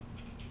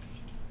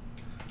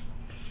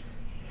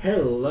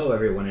Hello,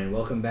 everyone, and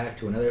welcome back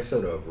to another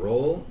episode of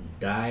Roll,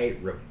 Die,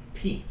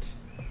 Repeat.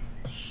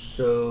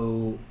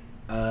 So,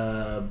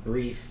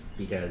 brief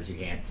because you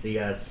can't see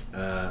us.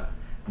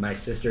 My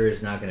sister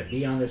is not going to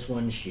be on this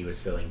one. She was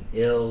feeling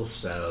ill,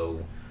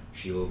 so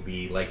she will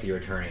be likely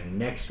returning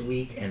next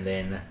week, and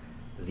then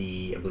I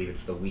believe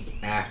it's the week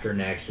after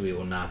next, we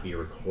will not be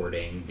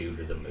recording due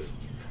to the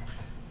move.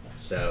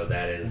 So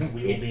that is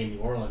we will be in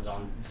New Orleans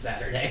on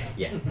Saturday.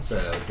 Yeah,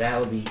 so that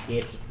will be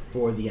it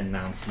for the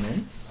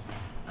announcements.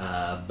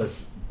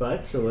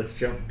 So let's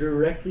jump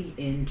directly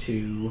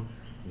into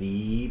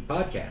the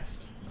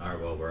podcast.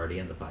 We're already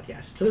in the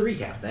podcast. To the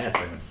recap. That's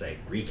what I'm going to say.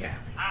 Recap.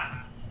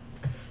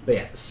 But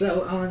yeah,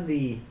 so on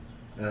the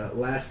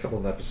last couple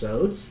of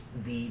episodes,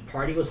 the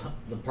party was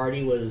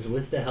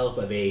with the help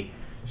of a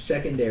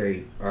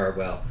secondary,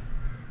 I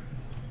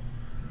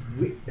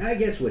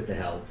guess with the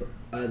help,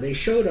 they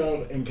showed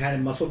up and kind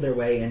of muscled their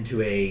way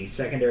into a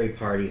secondary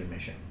party's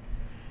mission.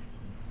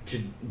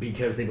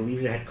 Because they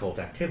believed it had cult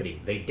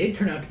activity. They did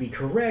turn out to be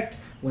correct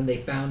when they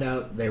found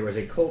out there was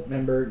a cult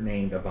member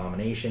named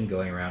Abomination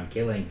going around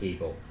killing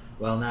people.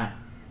 Well, not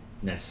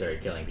necessarily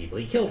killing people.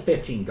 He killed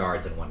 15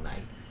 guards in one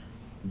night.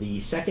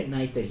 The second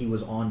night that he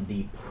was on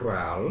the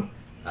prowl,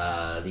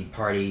 the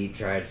party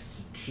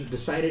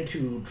decided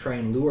to try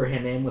and lure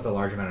him in with a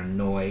large amount of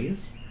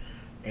noise.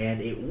 And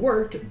it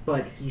worked,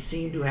 but he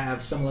seemed to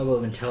have some level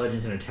of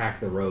intelligence and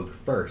attacked the rogue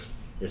first.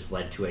 This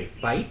led to a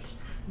fight.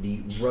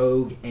 The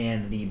rogue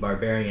and the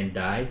barbarian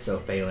died, so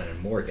Phelan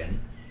and Morgan.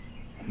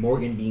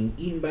 Morgan being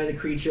eaten by the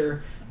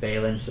creature,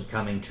 Phelan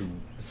succumbing to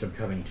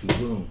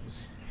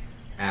wounds.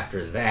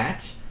 After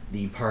that,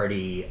 the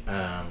party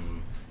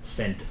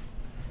sent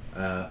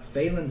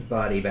Phelan's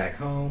body back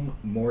home.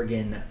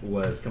 Morgan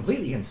was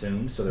completely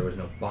consumed, so there was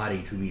no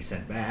body to be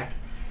sent back.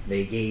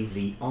 They gave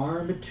the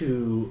arm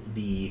to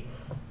the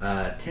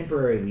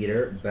temporary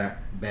leader,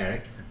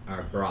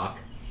 Brock,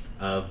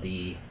 of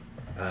the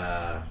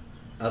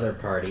other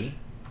party,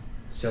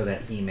 so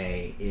that he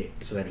may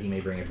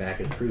bring it back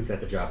as proof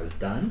that the job is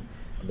done.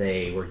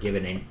 They were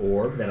given an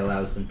orb that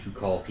allows them to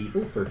call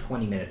people for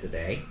 20 minutes a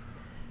day.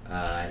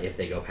 If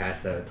they go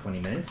past the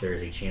 20 minutes,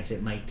 there's a chance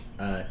it might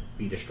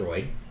be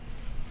destroyed.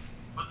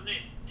 Wasn't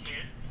it 10?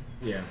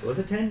 Yeah. Was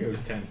it 10? It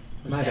was 10.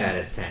 My bad,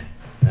 it's 10.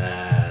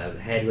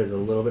 Head was a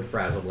little bit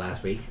frazzled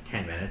last week,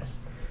 10 minutes.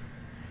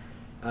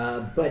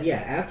 But yeah,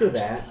 after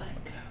that,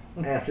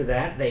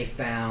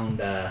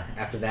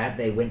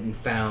 they went and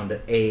found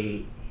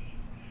a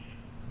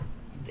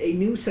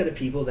new set of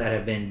people that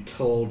have been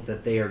told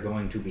that they are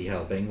going to be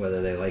helping,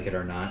 whether they like it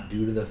or not,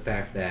 due to the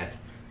fact that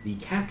the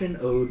captain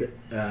owed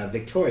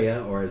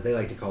Victoria, or as they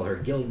like to call her,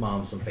 Guild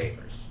Mom, some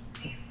favors.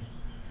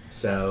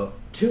 So,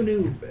 two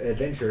new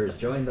adventurers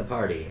joined the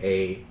party,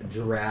 a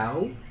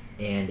drow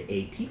and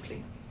a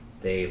tiefling.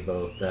 They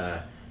both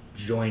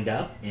joined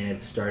up and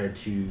have started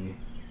to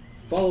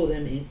follow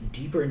them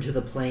deeper into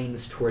the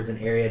plains towards an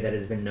area that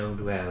has been known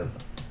to have,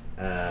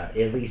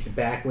 at least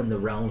back when the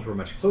realms were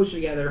much closer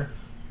together,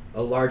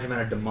 a large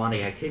amount of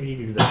demonic activity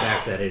due to the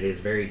fact that it is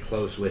very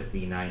close with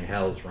the Nine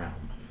Hells realm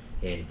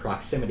in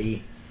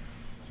proximity.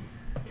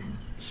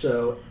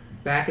 So,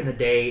 back in the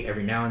day,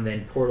 every now and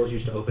then, portals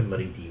used to open,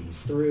 letting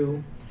demons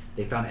through.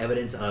 They found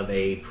evidence of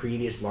a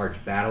previous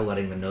large battle,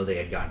 letting them know they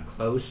had gotten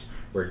close,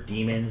 where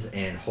demons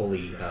and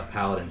holy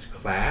paladins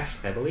clashed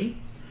heavily,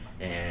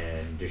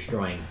 and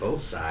destroying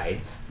both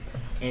sides.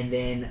 And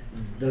then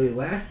the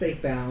last they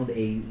found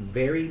a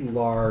very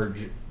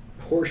large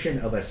portion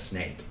of a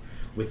snake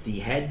with the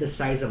head the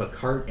size of a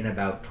cart and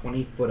about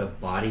 20 foot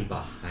of body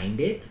behind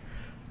it.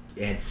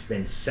 It's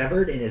been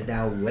severed and is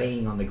now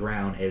laying on the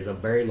ground as a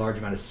very large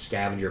amount of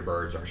scavenger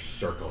birds are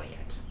circling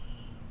it.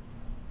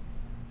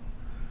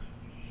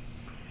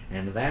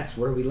 And that's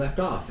where we left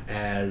off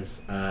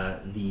as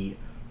the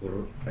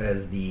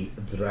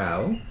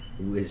drow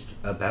who is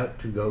about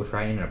to go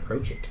try and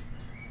approach it.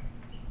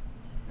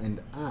 And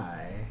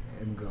I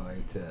am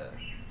going to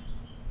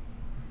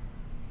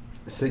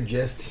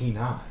suggest he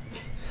not.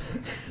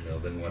 Well,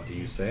 then what do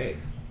you say?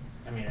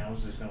 I mean, I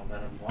was just going to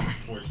let him walk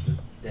towards the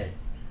dead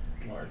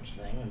large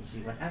thing and see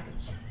what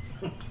happens.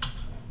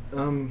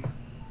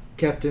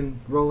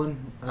 Captain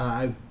Roland,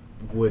 I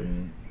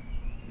wouldn't.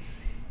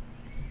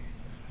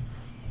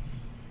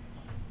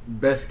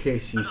 Best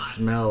case, you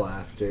smell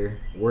after.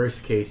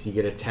 Worst case, you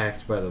get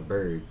attacked by the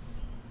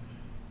birds.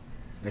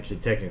 Actually,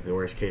 technically,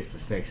 worst case, the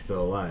snake's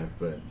still alive,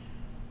 but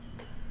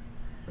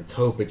let's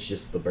hope it's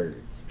just the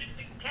birds.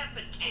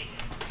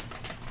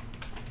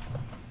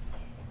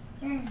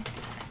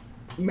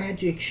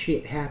 Magic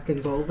shit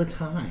happens all the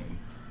time.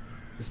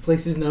 This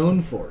place is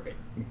known for it.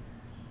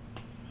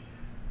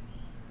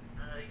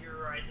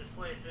 You're right. This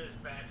place is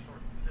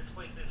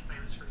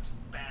famous for its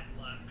bad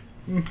luck.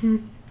 Mm-hmm.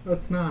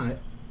 Let's not.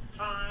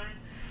 Fine.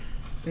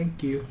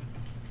 Thank you.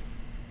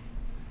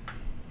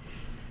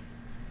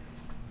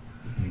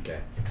 Okay,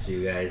 so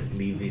you guys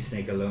leave the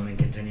snake alone and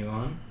continue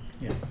on?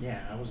 Yes.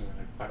 Yeah, I wasn't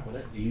going to fuck with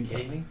it. Are you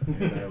kidding me?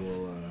 And I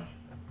will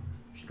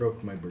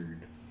stroke my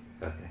bird.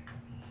 Okay.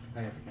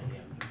 I forgot the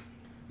other one.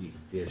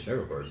 There's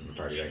several birds in the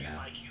party right now.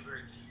 Like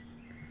Hubert.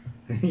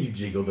 You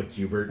jiggle the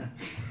cubert.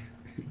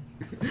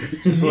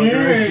 Just walking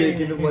around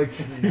shaking him like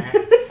snacks.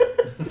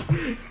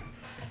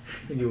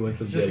 You want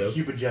some It's just jello? a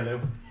cube of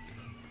jello.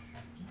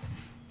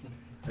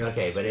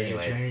 Okay, but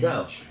anyways,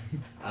 so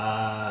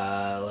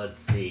let's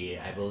see.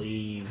 I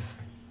believe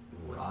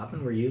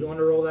Robin, were you the one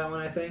to roll that one?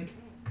 I think.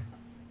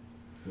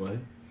 What?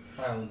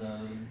 Well,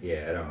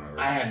 Yeah, I don't remember.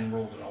 I hadn't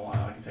rolled in a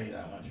while, I can tell you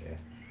that much. Yeah.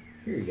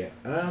 Here you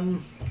go.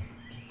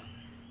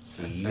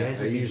 See, you guys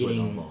I will be usually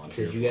don't getting volunteer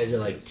because you guys for are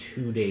like this.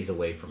 2 days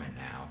away from it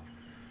now.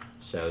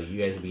 So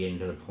you guys will be getting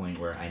to the point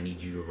where I need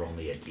you to roll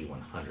me a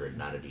D100,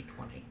 not a D20.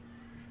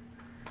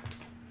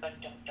 Dun,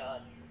 dun,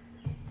 dun.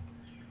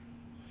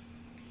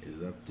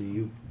 Is up to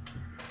you.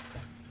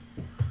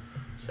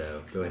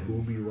 So go ahead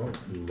Who'll be rolling?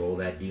 and roll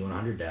that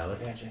D100,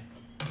 Dallas. Gotcha.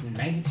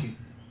 92.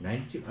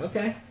 92.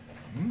 Okay.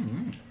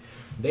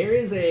 There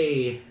is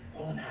a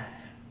Oh, nah.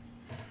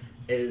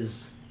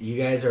 as you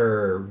guys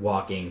are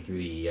walking through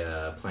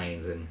the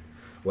plains and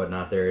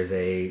whatnot, there is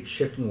a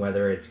shift in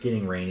weather. It's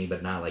getting rainy,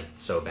 but not like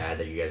so bad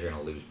that you guys are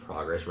going to lose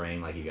progress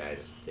rain like you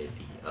guys did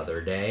the other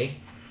day.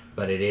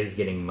 But it is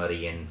getting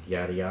muddy and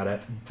yada yada.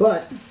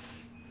 But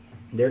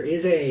there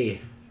is a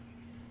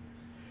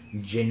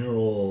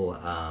general,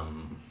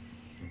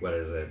 what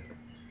is it?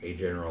 A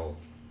general.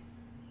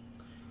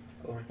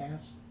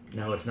 Overcast?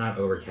 No, it's not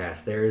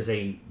overcast. There is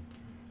a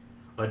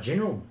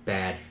general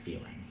bad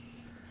feeling.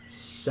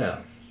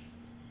 So,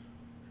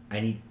 I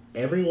need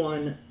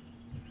everyone.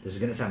 This is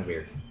gonna sound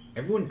weird.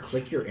 Everyone,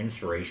 click your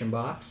inspiration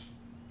box,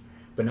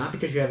 but not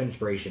because you have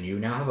inspiration. You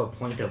now have a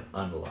point of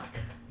unluck,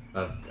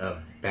 of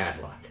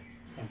bad luck.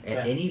 At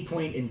Okay. any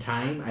point in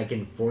time, I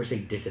can force a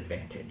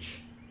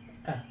disadvantage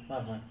Ah,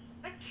 lovely.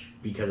 What?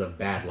 because of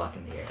bad luck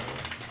in the area.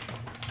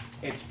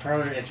 It's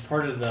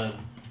part of the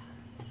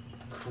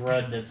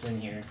crud that's in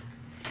here.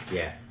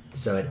 Yeah.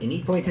 So at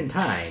any point in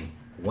time,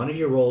 one of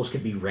your rolls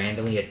could be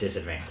randomly at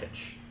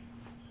disadvantage.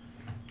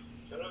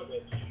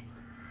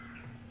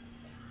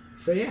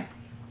 So yeah.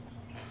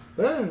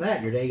 But other than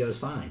that, your day goes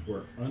fine.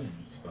 We're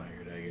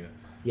uninspired, I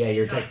guess. Yeah,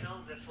 you're I tech. know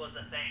this was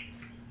a thing.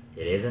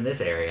 It is in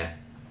this area.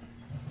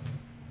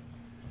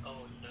 Oh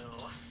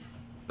no.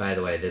 By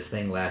the way, this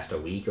thing lasts a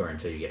week or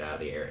until you get out of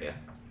the area.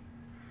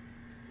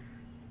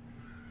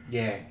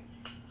 Yeah.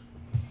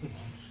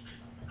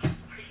 Are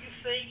you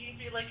saying you'd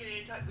be like an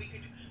anti?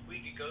 We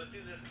could go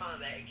through this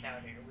combat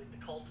encounter with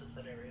the cultists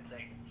and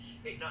everything.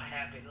 It not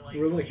happen. Like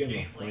We're like a few in the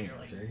days later,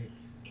 plains, like,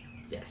 right?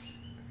 Yes.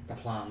 The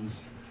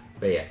plans.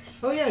 But yeah.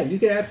 Oh yeah, you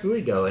could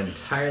absolutely go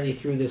entirely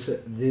through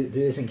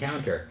this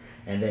encounter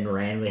and then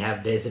randomly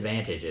have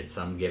disadvantage at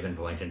some given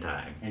point in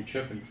time. And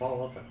trip and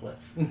fall off a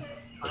cliff.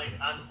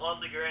 I'm on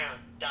the ground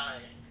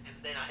dying, and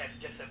then I have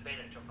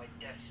disadvantage on my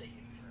death saving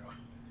throw.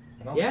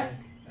 I don't Yeah. think-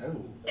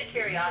 Oh. A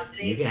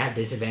curiosity. You can have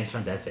disadvantage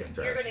on death saving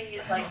You're throws. gonna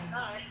use like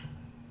Die.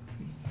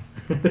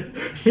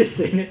 Just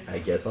saying it. I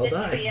guess I'll this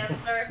die. the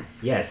answer.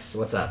 Yes.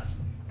 What's up?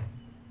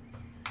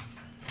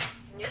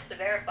 Just to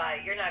verify,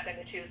 you're not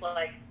gonna choose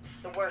like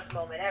the worst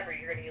moment ever.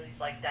 You're gonna use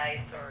like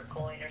dice or a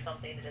coin or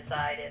something to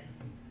decide if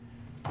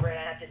we're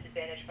gonna have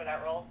disadvantage for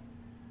that roll.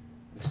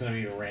 It's gonna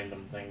be a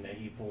random thing that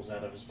he pulls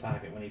out of his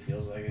pocket when he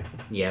feels like it.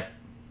 Yep.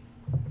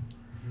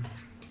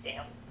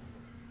 Damn.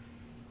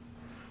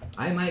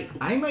 I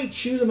might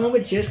choose a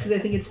moment just because I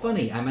think it's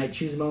funny. I might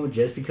choose a moment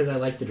just because I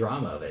like the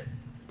drama of it.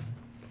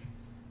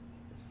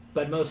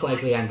 But most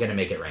likely, I'm gonna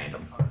make it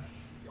random.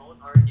 Don't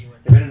argue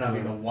with It better not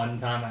be the one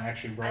time I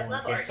actually roll I and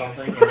love hit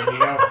something arguments. and then you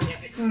go,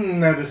 If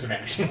no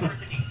disadvantage. it's hard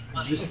to be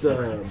funny.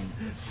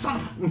 Just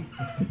Son of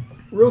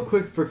a- real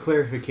quick for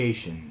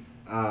clarification.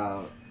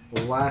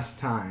 Last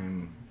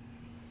time,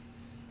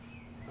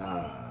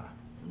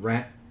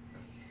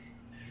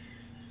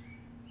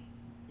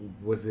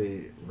 was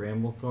it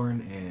Ramblethorn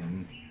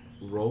and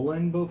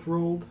Roland both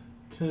rolled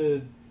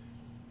to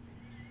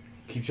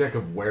keep track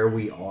of where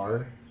we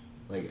are,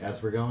 like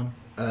as we're going?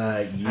 You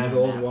I have a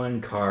rolled map.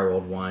 one, Carr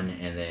rolled one,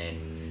 and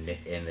then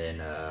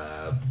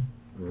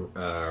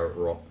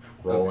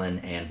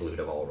Roland and Blue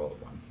have all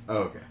rolled one. Oh,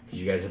 okay.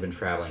 Because you guys have been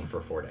traveling for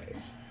 4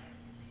 days.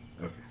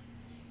 Okay.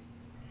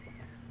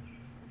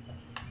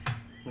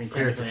 I mean,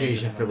 Clarification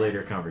technically, I do for have a later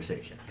map.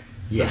 conversation.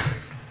 Yeah.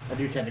 I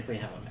do technically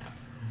have a map.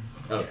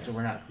 Oh, So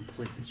we're not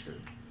completely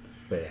screwed.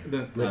 But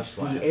yeah. That's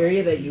why. The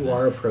area that you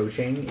are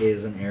approaching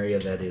is an area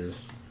that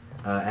is,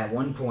 at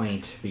one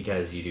point,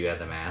 because you do have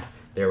the map,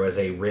 there was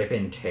a rip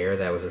and tear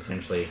that was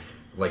essentially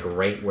like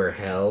right where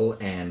Hell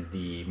and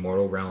the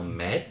mortal realm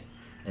met,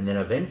 and then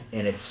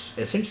it's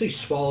essentially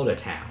swallowed a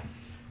town.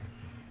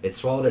 It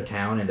swallowed a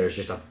town, and there's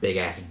just a big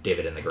ass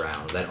divot in the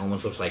ground that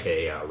almost looks like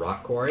a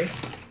rock quarry,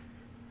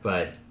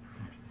 but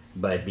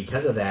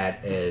because of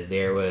that,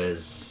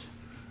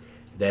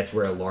 that's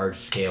where a large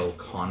scale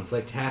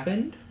conflict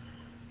happened.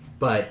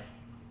 But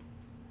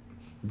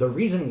the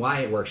reason why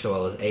it works so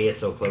well is A, it's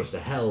so close to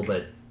Hell,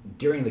 but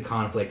during the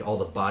conflict, all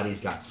the bodies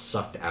got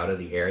sucked out of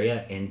the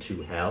area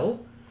into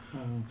Hell.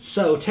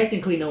 So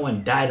technically no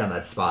one died on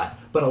that spot,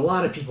 but a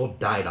lot of people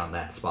died on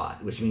that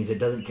spot, which means it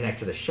doesn't connect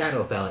to the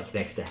Shadowfell, it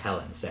connects to Hell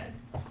instead.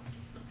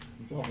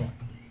 Well,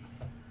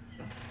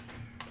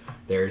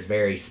 there's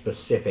very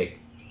specific,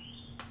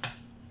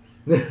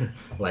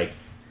 like,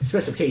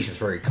 specifications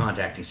for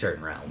contacting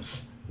certain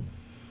realms.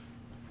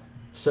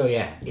 So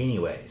yeah,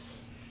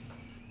 anyways.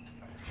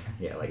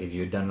 Yeah, like if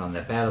you had done it on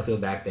that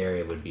battlefield back there,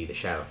 it would be the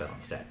Shadowfell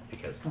instead,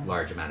 because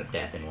large amount of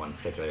death in one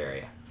particular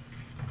area.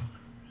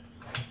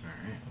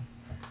 Alright.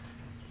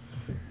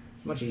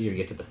 It's much easier to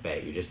get to the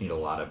Fae, you just need a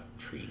lot of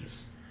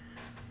trees.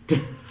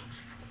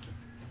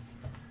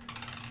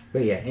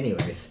 But yeah,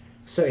 anyways.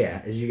 So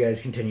yeah, as you guys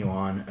continue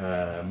on,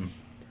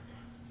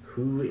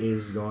 who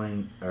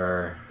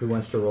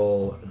wants to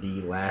roll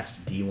the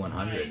last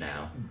D100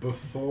 now?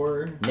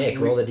 Before Nick,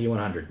 roll the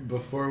D100.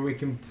 Before we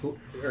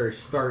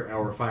start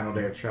our final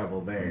day of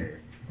travel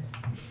there,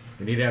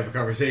 we need to have a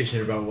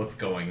conversation about what's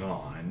going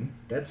on.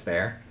 That's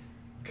fair.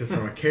 Because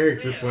from a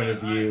character point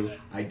of view,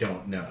 I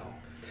don't know.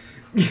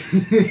 A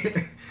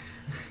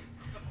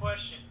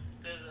question: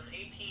 does an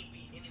 18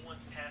 beat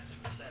anyone's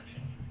passive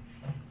perception?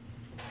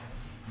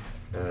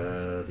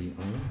 The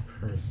only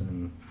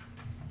person.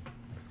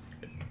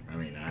 I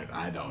mean,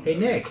 I don't Hey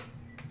know Nick, this.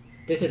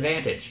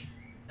 disadvantage.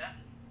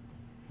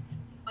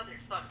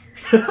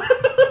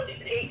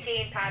 Motherfucker.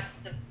 18 past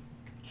the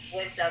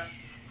wisdom.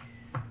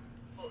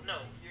 Well, no,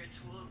 it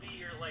will be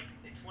your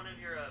it's one of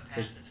your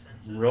passive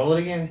senses. Roll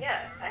it again.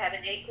 Yeah, I have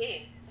an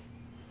 18.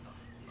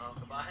 Oh,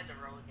 come on, I had to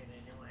roll again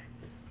anyway.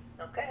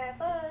 Okay, have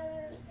fun.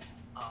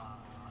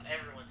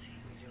 Everyone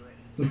sees me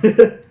do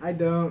it. I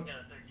don't. Got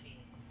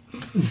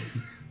a 13.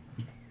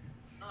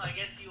 Oh, I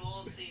guess you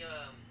all see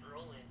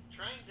Roland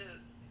trying to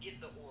get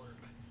the orb.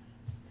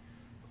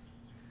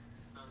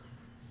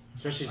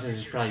 Especially since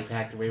it's probably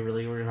packed away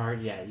really, really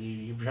hard. Yeah,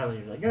 you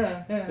probably are like,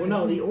 Well,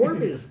 no, the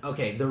orb is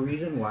okay. The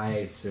reason why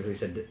I specifically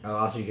said,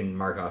 also you can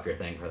mark off your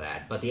thing for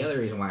that. But the other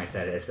reason why I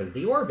said it is because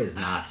the orb is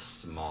not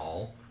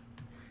small.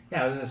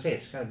 Yeah, I was gonna say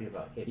it's gotta be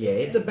about. Yeah,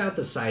 it's about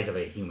the size of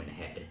a human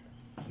head.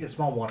 a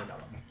small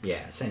watermelon.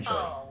 Yeah, essentially.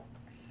 Oh.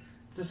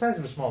 It's the size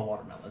of a small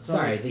watermelon. It's not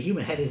Sorry, like- the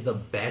human head is the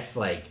best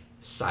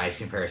size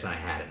comparison I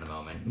had in the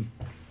moment.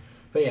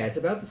 But yeah, it's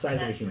about the size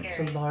of a That's human head.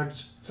 scary.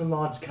 it's a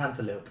large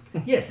cantaloupe.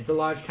 Yes, it's a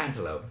large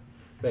cantaloupe.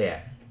 But yeah,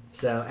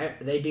 so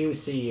they do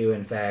see you.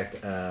 In fact,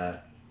 the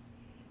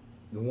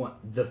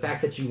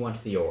fact that you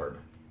want the orb.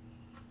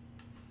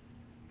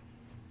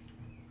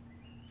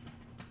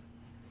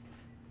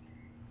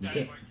 You Guys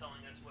can't. weren't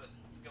telling us what's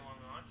going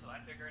on, so I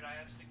figured I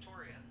asked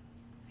Victoria.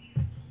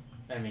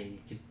 I mean, you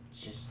could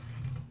just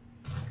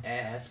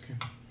ask.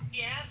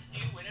 We asked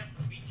you whenever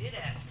we did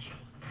ask you.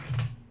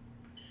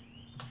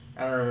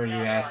 I don't remember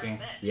you No, asking.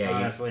 Yeah,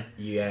 honestly.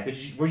 you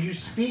Were you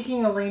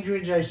speaking a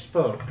language I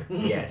spoke?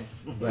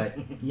 yes, but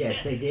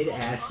yes, they did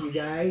ask you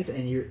guys,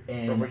 and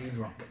Or were you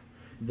drunk?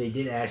 they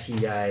did ask you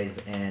guys,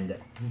 and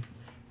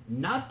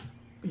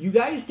you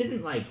guys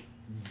didn't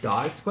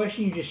dodge the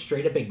question. You just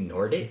straight up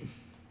ignored it.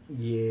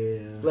 Yeah.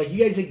 Like you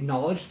guys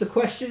acknowledged the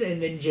question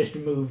and then just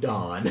moved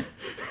on.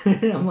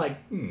 And I'm like,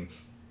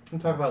 We'll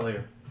talk about it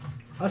later.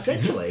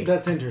 essentially.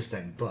 That's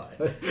interesting, but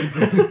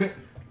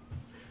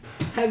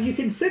Have you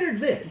considered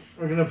this?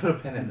 We're gonna put a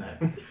pin in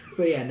that.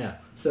 But yeah, no.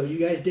 So you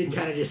guys did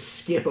kind of just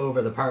skip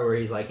over the part where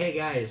he's like, "Hey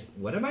guys,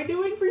 what am I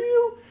doing for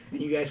you?"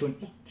 And you guys went,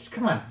 Just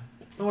come on.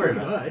 Don't worry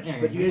pretty about much. it.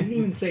 But you guys didn't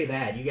even say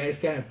that. You guys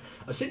kind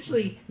of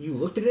essentially you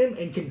looked at him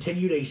and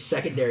continued a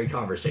secondary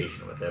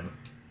conversation with him.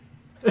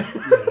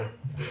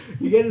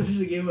 You guys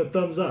essentially gave him a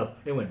thumbs up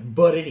and went,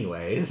 "But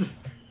anyways."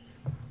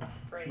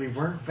 Great. We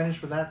weren't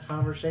finished with that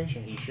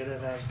conversation. He should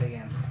have asked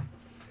again.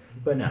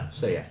 But no.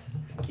 So yes,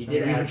 he We've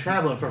did been ask.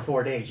 traveling for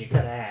 4 days. You could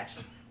have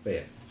asked. But yeah.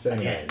 So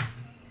Okay. anyways,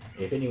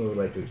 if anyone would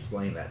like to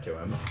explain that to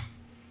him.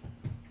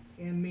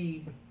 and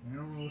me, I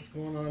don't know what's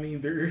going on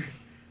either.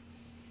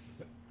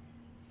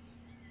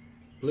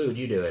 Blue,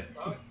 you do it.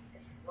 Long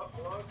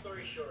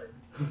story short,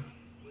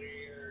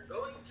 we're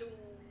going to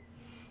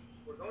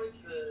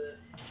the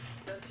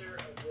center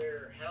of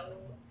where hell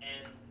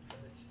and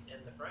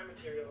the prime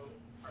material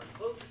are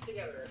closest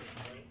together at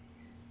this point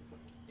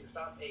to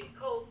stop a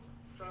cult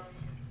from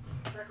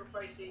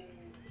sacrificing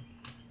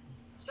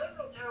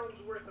several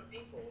towns worth of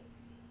people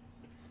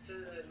to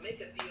make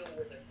a deal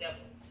with a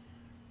devil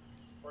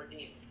or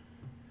demon.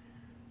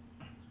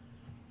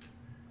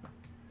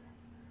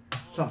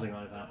 Something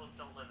like that. Devils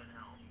don't live in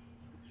hell.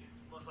 It's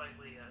most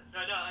likely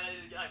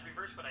I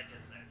reversed what I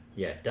just said.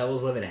 Yeah,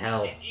 devils live in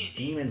hell. D&D.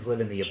 Demons live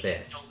in the Demons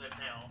abyss. don't live in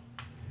hell.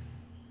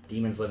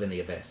 Demons live in the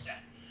abyss. Yeah.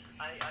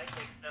 I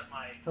mixed up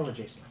my Hello,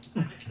 Jason.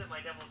 devils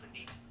and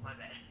demons. My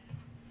bad.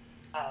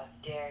 How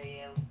dare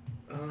you?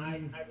 I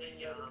didn't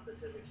know the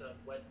specifics of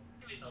what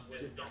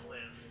just don't live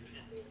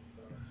in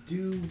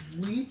Do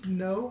we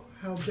know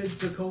how big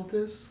the cult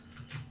is?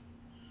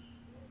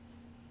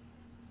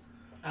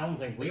 I don't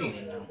think we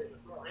even know.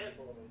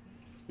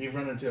 We've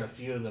run into a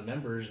few of the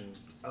members, and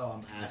Oh,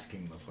 I'm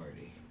asking the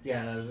party.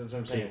 yeah, that's what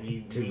I'm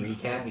saying. To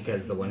recap,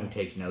 because the one who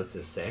takes notes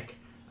is sick,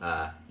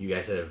 you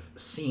guys have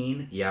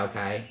seen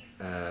Yaokai,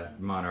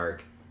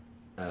 Monarch,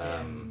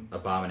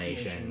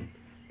 Abomination,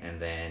 and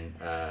then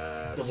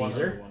the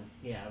Caesar. One.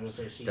 Yeah, I was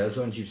say Caesar. Those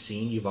ones you've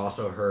seen. You've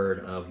also heard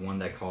of one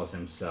that calls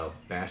himself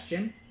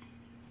Bastion,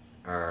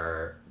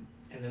 or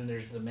And then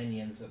there's the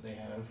minions that they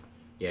have.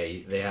 Yeah,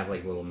 they have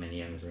like little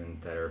minions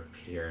that are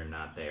here and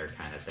not there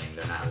kind of thing.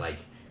 They're not like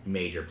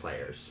major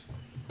players.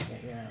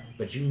 Yeah.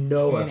 But you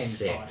know of Cannon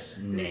 6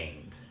 fodder.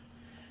 named.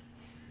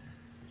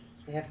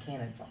 They have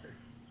cannon fodder.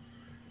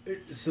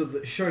 So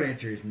the short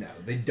answer is no.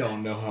 They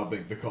don't know how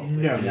big the cult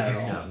No, is. not at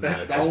all. No, not That,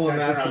 at That's- all I'm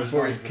that's where I asking was for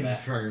going is for that.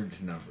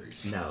 confirmed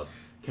numbers. No.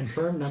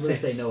 Confirmed numbers,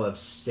 6. they know of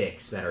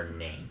 6 that are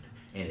named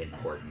and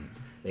important.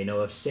 They know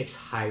of 6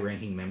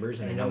 high-ranking members,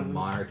 and they know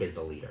Monarch is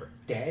the leader.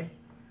 Dead?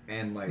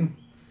 And like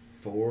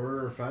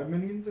 4 or 5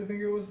 minions, I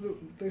think it was that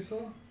they saw.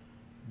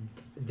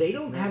 They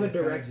don't have a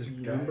They're kinda direct just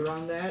number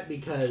guys. on that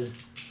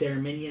because their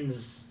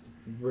minions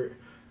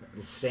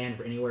stand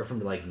for anywhere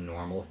from like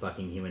normal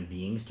fucking human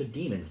beings to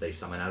demons they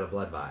summon out of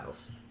blood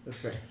vials. That's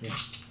fair. Yeah.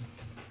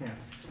 Yeah.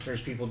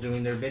 There's people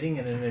doing their bidding,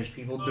 and then there's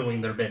people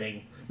doing their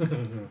bidding. So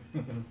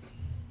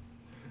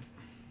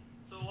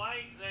why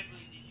exactly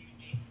did you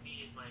need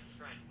me as my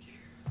friend here?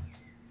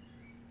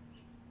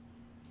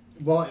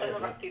 Well, Some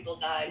of our people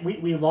died.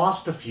 we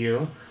lost a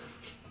few.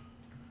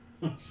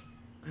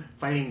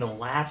 Fighting the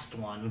last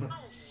one.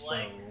 So, Wait.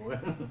 I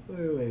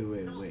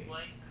don't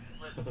like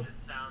what this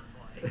sounds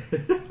like.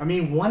 I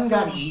mean, one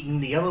got eaten,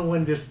 the other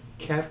one just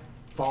kept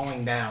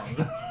falling down. I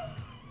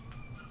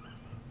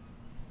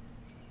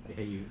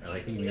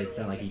like how you made it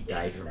sound like he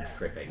died from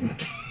tripping.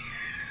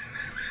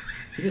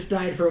 He just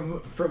died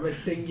from a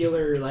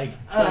singular like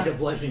of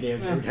bludgeoning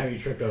damage every time he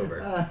tripped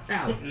over. Ow!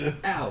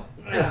 Ow!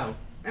 Ow!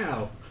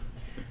 Ow!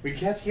 We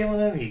kept killing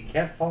him, he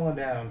kept falling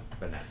down.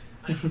 But no.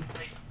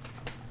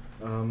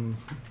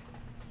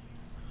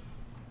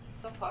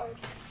 So hard.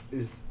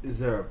 Is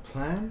there a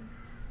plan?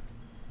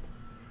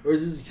 Or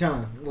is this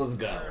kind of let's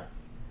go?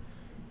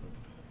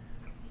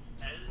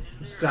 Is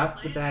there Stop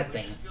a the plan, bad or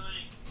thing. are you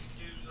going to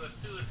do a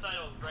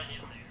suicidal run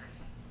in there?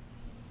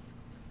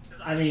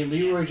 'Cause I mean,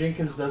 think Leroy they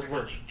Jenkins does were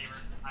work. they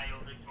were Io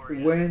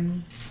Victoria.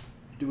 When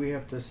do we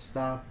have to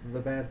stop the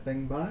bad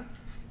thing by?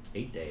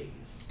 8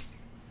 days.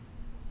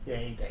 Yeah,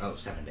 8 days. Oh,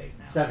 7 days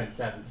now. 7,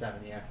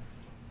 yeah.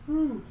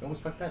 Whew,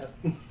 almost fucked that up.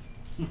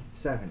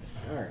 7.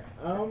 Alright.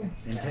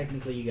 And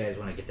technically, you guys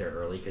want to get there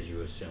early because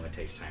you assume it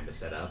takes time to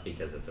set up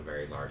because it's a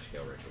very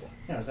large-scale ritual.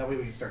 Yeah, that way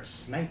we can start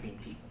sniping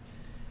people.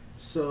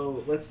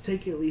 So let's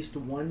take at least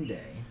one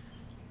day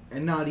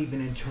and not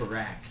even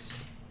interact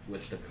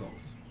with the cult.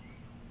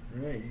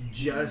 Alright,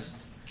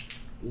 just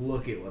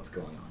look at what's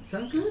going on.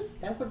 Sound good?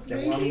 That would,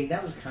 well, I mean,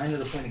 that was kind of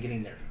the point of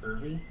getting there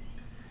early.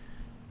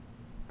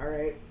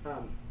 Alright,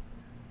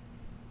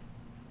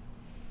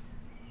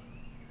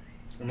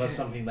 Unless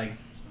something like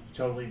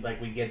totally like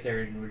we get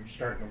there and we're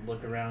starting to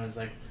look around and it's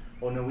like,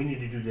 oh no, we need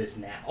to do this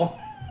now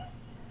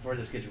before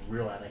this gets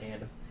real out of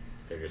hand.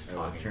 They're just I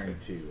will talking. turn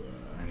to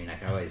I mean, I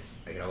could always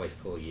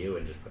pull you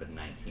and just put a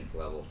 19th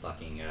level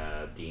fucking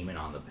demon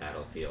on the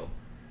battlefield.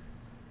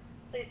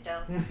 Please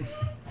don't.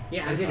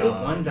 Yeah, I I'm did still.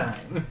 it one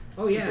time.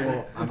 Oh yeah.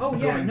 Well, I'm oh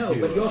yeah. going No,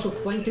 to, but you also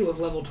flanked it with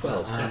level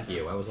 12s. I'm- Fuck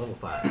you. I was level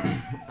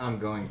 5. I'm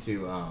going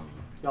to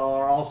Y'all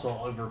are also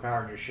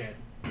overpowered as shit.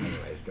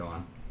 Anyways, go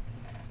on.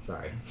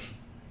 Sorry.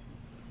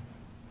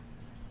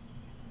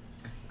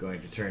 going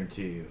to turn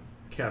to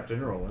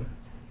Captain Roland.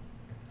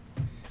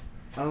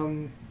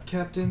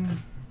 Captain,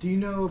 do you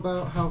know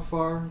about how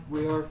far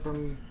we are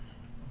from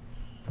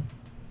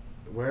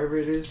wherever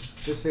it is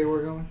to say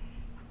we're going?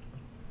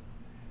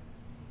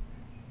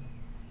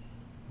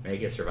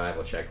 Make a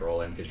survival check,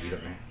 Roland, because you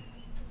don't.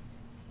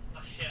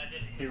 Oh shit, I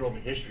did He it. rolled a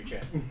history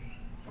check.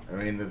 I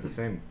mean, they're the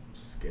same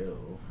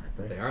skill,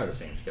 aren't They are the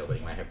same skill, but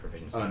you might have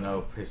proficiency. Oh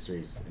no,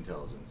 history's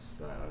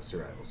intelligence,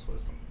 survival's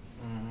wisdom.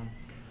 Mm-hmm.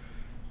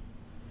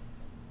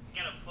 I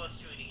got a +2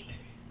 in either.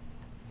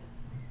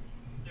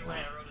 Either way,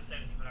 I rolled a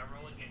 70, but I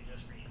roll again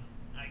just for you.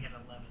 I got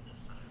 11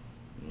 this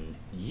time.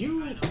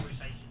 You I don't wish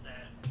I used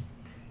that.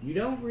 you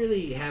don't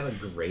really have a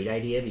great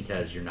idea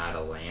because you're not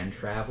a land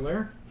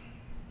traveler.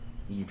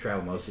 You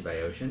travel mostly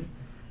by ocean,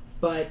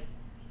 but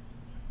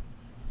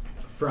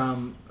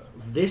from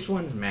this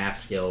one's map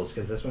skills,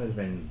 because this one has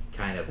been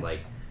kind of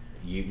like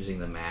using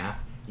the map.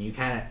 You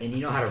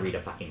know how to read a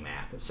fucking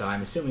map. So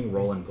I'm assuming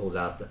Roland pulls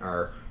out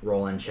or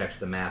Roland checks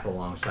the map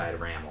alongside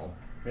Rammel.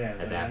 Yeah,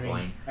 At that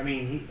point. I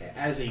mean, he,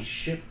 as a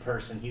ship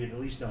person, he would at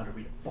least know how to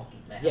read a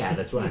fucking map. Yeah,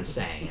 that's what I'm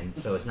saying. And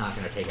so it's not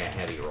going to take a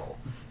heavy roll,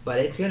 but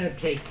it's going to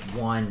take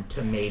 1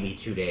 to maybe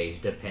 2 days,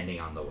 depending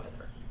on the weather.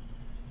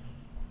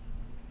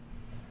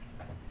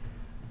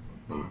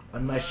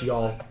 Unless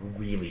y'all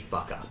really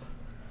fuck up.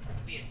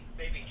 Maybe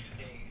 2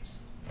 days.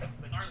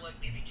 With our luck,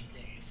 maybe 2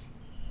 days.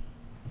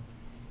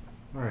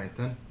 Alright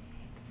then.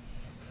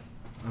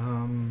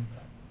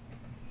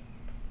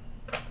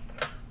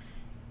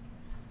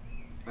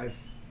 I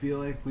feel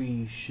like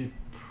we should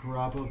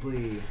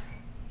probably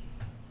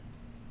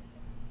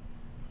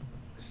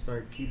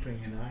start keeping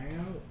an eye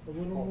out a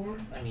little more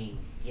I mean,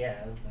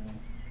 yeah.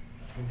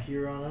 from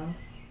here on out.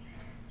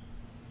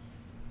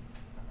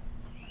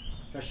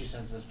 Especially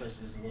since this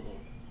place is a little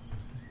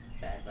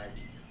bad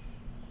vibey.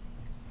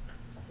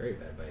 Very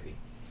bad, baby.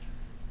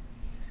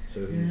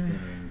 So who's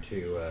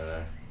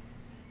Yeah.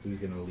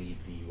 going to lead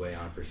the way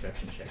on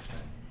perception checks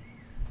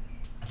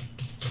then?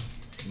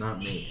 Not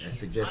me. I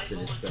suggested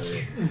it's the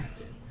other.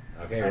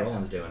 Okay,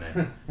 Roland's doing it.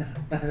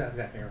 I've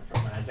got hair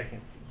from my eyes. I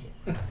can't see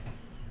shit.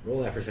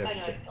 Roll that I perception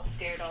know, I check. feel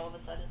scared all of a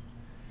sudden.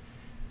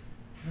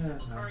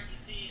 Well, Kari, you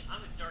see,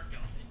 I'm a dark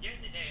elf, and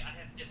during the day I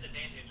have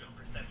disadvantage on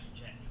perception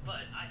checks,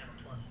 but I have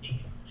a +8.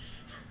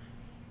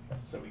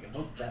 So we can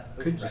hope that.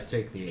 Could just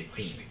take the I think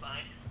we should 18. be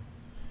fine.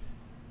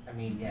 I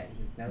mean, yeah.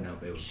 No,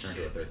 it would turn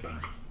to a 13.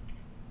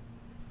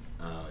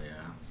 Oh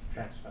yeah.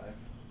 Tracks 5.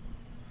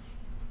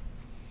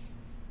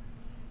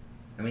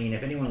 I mean,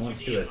 if anyone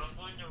wants to... I'm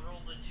going to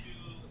roll the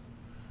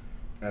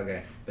 2.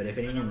 Okay, but if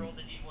I'm going to anyone... roll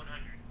the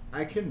D100.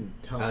 I can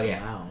help Oh, him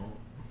yeah. out.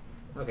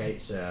 Okay,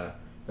 so...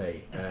 But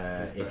if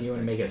best you want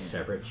to I make a can.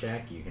 separate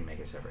check, you can make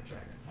a separate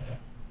check.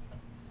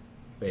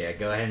 But yeah,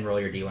 go ahead and roll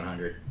your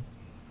D100.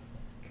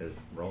 Because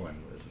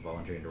Roland was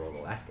volunteering to roll the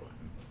last one.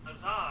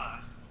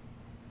 Huzzah!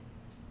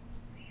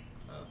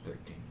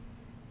 13.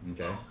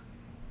 Okay.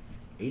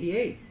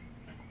 88.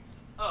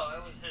 Oh,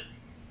 it was his.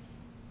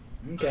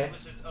 Okay. It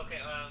was his, okay,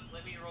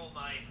 let me roll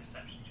my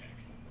perception check.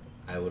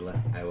 I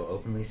will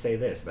openly say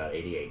this about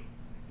 88.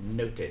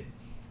 Noted.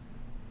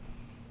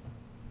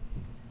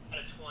 At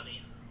a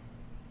 20.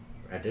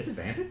 At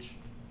disadvantage?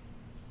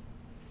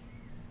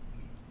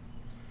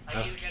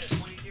 I either got a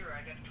 22 or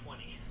I got a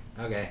 20.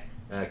 Okay.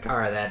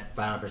 Kara, that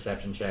final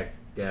perception check.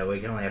 We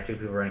can only have 2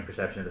 people running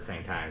perception at the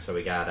same time, so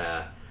we got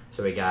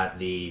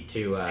the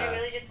 2. I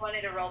really just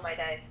wanted to roll my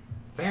dice.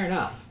 Fair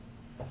enough.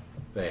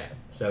 But yeah,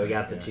 so we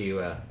got the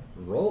 2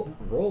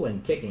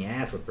 rolling, kicking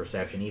ass with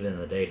perception even in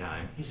the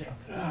daytime. He's like,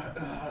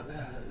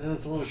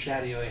 it's a little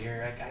shadowy out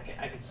here.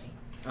 I can see.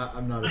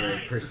 I'm not a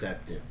very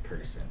perceptive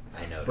person,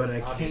 I know. but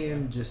I obviously.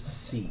 can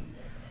just see.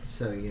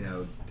 So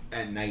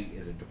at night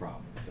isn't a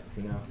problem and stuff.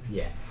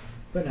 Yeah,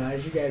 but no,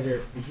 as you guys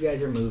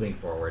are moving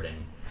forward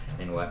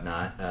and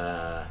whatnot,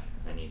 I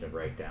need to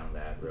write down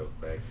that real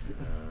quick.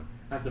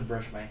 I have to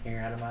brush my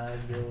hair out of my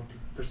eyes to be able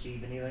to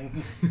perceive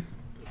anything.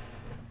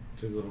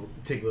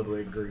 Take a little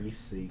bit of grease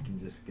so you can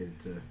just get it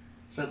to.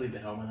 So I leave the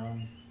helmet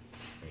on.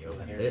 Let me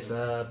open this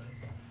up.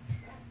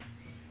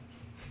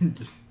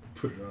 Just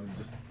put it on.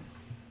 Just.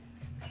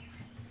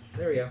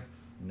 There we go.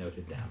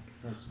 Noted down.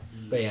 That's-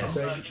 But yeah,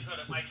 so as you,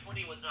 Dakota, my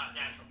 20 was not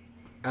natural.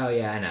 oh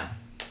yeah, I know.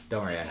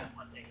 Don't worry, I know.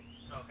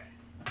 Okay.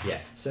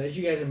 Yeah. So as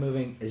you guys are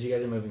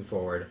moving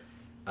forward,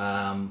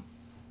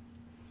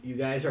 you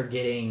guys are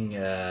getting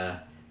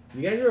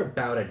you guys are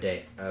about a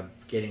day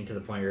getting to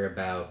the point you're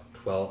about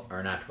 12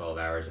 or not 12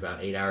 hours,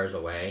 about 8 hours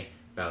away,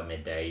 about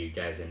midday. You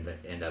guys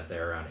end up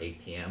there around 8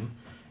 p.m.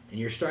 and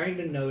you're starting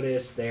to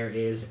notice there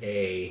is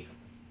an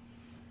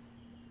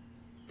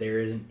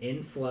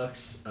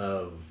influx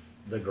of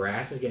the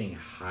grass is getting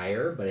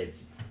higher, but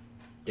it's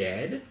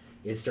dead.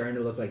 It's starting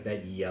to look like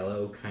that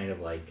yellow kind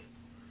of like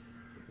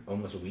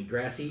almost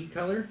wheatgrassy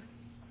color,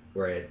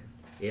 where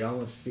it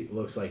almost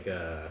looks like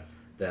that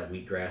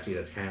wheatgrassy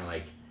that's kind of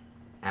like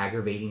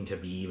aggravating to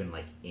be even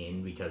like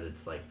in because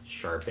it's like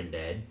sharp and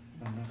dead.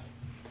 Mhm.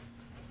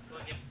 Well,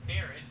 if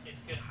bear it's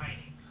good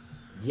hiding.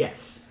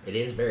 Yes, it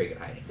is very good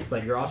hiding,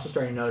 but you're also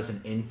starting to notice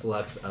an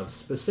influx of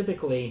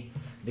specifically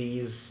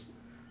these.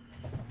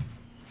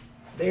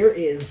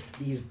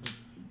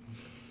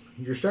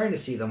 You're starting to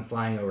see them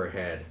flying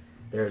overhead.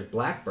 There's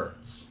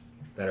blackbirds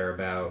that are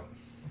about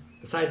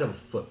the size of a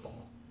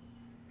football.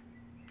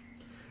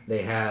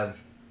 They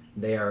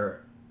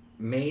are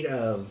made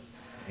of,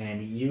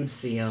 and you'd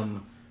see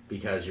them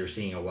because you're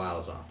seeing a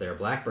whiles off. They are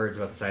blackbirds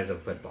about the size of a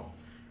football.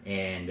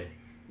 And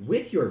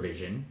with your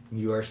vision,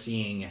 you are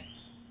seeing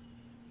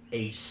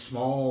a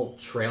small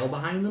trail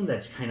behind them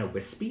that's kind of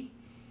wispy.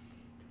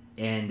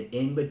 And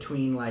in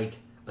between, like,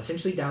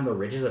 essentially down the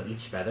ridges of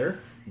each feather,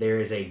 there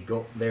is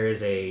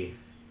a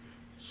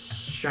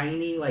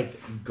shining like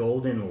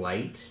golden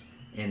light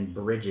and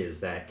bridges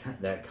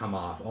that come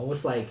off,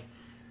 almost like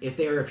if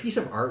they were a piece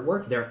of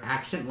artwork, their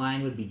accent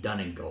line would be done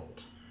in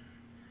gold.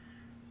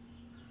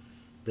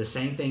 The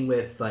same thing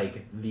with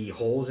like the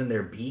holes in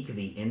their beak,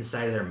 the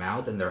inside of their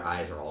mouth, and their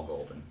eyes are all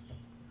golden.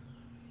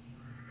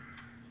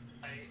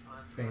 I'm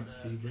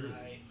Fancy birds.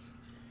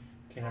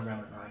 Can I run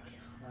an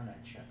arcana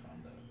check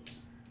on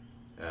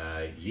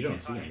those? You don't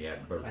see them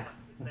yet, but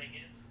The thing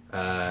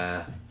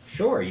is,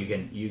 sure, you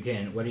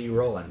can. What are you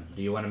rolling?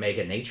 Do you want to make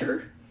a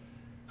nature?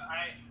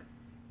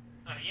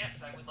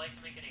 yes, I would like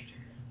to make a nature.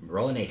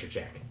 Roll a nature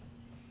check.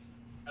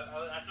 I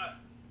thought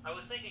I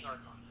was thinking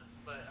Arcana,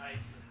 but I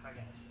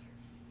got a 6.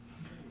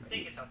 I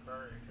think it's a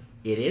bird.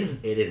 It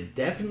is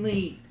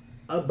definitely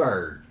a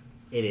bird.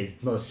 It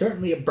is most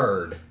certainly a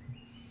bird.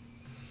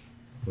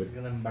 Look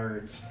at them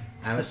birds.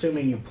 I'm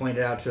assuming you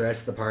pointed out to the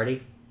rest of the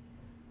party.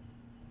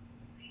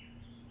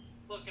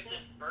 Look at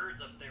them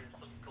birds up there with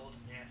some golden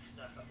ass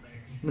stuff up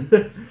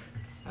there.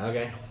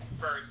 Okay.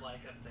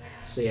 Bird-like up there.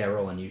 So yeah,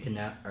 Roland, you can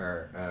now,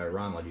 or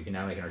Ronald, you can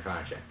now make an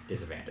Arcana check.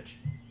 Disadvantage.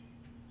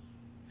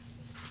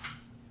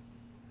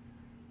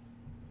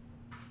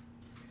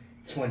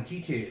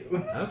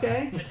 22.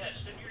 Okay.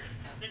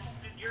 Then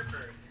your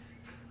bird.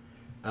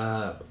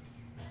 I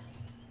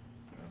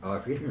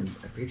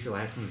forget your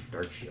last name is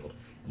Darkshield.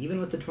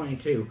 Even with the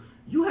 22,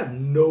 You have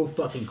no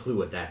fucking clue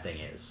what that thing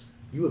is.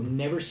 You have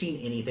never seen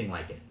anything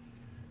like it.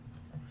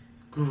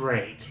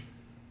 Great.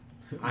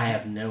 I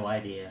have no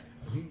idea.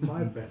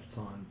 My bet's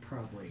on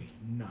probably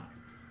not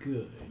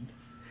good.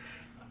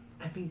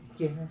 I mean,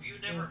 yeah. You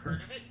never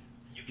heard of it?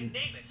 You can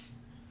name it.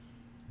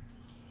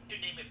 You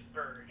name it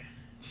Bird.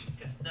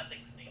 Because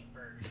nothing's named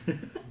Bird.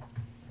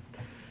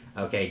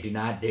 Okay, do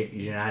not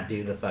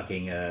do the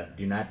fucking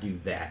do not do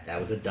that. That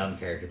was a dumb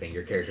character thing.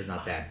 Your character's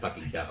not that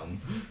fucking dumb.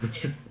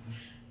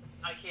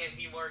 I can't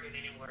be Morgan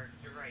anymore.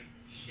 You're right.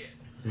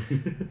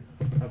 Shit.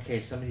 Okay,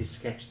 somebody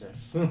sketch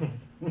this.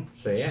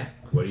 So yeah,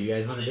 what do you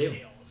guys want to do?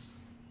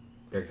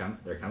 Tails.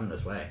 They're coming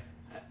this way.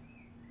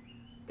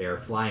 They are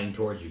flying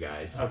towards you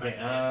guys. Okay,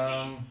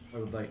 I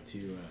would like to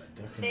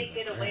duck They into the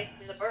get away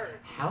from the grass. birds.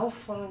 how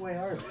far away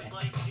are I they? would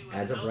like to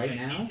As of right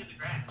indulge now? into the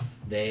grass.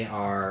 They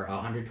are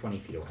 120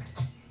 feet away.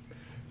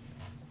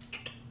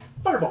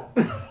 Fireball!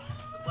 Would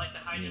like to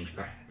hide You in mean the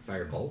grass.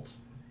 firebolt?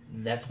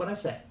 That's what I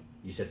said.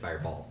 You said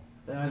fireball.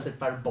 Then I said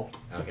firebolt.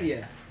 Okay.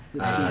 Yeah.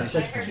 I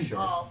so- heard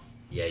ball.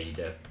 Yeah, you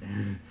did.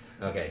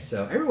 Okay,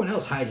 so everyone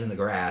else hides in the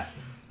grass.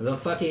 The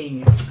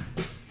fucking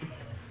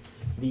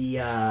We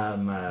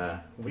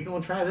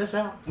gonna try this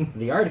out?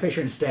 the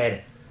artificer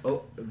instead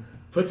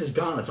puts his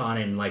gauntlets on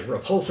and like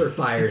repulsor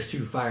fires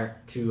two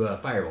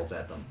firebolts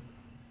at them.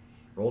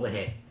 Roll to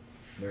hit.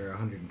 They're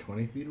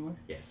 120 feet away,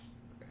 Yes.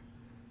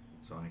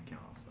 so I can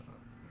also.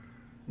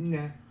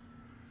 Nah.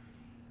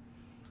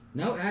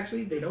 No,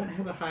 actually, they don't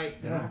have a high.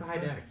 They don't have a high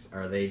dex,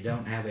 or they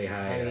don't have a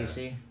high High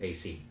AC?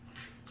 AC.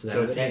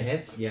 So would 10 hit.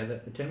 hits? Yeah, the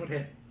 10 would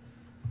hit.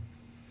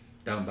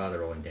 Don't bother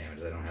rolling damage.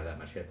 They don't have that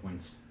much hit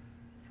points.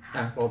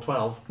 Ah, well,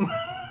 12.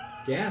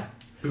 Yeah.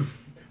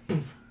 Poof.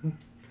 Poof.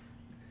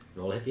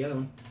 Roll to hit the other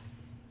one.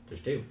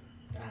 There's two.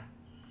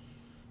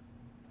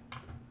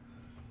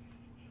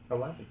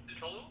 11. The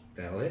total?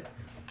 That'll hit.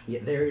 Yeah,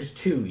 there's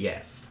two.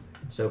 Yes.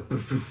 So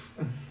poof, poof.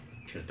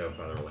 Just don't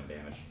bother rolling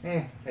damage.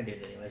 I did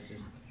it anyways.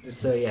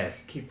 Just So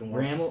yes, keep them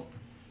warm.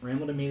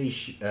 Ramble immediately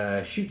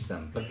shoots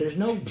them, but there's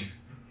no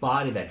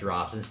body that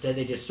drops. Instead,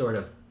 they just sort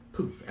of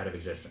poof out of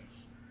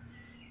existence.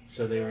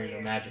 So they were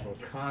either magical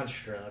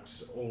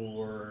constructs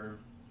or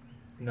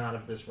not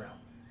of this realm.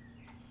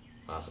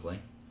 Possibly.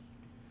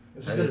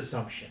 It's a I good did-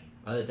 assumption.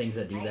 Other things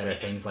that do that are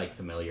things like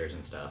familiars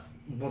and stuff.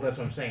 Well, that's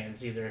what I'm saying.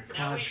 It's either a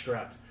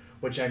construct,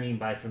 which I mean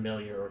by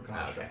familiar or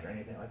construct Okay. or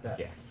anything like that.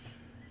 Yeah.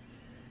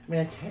 I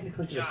mean, I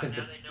technically could have John, sent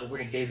now the they know little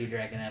where you baby are.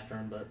 dragon after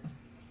him, but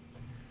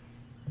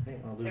I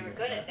didn't want to They lose were him.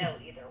 good at no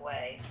either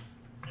way.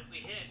 If we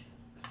hit,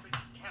 the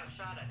freaking cow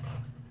shot at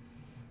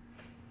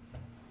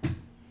them.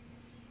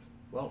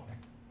 Well,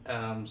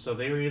 so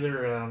they were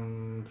either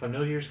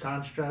familiars,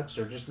 constructs,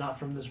 or just not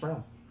from this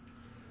realm.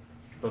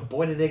 But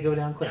boy, did they go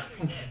down quick. Now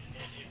they're dead.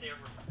 If they were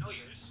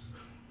familiars,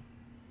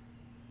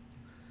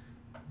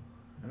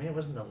 I mean, it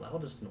wasn't the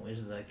loudest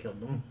noise that I killed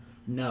them.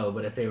 No,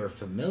 but if they were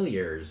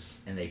familiars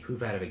and they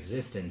poof out of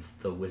existence,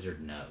 the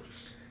wizard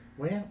knows.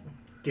 Well,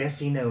 guess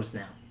he knows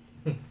now.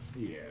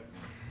 Yeah.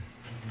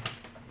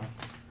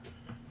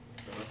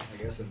 I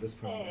guess at this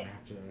point I'm gonna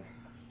have to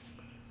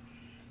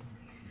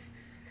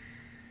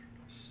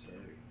start.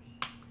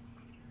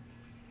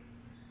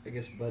 I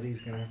guess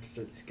Buddy's gonna have to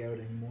start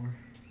scouting more.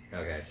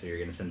 Okay, so you're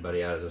gonna send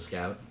Buddy out as a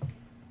scout.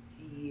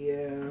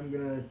 Yeah, I'm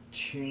gonna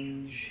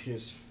change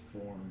his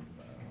form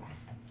though.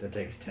 That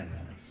takes 10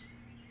 minutes.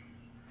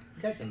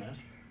 Gotcha, man.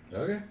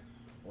 Okay.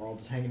 We're all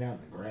just hanging out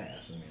in the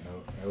grass. I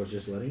mean, I was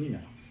just letting you know.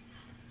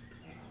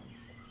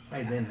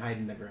 I then hide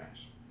in the grass.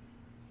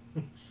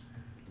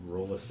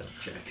 Roll a stealth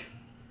check.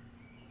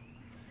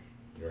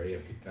 You already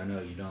have. I know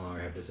you no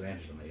longer have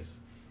disadvantage on these.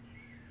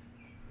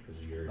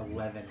 Because you're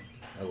 11.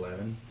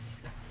 11.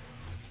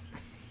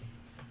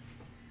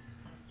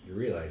 You're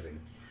realizing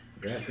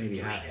the grass may be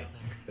high,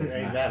 but it's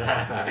Ain't not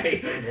that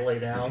high. Lay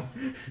down.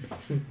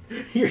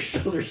 Your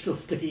shoulder's still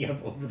sticking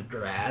up over the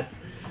grass.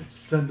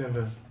 Son of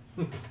a.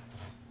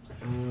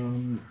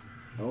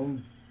 I'll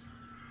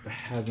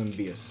have him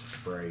be a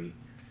sprite.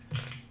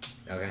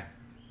 Okay.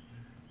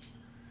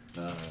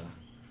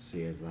 So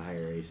he has the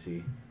higher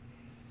AC.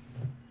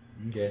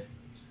 Okay.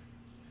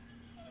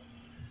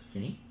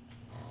 Can he?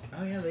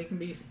 Oh yeah, they can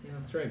be. Yeah,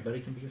 that's right. Buddy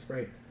can be a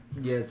sprite.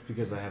 Yeah, it's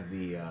because I have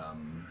the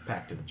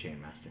Pact of the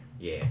Chainmaster.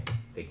 Yeah,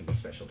 they can be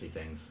specialty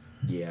things.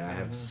 Yeah, I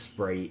have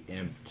Sprite,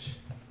 Impt.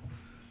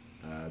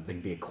 They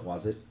can be a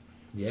Quasit,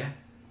 Yeah.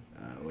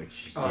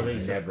 which Oh, they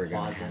is said never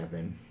going to closet.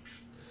 happen.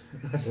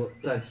 I thought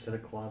you said a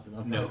closet.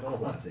 I'm No, like, oh.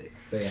 Quasit.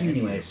 But yeah,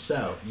 anyway,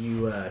 so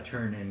you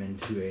turn him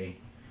into a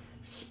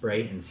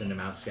sprite and send him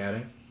out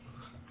scouting.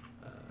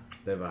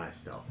 They have a high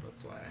stealth,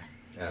 that's why.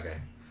 Okay.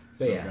 So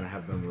But I'm yeah, going to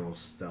have them roll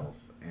stealth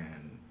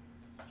and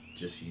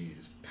just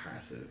use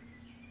passive.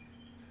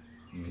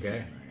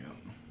 okay.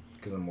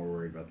 Because I'm more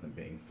worried about them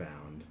being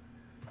found.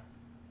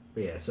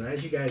 But yeah, so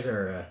as you guys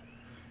are,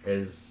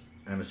 as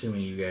I'm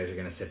assuming you guys are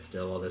gonna sit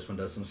still while this one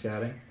does some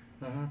scouting.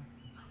 Uh-huh.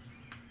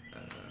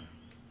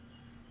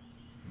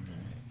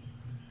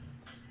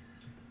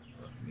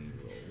 Let me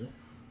roll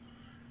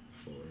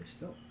for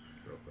stealth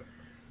real quick.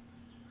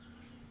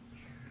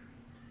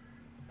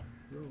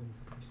 Roll.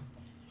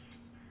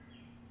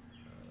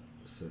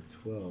 So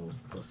 12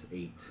 plus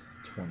 8,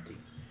 20.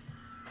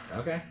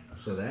 Okay,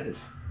 so that is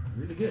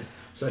really good.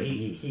 So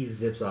he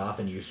zips off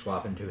and you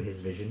swap into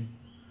his vision.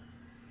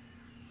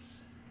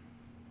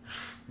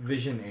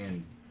 Vision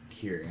and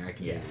hearing. I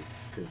can Yeah. do,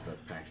 because the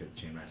Pact of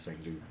the Chainmaster, I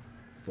can do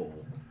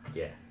full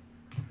Yeah.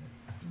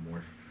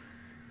 morph.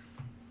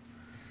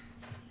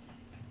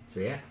 So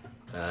yeah,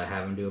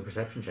 have him do a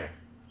perception check.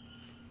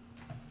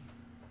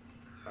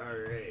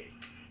 Alright.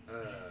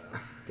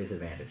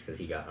 Disadvantage because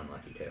he got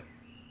unlucky too.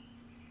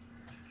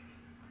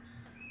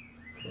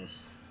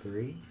 Plus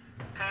 3.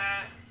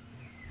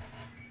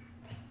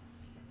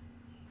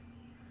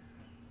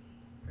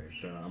 Alright,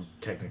 so I'm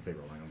technically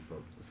rolling them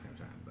both at the same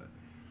time, but.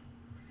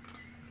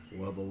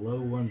 Well, the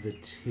low one's a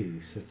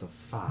 2, so it's a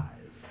 5.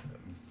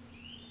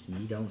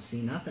 You don't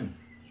see nothing.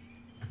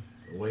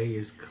 The way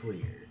is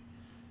clear.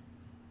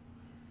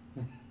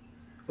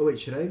 Oh, wait,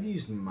 should I have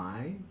used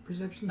my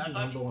perception since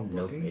I'm the one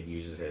Nope, looking? it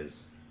uses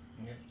his.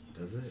 Yeah.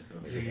 Does it?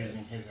 Because Okay. you're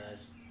using his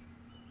eyes.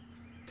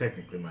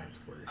 Technically, mine's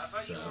worse. I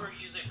thought you So. were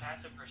using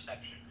passive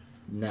perception.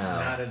 No,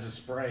 Not as a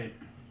sprite.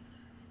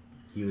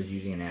 he was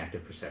using an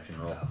active perception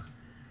roll. Oh.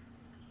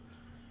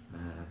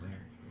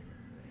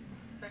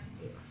 Where?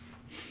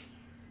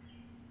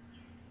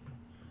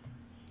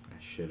 I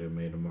should have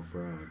made him a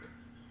frog.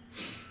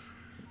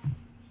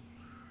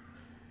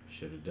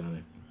 Should have done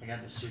it. I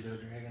got the pseudo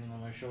dragon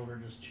on my shoulder,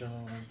 just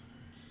chilling.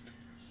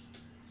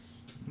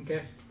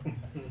 Okay.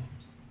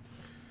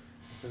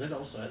 Because it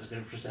also has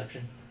good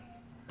perception.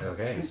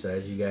 Okay, so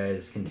as you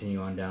guys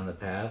continue on down the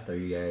path, are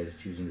you guys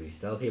choosing to be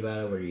stealthy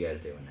about it? What are you guys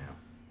doing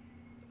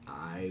now?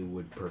 I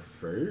would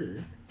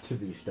prefer to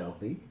be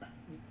stealthy.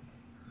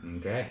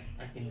 Okay.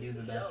 I can do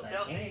the best I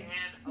Stealthy can.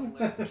 and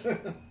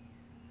alert.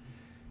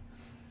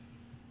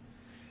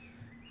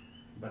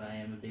 But I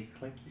am a big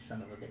clinky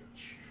son of a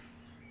bitch.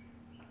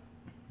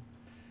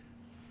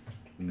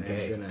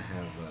 Okay. I'm gonna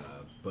have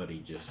Buddy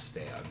just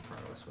stay out in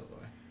front of us, by the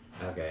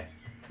way. Okay.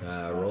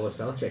 Roll a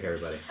stealth check,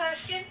 everybody.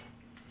 Question: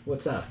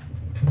 What's up?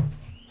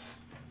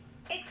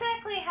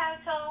 exactly how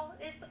tall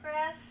is the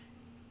grass?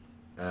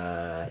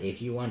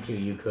 If you want to,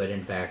 you could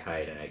in fact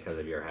hide in it because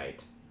of your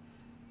height.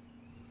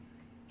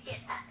 Yes.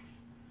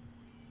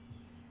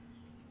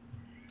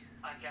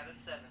 I got a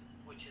 7,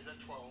 which is a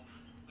 12,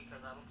 because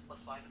I'm a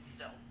 +5 in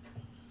stealth.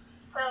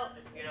 Well,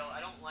 You know,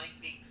 I don't like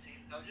being seen.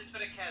 I'm just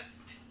gonna cast.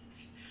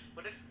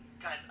 What if,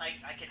 guys?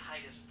 I can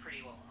hide this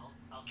pretty well.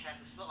 I'll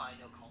cast a spell I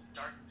know called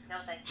Darkness. no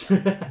thank you.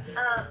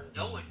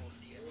 No one will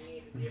see it. We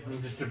need to give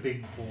him. Just a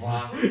big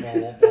blob coming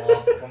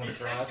The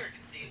across. detector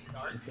can see it in the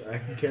dark. I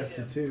can cast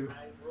it too.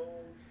 I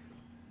rolled.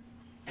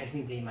 I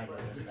think they might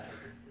notice that.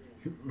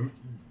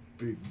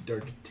 Big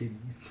dark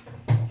titties.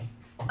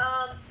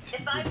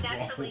 If I'm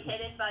naturally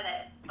hidden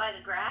by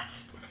the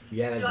grass,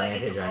 You have do I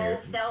advantage get to on roll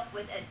your. stealth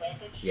with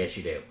advantage? Yes,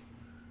 you do.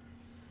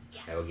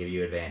 Yes. I will give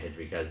you advantage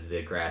because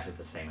the grass is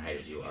the same height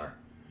as you are.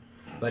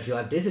 But you'll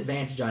have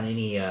disadvantage on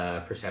any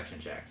perception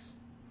checks.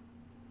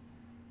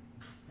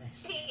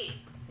 Nice. Tea.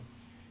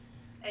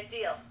 And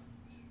deal.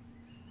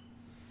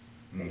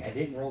 I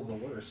didn't roll the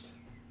worst.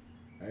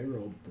 I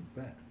rolled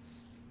the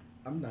best.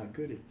 I'm not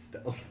good at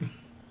stealth.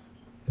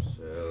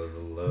 So the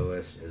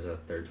lowest is a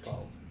 13.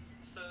 12.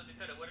 So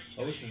Dakota, what are you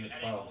Oh, doing? this is Are you a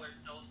adding 12. all our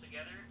spells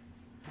together?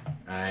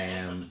 I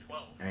am. Also the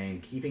 12. I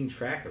am keeping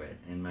track of it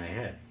in my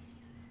head.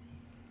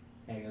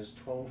 And it goes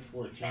 12,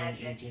 14,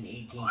 Magic. 18,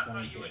 18, Oh, I thought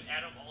 22. you would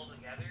add them all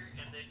together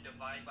and then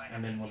divide by how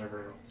And then many whatever.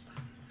 you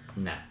rolled.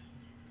 No.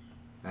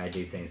 I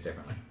do things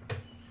differently.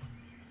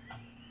 I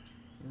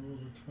rolled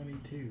a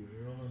 22.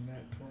 I rolled a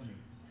nat 20.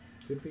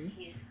 Good for you.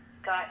 He's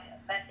got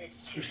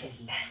methods to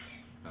his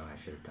madness. Oh, I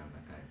should have done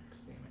that.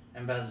 Damn it.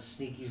 I'm about as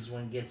sneaky as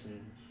one gets in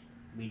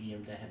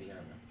medium to heavy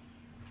armor.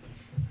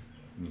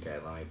 Okay,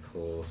 let me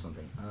pull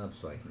something up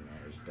so I can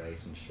manage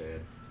dice and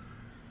shit.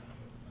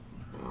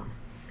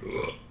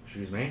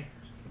 Excuse me.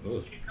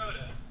 Ugh.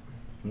 Dakota,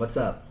 What's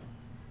up?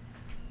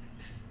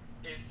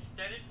 is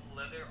studded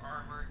leather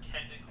armor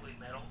technically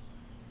metal?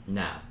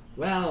 No.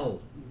 Well,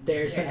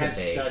 there's It some has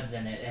debate. studs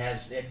in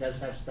it. It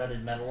does have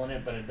studded metal in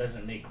it, but it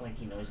doesn't make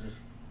clinky noises.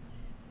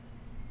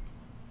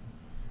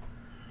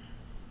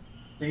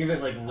 Think of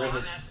it like I'm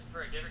rivets. asking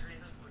for a different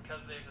reason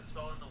because there's a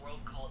spell in the world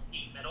called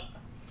Eat Metal.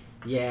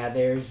 Yeah,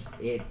 it's.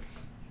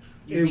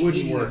 You'd It be wouldn't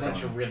eating work a bunch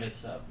on of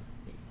rivets up.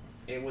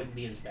 It wouldn't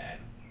be as bad.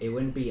 It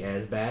wouldn't be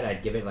as bad.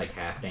 I'd give it like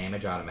half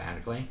damage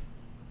automatically.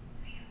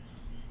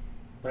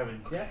 But it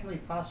would definitely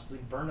possibly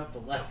burn up the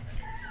leather.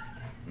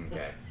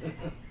 Okay.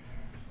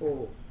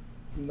 Well,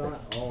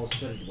 not all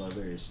studded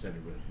leather is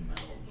studded with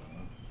metal,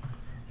 though.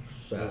 A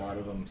So lot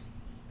of them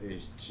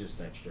is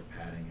just extra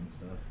padding and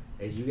stuff.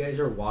 as you guys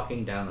are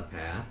walking down the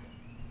path,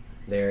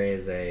 there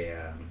is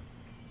a.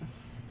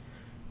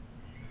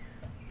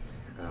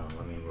 Oh,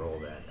 let me roll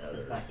that other.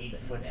 With my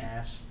 8-foot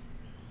ass.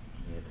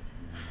 It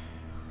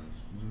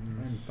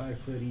I'm 5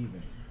 foot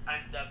even.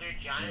 Another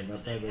Yeah, giant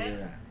about that big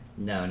snakehead?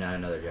 No, not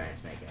another giant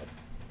snakehead.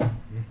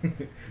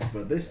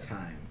 But this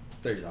time,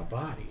 there's a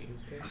body.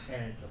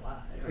 And it's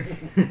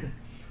alive.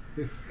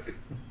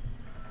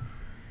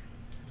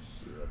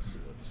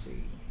 Let's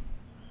see.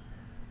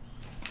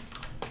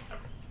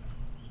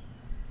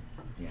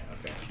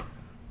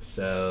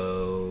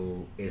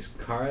 So is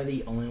Kara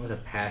the only one with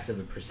a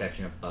passive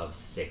perception above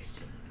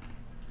 60?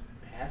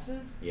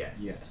 Passive? Yes.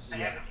 Yes. I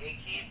have an 18,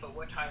 but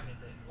what time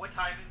is it? What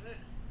time is it?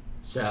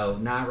 So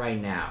not right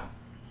now.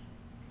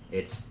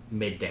 It's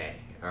midday.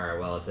 Or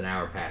well, it's an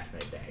hour past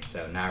midday.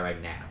 So not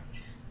right now.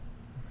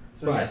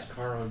 So Right. yes,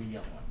 Kara would be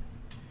yellow.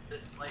 Is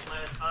it like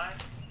 -5?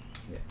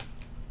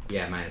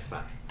 Yeah,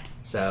 -5.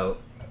 So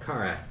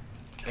Kara,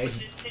 Which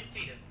as is 10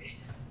 feet of me.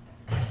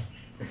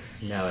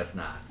 no, it's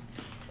not.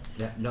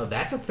 No,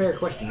 that's a fair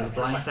question. He's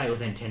blind sight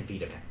within 10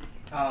 feet of him.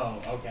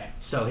 Oh, okay.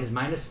 So his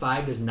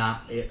 -5 does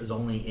not is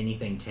only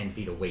anything 10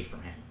 feet away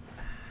from him.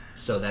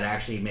 So that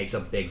actually makes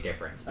a big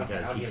difference Okay,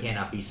 because I'll he give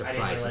cannot be I didn't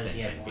surprised realize within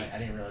he 10 had feet. one. I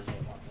didn't realize he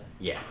had one.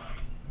 Yeah.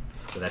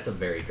 So that's a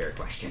very fair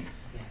question.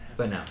 Yeah,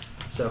 But no.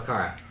 So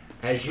Kara,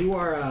 as you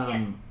are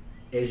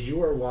as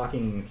you are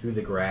walking through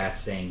the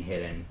grass staying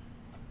hidden,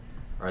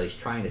 or at least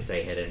trying to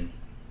stay hidden,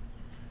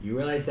 you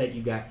realize that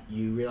you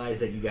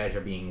guys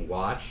are being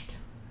watched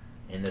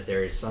and that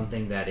there is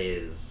something that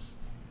is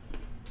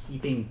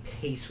keeping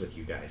pace with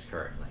you guys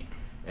currently.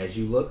 As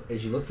you look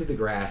through the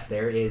grass,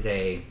 there is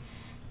a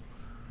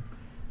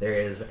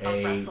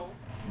Russell.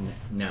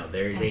 no,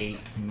 there's a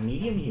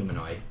medium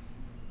humanoid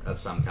of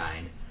some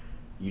kind.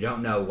 You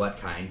don't know what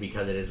kind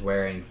because it is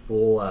wearing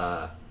full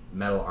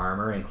metal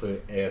armor,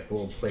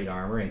 full plate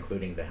armor,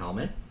 including the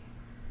helmet.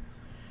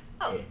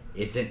 Oh.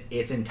 It's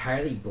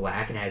entirely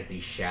black and has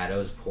these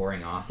shadows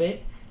pouring off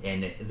it,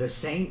 and the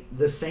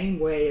same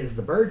way as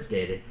the birds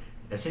did.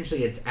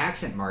 Essentially, its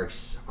accent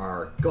marks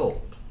are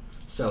gold.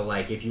 So,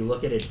 like if you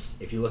look at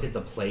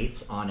the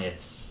plates on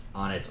its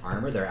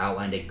armor, they're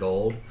outlined in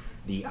gold.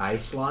 The eye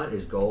slot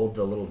is gold.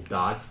 The little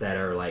dots that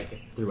are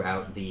like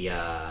throughout the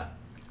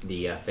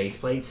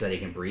faceplate so that he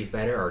can breathe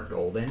better are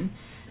golden.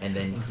 And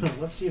then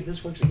Let's see if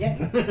this works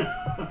again.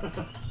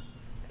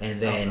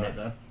 and then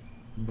No.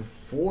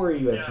 before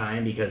you have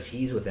time, because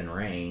he's within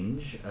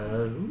range,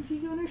 who's he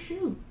gonna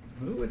shoot?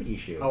 Who would he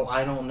shoot? Oh,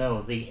 I don't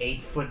know. The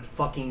 8-foot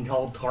fucking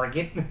tall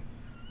target.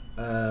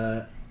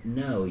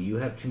 No, you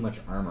have too much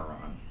armor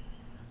on.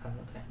 Oh,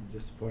 okay. I'm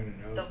disappointed.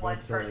 I was The one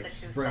about to like person who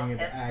saw spring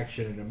into him.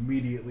 action and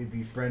immediately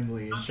be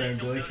friendly and try and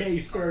be like, "Hey,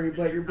 sorry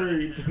about your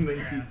birds," and then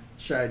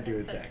he tried to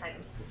attack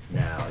us.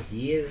 No,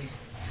 he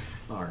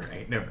is. All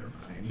right, never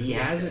mind. He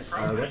has.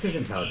 What's his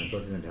intelligence?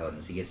 What's his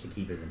intelligence? He gets to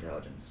keep his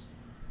intelligence.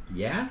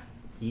 Yeah,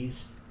 he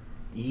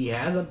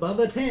has above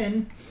a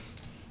 10.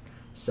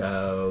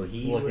 So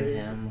he Look would, at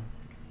him.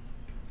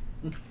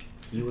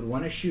 He would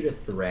want to shoot a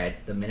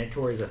threat. The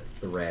Minotaur is a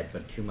threat,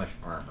 but too much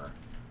armor.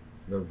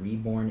 The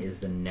Reborn is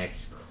the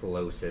next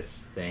closest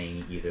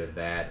thing, either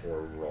that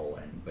or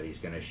Roland, but he's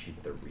going to shoot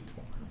the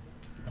Reborn.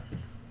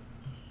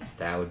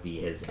 That would be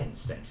his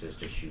instincts, is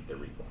to shoot the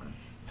Reborn.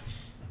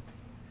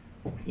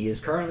 He is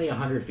currently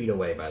 100 feet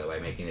away, by the way,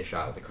 making the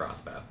shot with the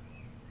crossbow.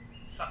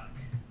 Fuck.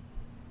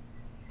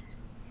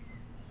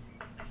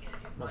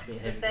 Must be a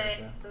The heavy thing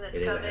crossbow. that's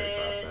It is a coming,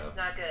 heavy crossbow.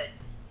 not good.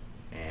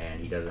 And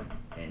he doesn't.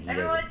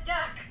 Everyone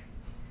duck!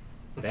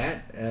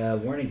 That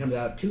warning comes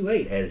out too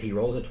late as he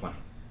rolls a 20.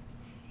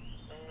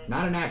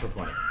 Not a natural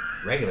 20.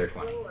 Regular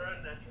 20. Or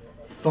unnatural.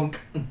 Thunk.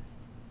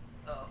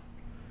 Oh.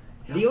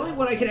 The only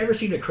one I can ever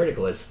seem to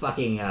critical is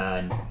fucking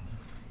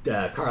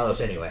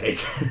Carlos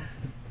anyways.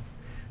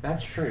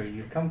 That's true.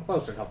 You've come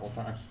close a couple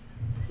times.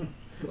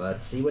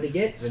 Let's see what he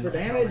gets for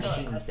damage.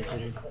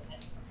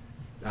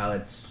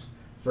 It's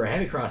for a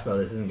heavy crossbow.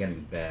 This isn't gonna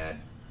be bad.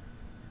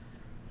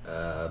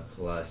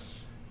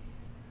 Plus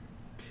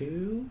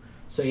 2.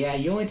 So yeah,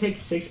 you only take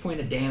 6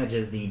 points of damage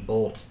as the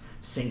bolt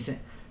sinks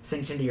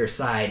into your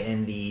side,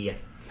 and the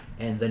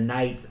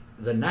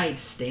knight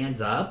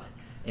stands up,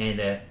 and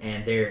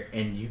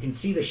you can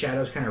see the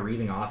shadows kind of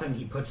reaving off him.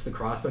 He puts the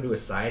crossbow to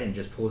his side and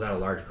just pulls out a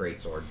large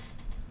greatsword.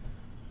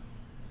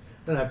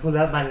 Then I pulled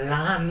out my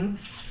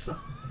lance.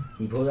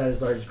 He pulled out his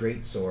large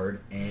greatsword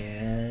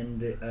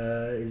and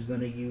is going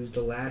to use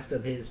the last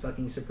of his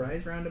fucking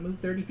surprise round to move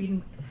 30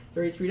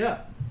 feet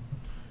up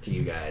to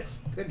you guys.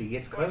 Good, he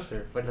gets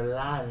closer for the He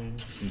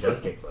lance.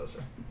 does get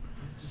closer.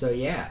 So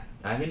yeah,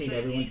 I'm gonna need So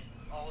everyone. he's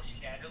all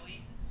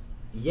shadowy?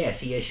 Yes,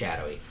 he is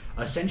shadowy.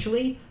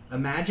 Essentially,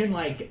 imagine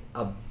like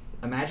a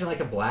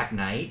Black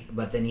Knight,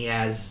 but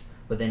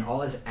then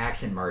all his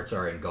accent marks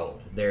are in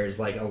gold. There's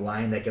like a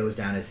line that goes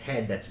down his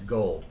head that's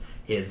gold.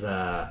 His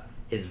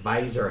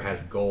visor has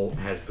gold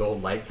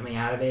light coming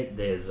out of it.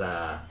 There's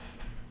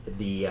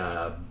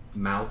the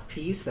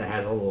mouthpiece that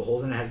has all the little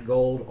holes in it has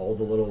gold. All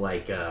the little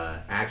like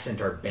accent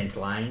are bent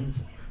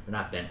lines. Or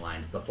not bent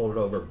lines. The folded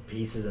over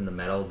pieces in the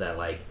metal that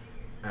like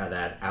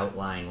that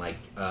outline like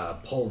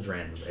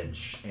pauldrons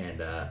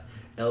and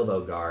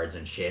elbow guards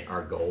and shit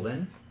are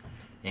golden.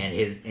 And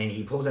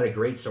he pulls out a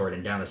greatsword,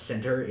 and down the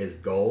center is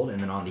gold, and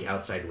then on the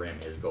outside rim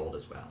is gold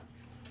as well.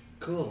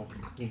 Cool.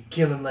 You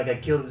kill him like I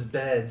killed his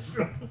beds.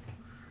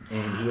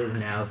 And he is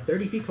now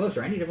 30 feet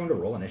closer. I need everyone to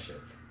roll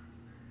initiative.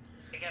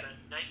 I got a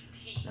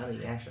 19. Now that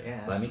you actually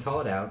asked. Let me call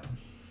it out.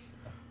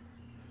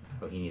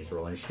 Oh, he needs to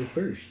roll initiative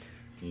first.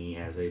 He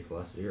has a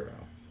 +0.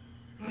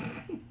 I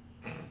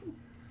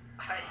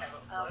have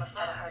a I almost plus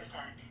had a heart 5.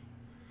 attack.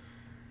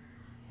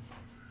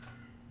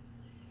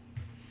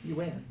 You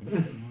win.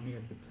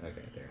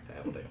 Okay, there,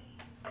 that will do.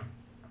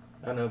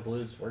 I know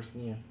Blue's worse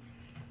than you.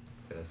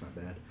 Okay, that's not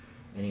bad.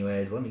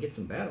 Anyways, let me get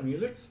some battle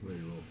music.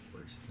 Somebody roll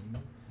worse than me.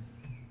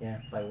 Yeah,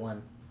 by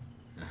 1.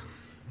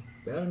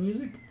 Battle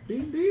music,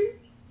 D&D.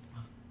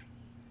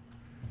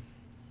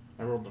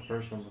 I rolled the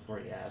first one before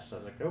you asked. So I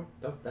was like, oh,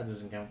 nope, that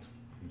doesn't count.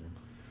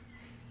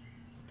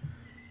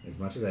 As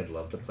much as I'd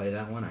love to play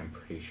that one, I'm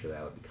pretty sure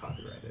that would be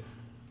copyrighted.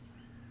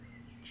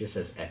 Just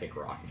says Epic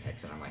Rock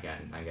Mix, and I'm like,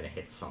 I'm gonna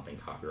hit something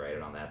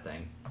copyrighted on that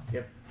thing.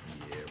 Yep.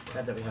 Yeah,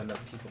 Not that we have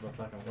enough people to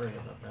fucking worry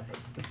about that.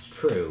 But It's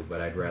true,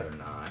 but I'd rather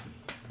not.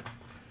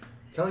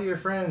 tell your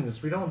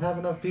friends, we don't have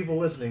enough people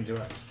listening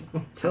to us.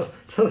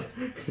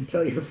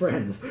 Tell your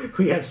friends.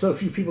 We have so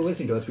few people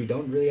listening to us, we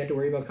don't really have to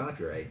worry about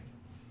copyright.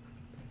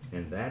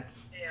 And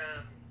that's Hey,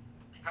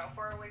 how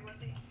far away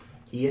was he?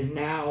 he is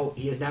now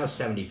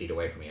 70 feet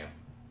away from you.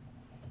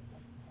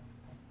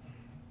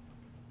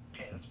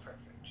 Okay, that's perfect.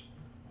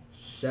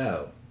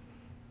 So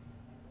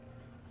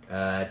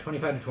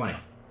 25 to 20.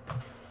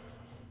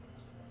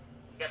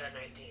 Got a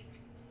 19.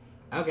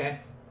 Okay.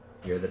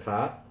 You're the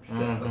top. So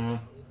Mhm.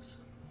 Oops.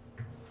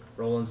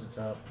 Roland's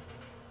the top.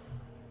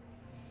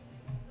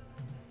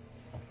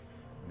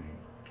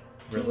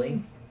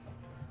 Really?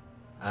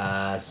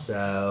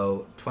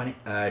 So 20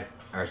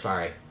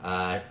 sorry,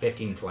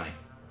 15 to 20.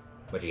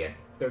 What'd you get?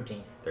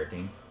 13.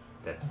 13?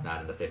 That's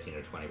not in the 15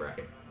 to 20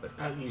 bracket. But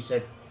You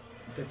said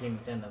 15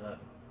 to 10 of that.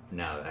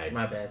 no,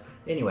 My bad.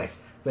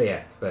 Anyways,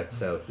 but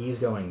so he's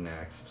going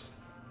next.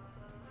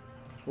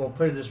 Well,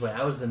 put it this way,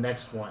 I was the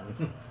next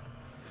one.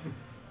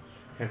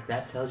 If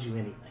that tells you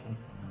anything.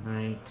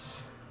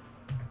 Might.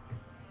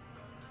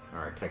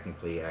 Alright,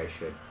 technically I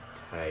should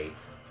type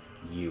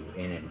you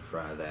in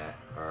front of that.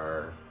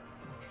 I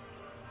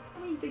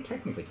mean, they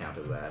technically count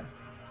as that.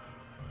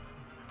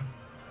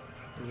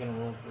 You're gonna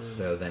roll for.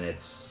 So then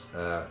it's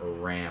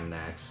Ram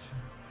next.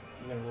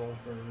 You're gonna roll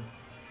for.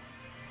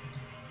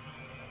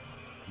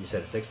 You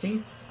said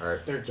 16 or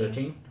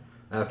 13.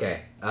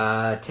 Okay.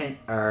 10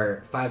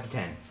 or 5 to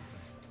 10.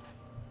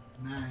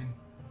 9.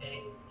 8.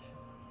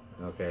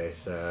 Okay,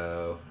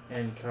 so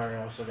And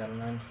Kara also got a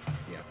 9.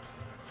 Yep.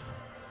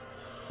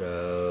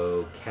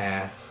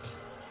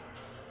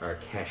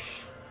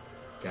 Kesh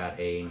got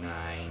a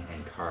 9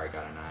 and Kara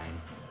got a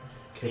 9.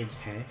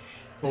 Katesh.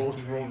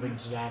 Both rolled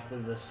exactly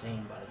the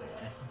same, by the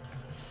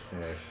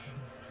way. Kesh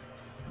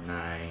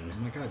 9. Oh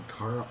my god,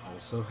 Kara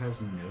also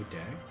has no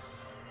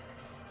dex?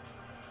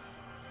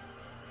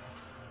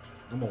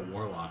 I'm a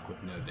warlock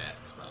with no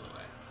dex, by the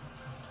way.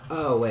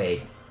 Oh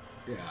wait,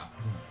 Yeah.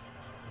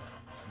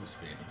 Must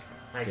be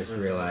I just just-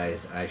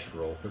 realized I should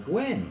roll for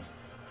Gwen.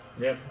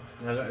 Yep.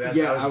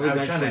 Yeah, I was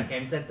trying to actually-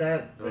 hint at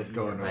that. I was but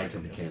going I over to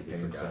the completely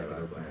campaign so forgot I could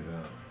about open that. it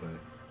up, but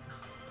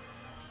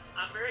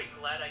I'm very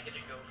glad I get to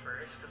go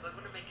first, because I'm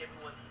going to make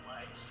everyone's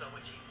life so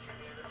much easier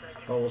here in a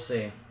second. Oh, we'll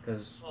see,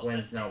 because Well,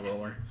 Gwen's that's now okay.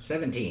 rolling.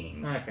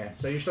 17. Okay,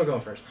 so you're still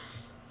going first.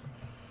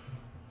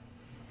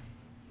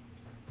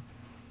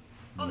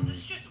 Oh,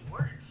 this just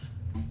works.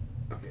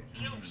 okay.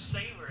 You don't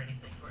save or anything,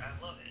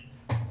 I love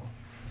it.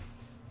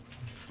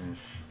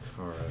 Kesh,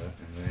 Kara,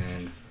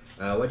 and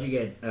then what'd you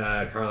get,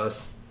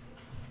 Carlos?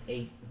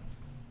 8.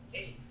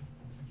 8.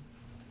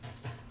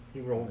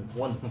 You rolled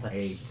 1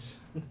 less.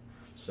 8.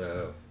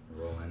 So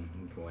Roland,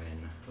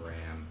 Gwen,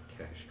 Ram,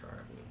 Kesh,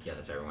 Kara. Yeah,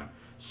 that's everyone.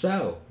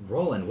 So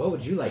Roland, what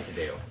would you like to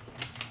do?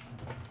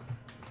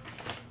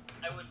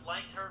 I would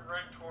like to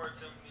run towards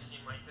him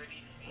using my 30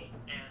 feet,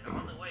 and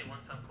on the way,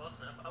 once I'm close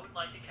enough, I would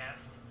like to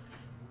cast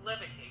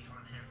Levitate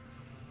on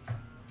him.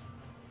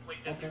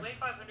 Wait, does he Okay. weigh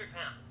 500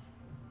 pounds?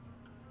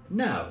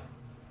 No.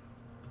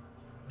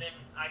 Then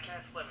I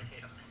cast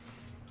Levitate on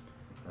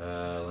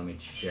him. Let me A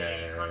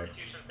check.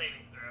 Constitution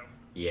saving throw.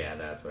 Yeah,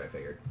 that's what I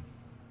figured.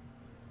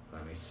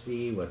 Let me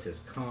see. What's his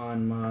con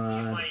Use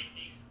mod? my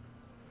DC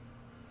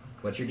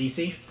What's your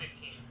DC? is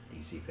 15.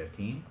 DC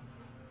 15.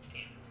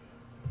 15.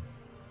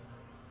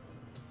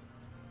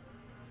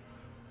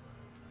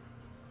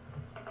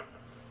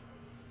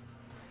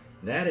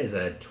 That is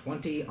a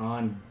 20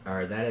 on,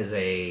 or that is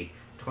a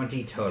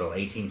 20 total,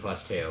 18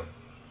 plus 2.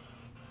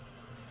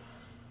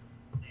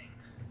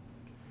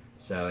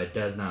 So it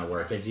does not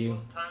work as you,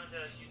 Time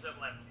to use up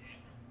Levitate.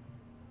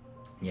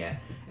 yeah,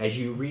 as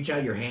you reach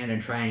out your hand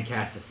and try and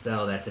cast a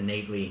spell that's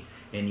innately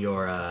in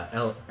your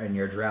in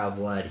your drow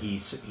blood. He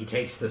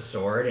takes the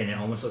sword and it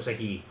almost looks like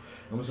he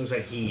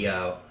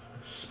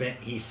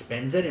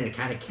spins it and it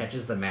kind of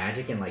catches the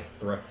magic and like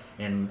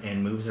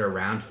and moves it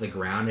around to the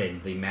ground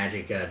and the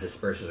magic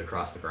disperses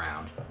across the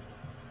ground.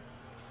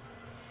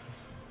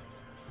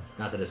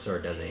 Not that his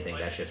sword does anything.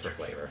 That's just for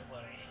flavor.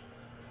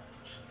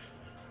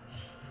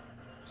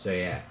 So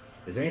yeah,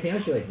 is there anything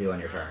else you'd like to do on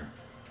your turn?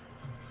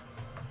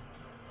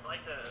 I'd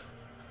like to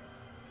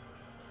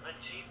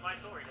unsheath my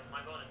sword as my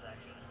bonus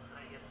action.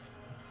 I guess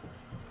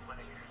my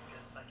turn,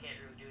 because I can't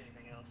really do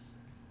anything else.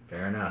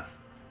 Fair enough.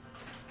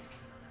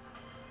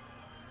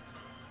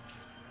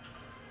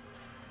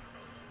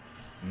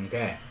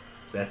 Okay,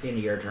 so that's the end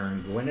of your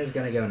turn. Gwen is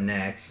gonna go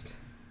next.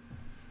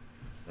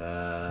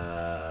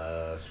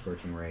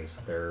 Scorching Ray's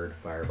third.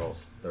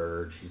 Fireball's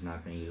third. She's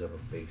not going to use up a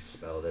big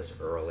spell this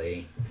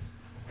early.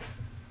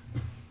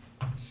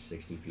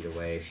 60 feet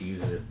away. If she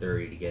uses her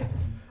 30 to get...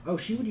 Oh,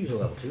 she would use a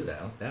level 2,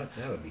 though. That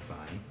would be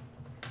fine.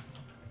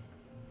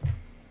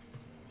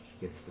 She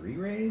gets 3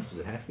 rays. Does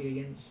it have to be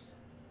against...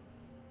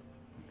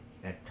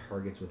 At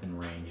targets within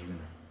range. Even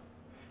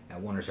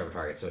at 1 or several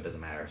targets, so it doesn't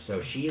matter.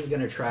 So she is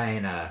going to try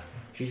and...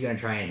 she's going to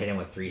try and hit him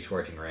with 3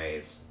 Scorching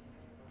Rays.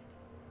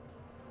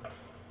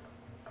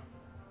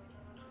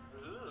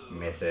 Ooh.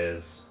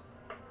 Misses.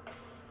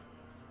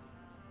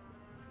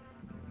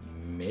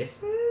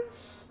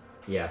 Misses?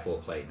 Yeah, full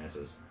plate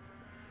misses.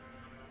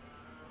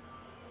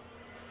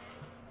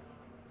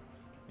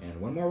 And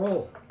one more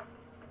roll.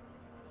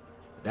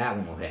 That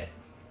one will hit.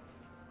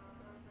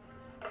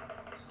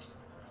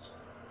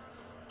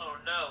 Oh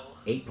no.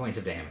 8 points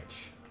of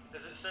damage.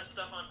 Does it set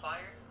stuff on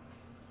fire?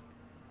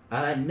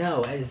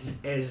 No.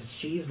 As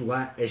she's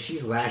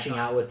lashing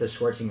out with the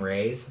scorching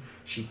rays,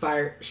 she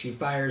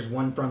fires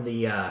one from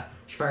the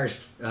she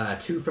fires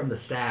 2 from the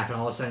staff, and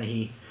all of a sudden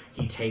he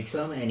takes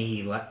them and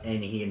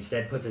he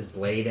instead puts his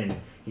blade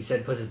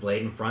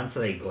in front, so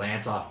they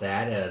glance off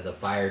that. The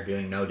fire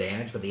doing no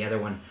damage, but the other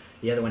one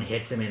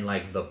hits him in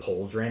like the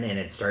pauldron, and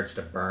it starts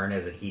to burn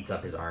as it heats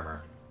up his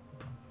armor.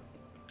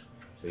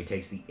 So he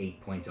takes the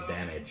 8 points of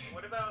damage.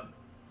 What about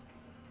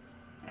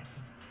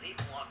they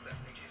block that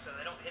creature so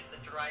they don't hit the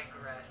dry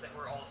grass that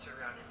we're all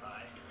surrounded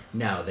by?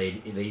 No,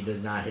 they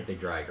does not hit the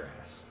dry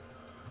grass.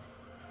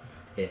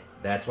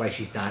 That's why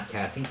she's not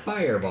casting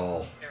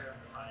Fireball.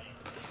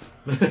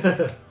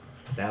 Terrifying.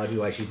 That would be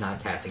why she's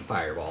not casting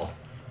Fireball.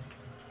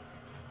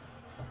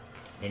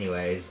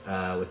 Anyways,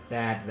 with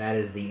that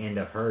is the end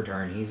of her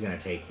turn. He's going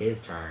to take his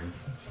turn.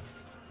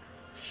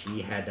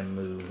 She had to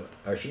move,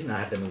 or she did not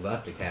have to move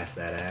up to cast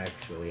that,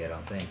 actually, I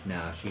don't think.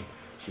 No,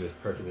 she was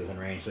perfectly within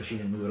range, so she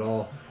didn't move at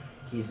all.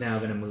 He's now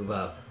going to move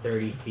up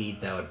 30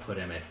 feet. That would put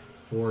him at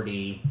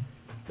 40,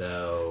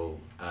 though.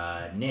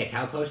 Nick,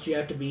 how close do you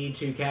have to be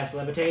to cast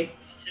Levitate?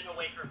 Sit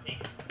away from me.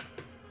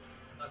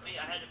 But me,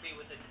 I had to be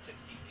within 60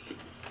 feet.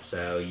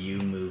 So you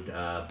moved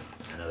up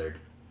another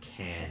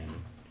 10.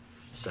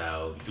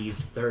 So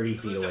he's 30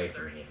 feet away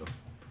from you.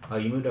 Oh,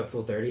 you moved up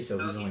full 30, so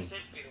he's only... 10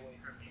 feet away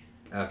from me.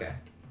 Okay.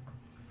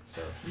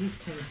 So if he's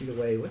 10 feet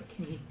away, what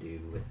can he do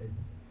with it?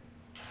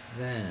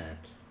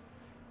 That.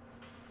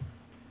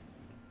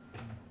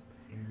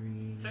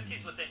 Parry. Since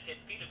he's within 10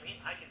 feet of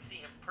me, I can see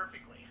him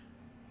perfectly.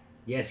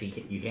 Yes,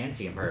 you can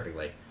see him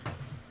perfectly.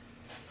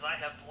 Because I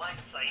have blind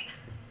sight.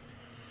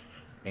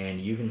 And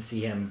you can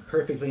see him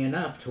perfectly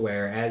enough to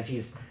where as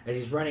he's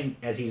running,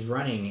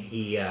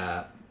 he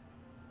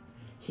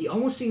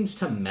almost seems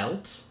to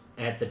melt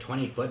at the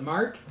 20-foot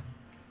mark,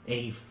 and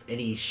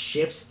he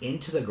shifts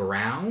into the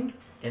ground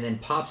and then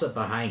pops up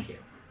behind you.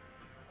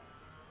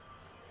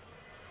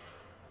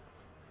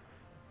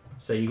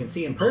 So you can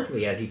see him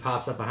perfectly as he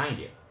pops up behind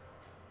you.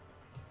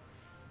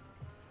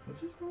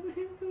 What's his roll to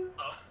hit?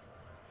 Oh.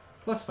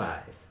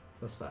 +5.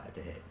 +5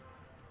 to hit.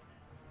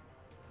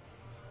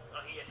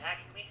 Oh, he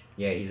attacking me?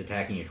 Yeah, he's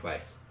attacking you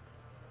twice.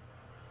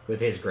 With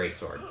his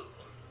greatsword. Ooh.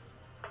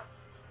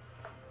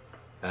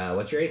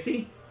 What's your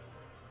AC?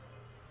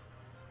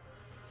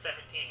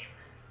 17.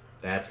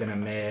 That's gonna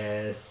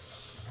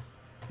miss.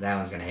 That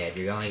one's gonna hit.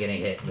 You're only gonna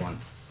hit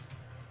once.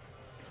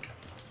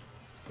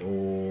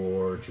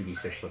 For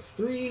 2d6 plus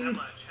 3. How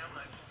much?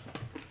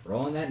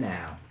 Rolling that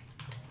now.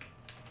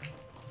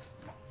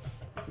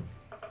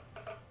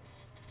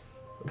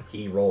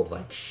 He rolled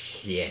like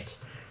shit.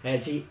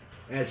 As he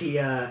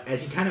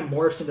kind of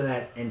morphs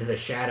into the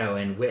shadow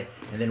and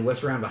then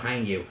whips around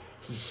behind you.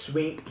 He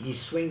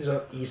swings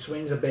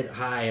a bit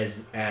high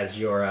as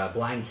your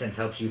blind sense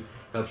helps you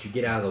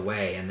get out of the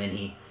way, and then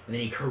he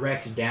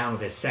corrects down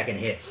with his second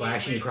hit,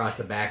 slashing you across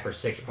the back for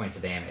 6 points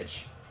of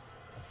damage.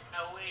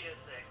 Now wait a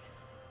second.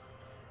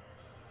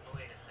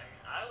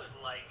 I would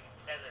like,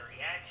 as a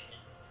reaction,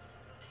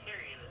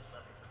 parry this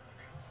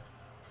motherfucker.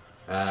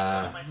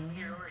 On my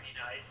superiority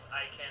dice,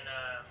 I can,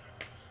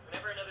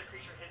 whenever another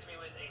creature hits me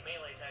with a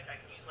melee attack, I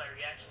can use my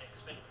reaction and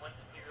expend 1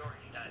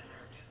 superiority dice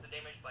and reduce the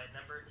damage by a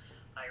number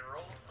I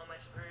roll on my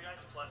superiority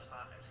dice plus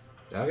 5.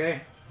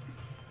 Okay.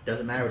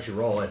 Doesn't matter what you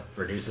roll, it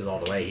reduces all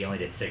the way. He only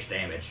did 6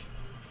 damage.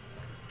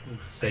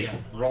 So Yeah,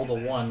 roll the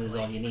 1 is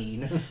all you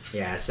need.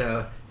 yeah,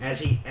 so as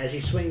he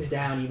swings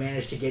down, you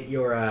manage to get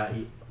your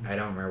I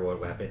don't remember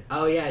what weapon.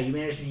 Oh yeah, you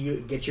managed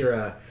to get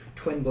your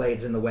twin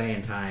blades in the way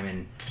in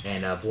time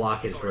and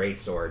block his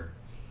greatsword.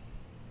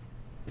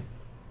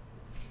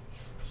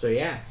 So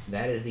yeah,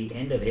 that is the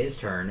end of his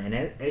turn. And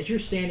as you're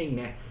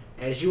standing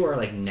as you are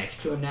like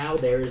next to him now,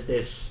 there's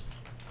this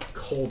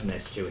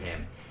coldness to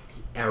him.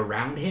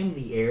 Around him,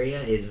 the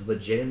area is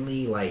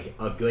legitimately like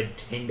a good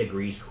 10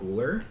 degrees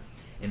cooler,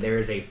 and there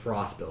is a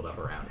frost buildup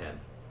around him.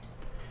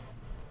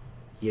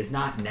 He is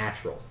not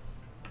natural.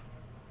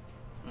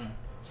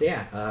 So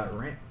yeah,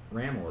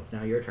 Ramel, it's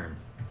now your turn.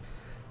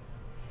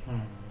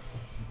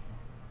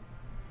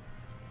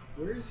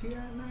 Where is he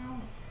at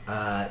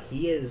now?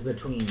 He is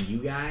between you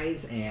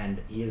guys and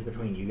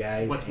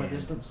What's my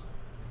distance?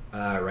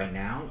 Right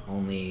now,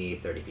 only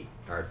 30 feet.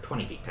 Or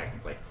 20 feet,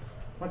 technically.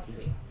 What do you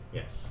think?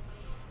 Yes.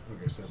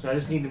 Okay, so So I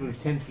just need to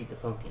move 10 feet to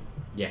poke him.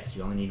 Yes,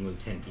 you only need to move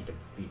 10 feet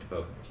to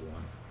poke him if you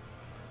want.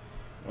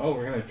 Oh,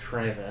 we're gonna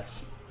try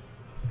this.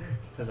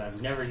 Because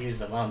I've never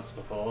used a lance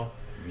before.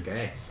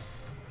 Okay.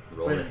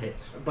 Roll But, to hit.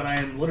 but I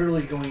am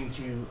literally going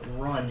to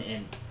run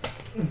and...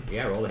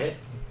 Yeah, roll to hit.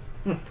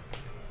 You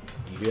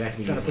do have to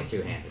be Trying using to it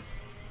two-handed.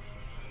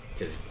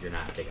 Because you're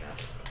not big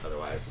enough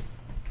otherwise.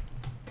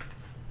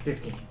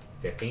 15.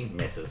 15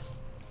 misses.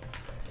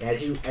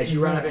 As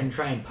you run up and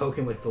try and poke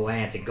him with the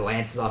lance, it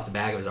glances off the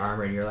back of his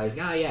armor, and you realize,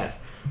 ah,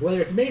 yes,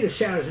 whether it's made of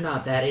shadows or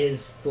not, that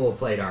is full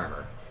plate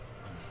armor.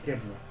 Good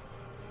one.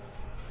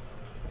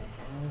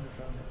 I have a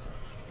bonus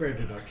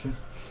action.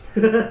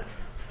 fair deduction.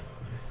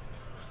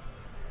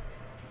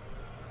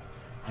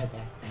 I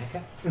back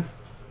up.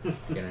 You're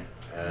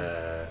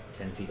gonna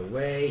 10 feet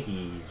away.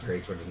 His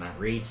greatsword does not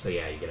reach, so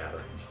yeah, you get out of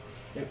range.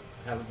 Yep.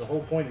 That was the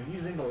whole point of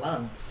using the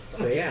lance.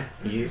 So yeah,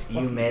 you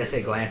miss.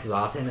 It glances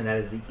off him, and that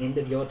is the end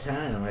of your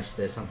turn, unless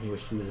there's something you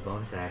wish to do as a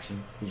bonus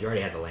action. Because you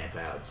already had the lance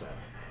out, so.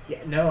 Yeah,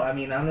 no, I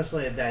mean,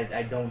 honestly,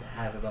 I don't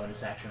have a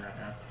bonus action right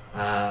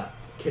now.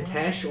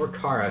 Katesh or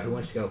Kara, who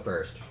wants to go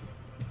first?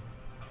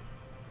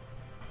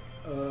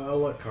 I'll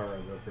let Kara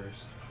go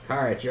first.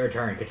 Kara, it's your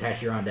turn.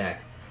 Katesh, you're on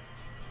deck.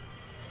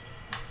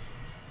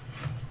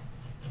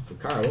 So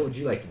Kara, what would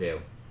you like to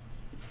do?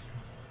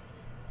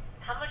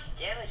 How much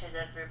damage has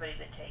everybody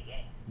been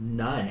taking?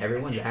 None.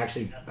 Everyone's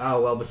actually.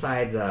 Oh well,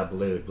 besides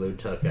Blood. Blood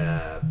took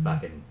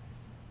fucking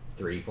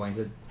 3 points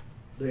of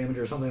damage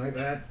or something like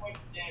that.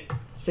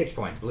 6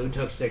 points. Blood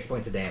took 6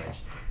 points of damage,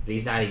 but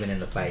he's not even in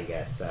the fight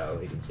yet,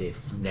 so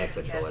it's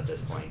negligible at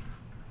this point.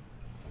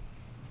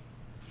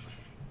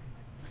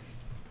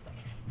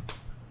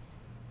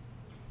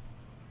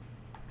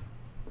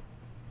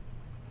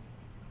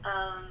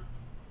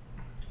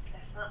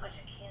 There's not much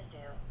I can do.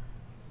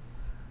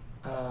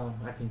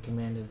 I can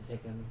command it to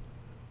take an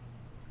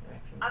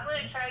action. I'm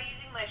gonna try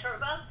using my short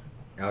bow.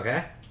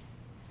 Okay.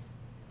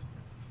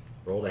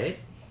 Roll to hit.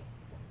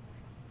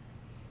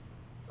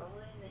 Rolling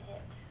the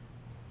hit.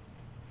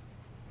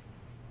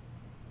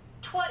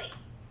 20.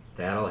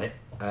 That'll hit.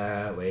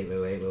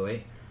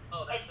 Wait.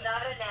 Oh, that's It's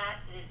not a nat.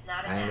 It's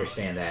not a nat. I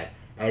understand that.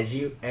 As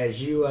you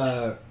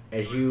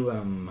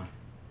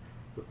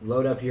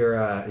load up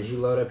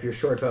your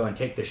short bow and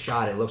take the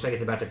shot, it looks like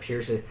it's about to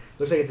pierce it.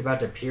 Looks like it's about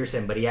to pierce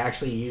him, but he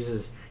actually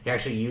uses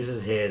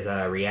his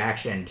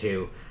reaction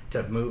to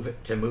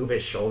move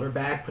his shoulder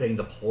back, putting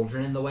the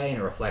pauldron in the way, and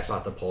it reflects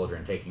off the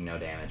pauldron, taking no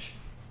damage.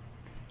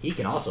 He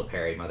can also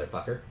parry,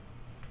 motherfucker.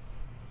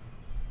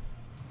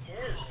 Dude.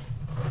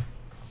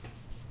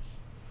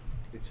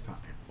 It's fine.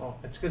 Well,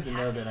 it's good to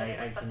know that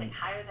I Something can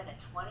higher than a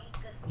 20?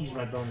 Good use my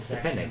lord. bonus action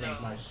to Depending.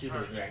 make my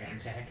super dragon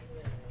attack.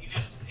 he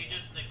just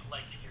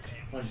neglected your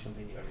damage. Learn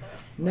something new every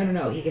time.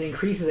 No. He can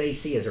increase his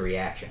AC as a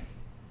reaction.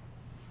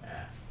 Ah.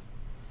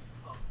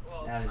 Oh,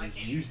 well, Now that I he's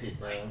can't used it, use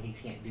though, my he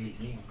can't do it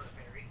again. super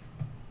parry.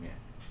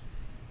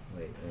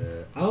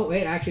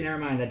 Wait. Actually, never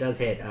mind. That does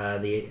hit.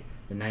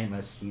 The knight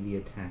must see the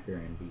attacker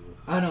and be.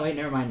 Oh no! Wait,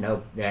 never mind.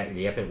 Nope. Yep,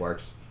 it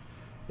works.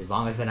 As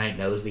long as the knight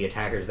knows the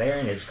attacker's there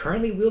and is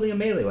currently wielding a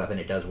melee weapon,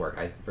 it does work.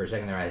 For a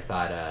second there, I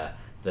thought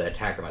the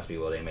attacker must be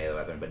wielding a melee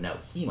weapon, but no,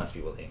 he must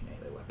be wielding a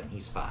melee weapon.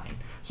 He's fine.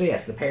 So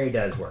yes, the parry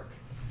does work.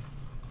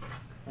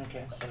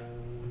 Okay, so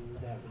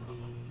that would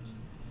be.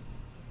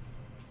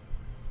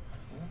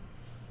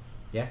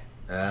 Yeah.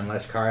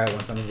 Unless Kara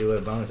wants something to do with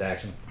a bonus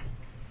action.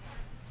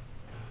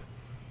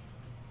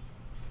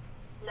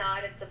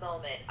 Not at the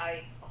moment.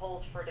 I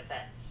hold for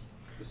defense.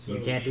 So, You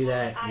can't do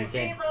that. I You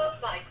can't. reload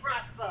my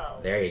crossbow.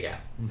 There you go.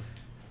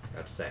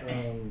 About to say.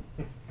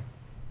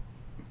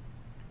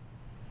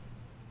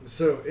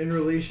 So, in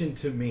relation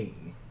to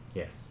me,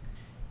 Yes.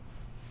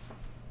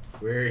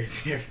 where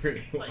is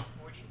everyone? Like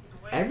 40 feet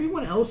away.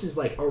 Everyone else is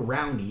like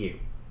around you.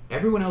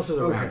 Everyone else is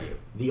around Okay. you.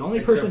 The only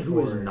Except person who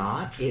is for-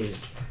 not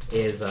is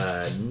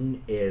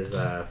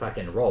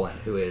fucking Roland,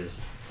 who is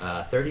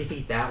 30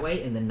 feet that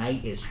way, and the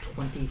knight is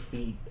 25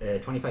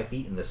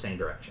 feet in the same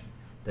direction.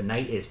 The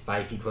knight is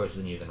 5 feet closer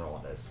than you than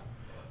Roland is.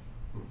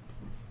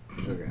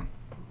 Okay.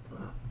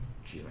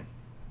 Excuse me.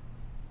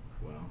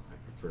 Well, I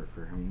prefer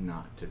for him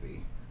not to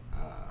be.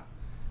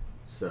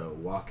 So,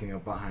 walking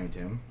up behind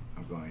him,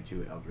 I'm going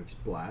to Eldritch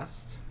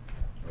Blast,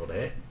 Roll to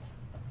hit.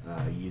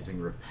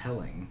 using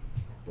Repelling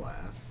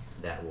Blast.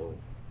 That will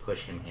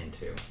push him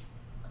into.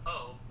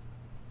 Oh,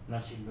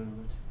 Unless he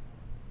moved.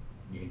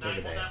 You can can I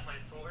take a hold diagonal. out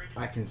my sword?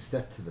 I can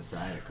step to the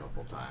side a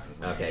couple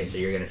times. Okay, so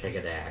you're gonna take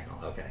a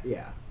diagonal. Okay,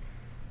 Yeah.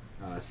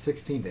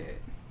 16 to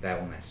hit. that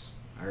will miss.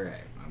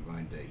 Alright, I'm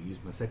going to use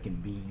my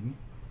second beam.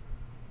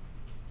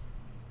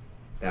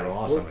 That will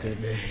also 14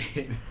 miss. to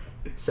hit.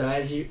 So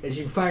as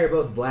you fire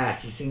both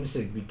blasts, he seems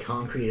to be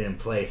concreted in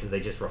place as they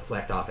just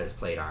reflect off his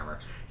plate armor.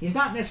 He's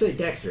not necessarily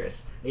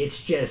dexterous.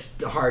 It's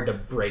just hard to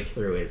break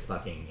through his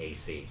fucking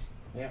AC.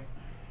 Yep.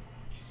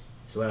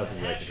 So what else would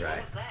you like to try?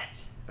 What was that?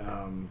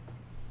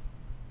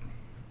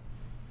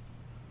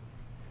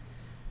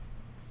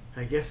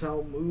 I guess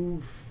I'll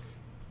move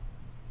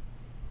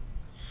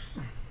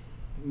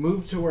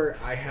move to where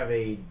I have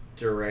a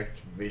direct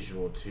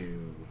visual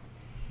to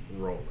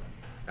Roland.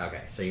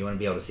 Okay, so you want to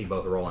be able to see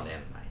both Roland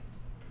and the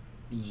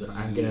knight. So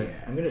I'm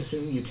gonna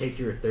assume you take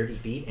your 30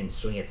 feet and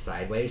swing it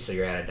sideways, so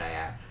you're at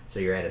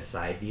a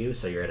side view,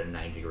 so you're at a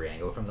 90-degree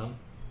angle from them.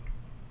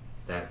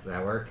 That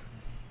work?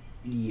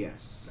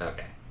 Yes.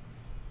 Okay.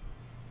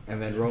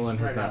 And then Roland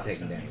has Spread not out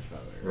taken stuff. damage, by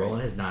the way. Right?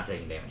 Roland has not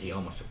taken damage. He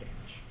almost took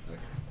damage. Okay.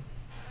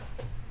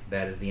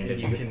 That is the end And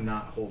of you your.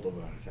 cannot hold a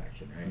bonus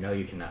action, right? No,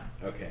 you cannot.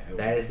 Okay.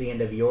 That is the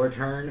end of your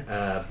turn.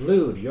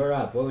 Blued, you're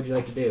up. What would you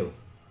like to do?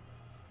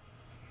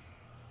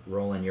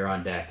 Roland, you're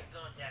on deck. It's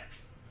on deck.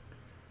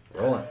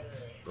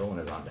 Roland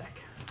is on deck.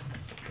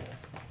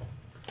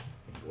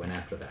 He went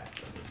after that,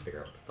 so I need to figure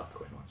out what the fuck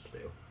Quinn wants to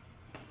do.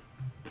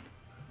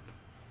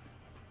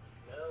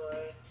 No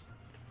way.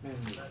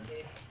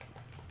 Okay.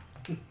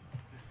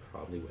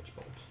 Probably Witch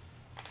Bolt.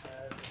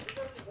 It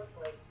doesn't look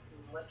like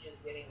much is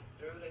getting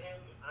through to him.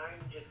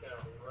 I'm just gonna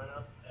run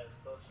up as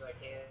close as I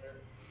can.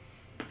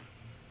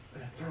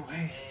 Throw And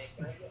hands.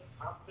 can I get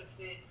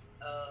opposite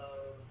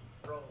of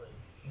Roland?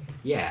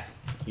 Yeah,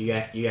 you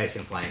guys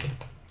can flank.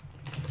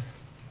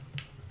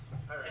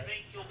 I Alright.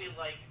 think you'll be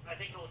like. I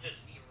think he'll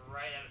just be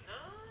right out of.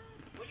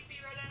 No? Would he be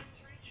right out of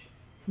his reach?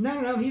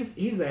 No,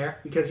 he's there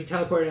because he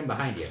teleported in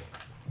behind you.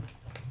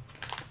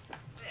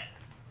 Yeah.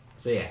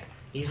 So yeah,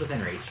 he's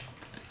within reach.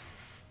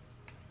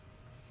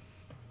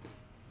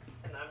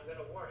 And I'm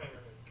gonna Warhammer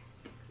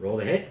him. Roll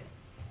to hit.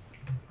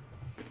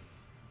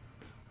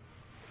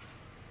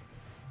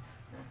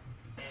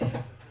 And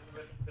this is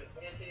with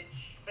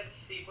advantage. Let's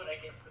see what I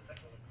get for the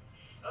second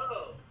one.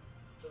 Oh!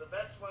 So the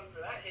best one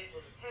for that hit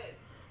was a 10.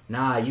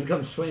 Nah, you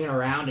come swinging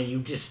around and you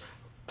just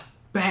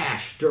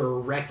bash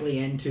directly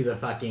into the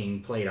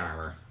fucking plate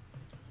armor.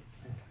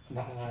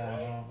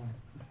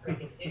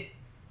 Second hit.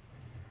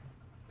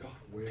 God,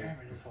 damn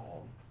it is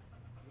hard.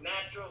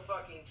 Natural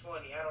fucking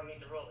 20. I don't need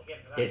to roll again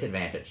for that.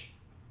 Disadvantage.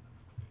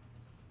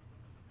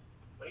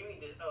 What do you mean?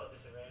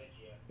 Disadvantage?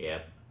 Yeah.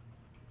 Yep.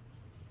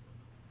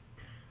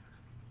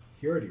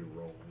 He already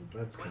rolled.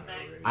 That's kind of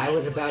right. I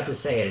was about to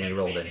say it and he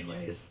rolled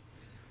anyways.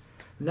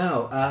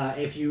 No,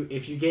 if you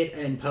get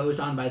imposed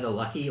on by the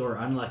lucky or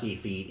unlucky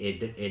feat,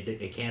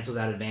 it cancels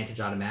out advantage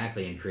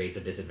automatically and creates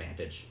a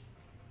disadvantage.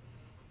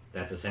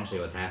 That's essentially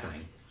what's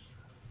happening.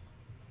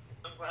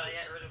 I'm glad I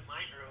got rid of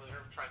mine earlier,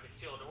 trying to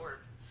steal an orb.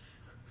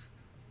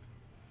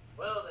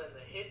 Well, then the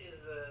hit is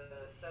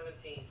a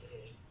 17 to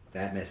hit.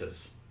 That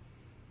misses.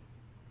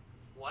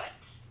 What?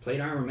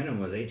 Plate armor minimum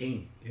was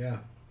 18, Yeah.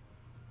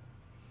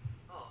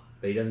 Oh.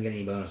 but he doesn't get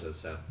any bonuses,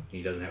 so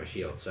he doesn't have a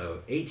shield.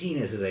 So 18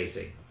 is his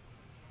AC,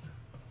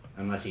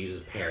 unless he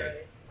uses parry.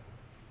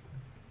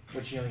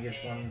 But she only gets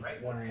And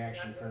one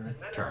reaction per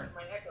turn.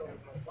 My echo is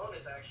my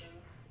bonus action.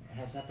 It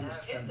has not been his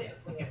Him turn take yet.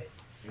 a swing at it.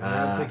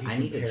 don't think he I can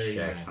need to parry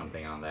check magic.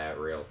 something on that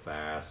real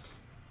fast.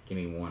 Give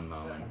me one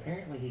moment.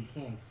 Apparently he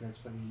can, because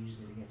that's what he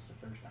used it against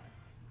the first time.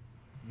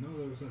 No,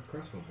 there was a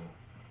crossbow bolt.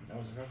 That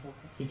was the crossbow?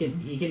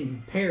 He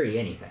can parry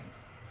anything,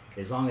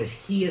 as long as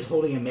he is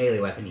holding a melee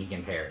weapon. He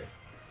can parry,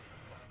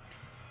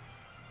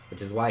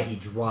 which is why he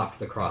dropped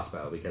the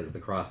crossbow, because the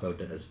crossbow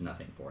does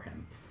nothing for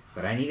him.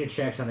 But I need to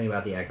check something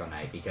about the Echo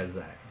Knight, because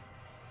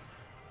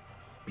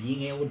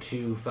being able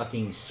to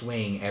fucking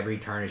swing every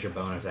turn as your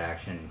bonus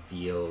action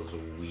feels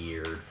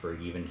weird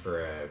even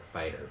for a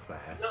fighter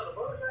class. No, the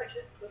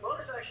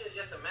bonus action is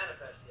just to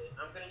manifest it.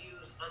 I'm going to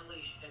use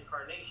Unleash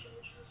Incarnation,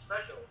 which is a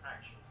special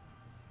action.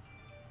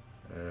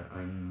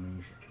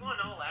 Unleash. You want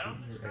all out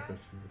on this guy?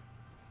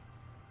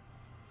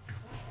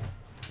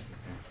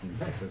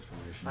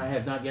 I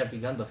have not yet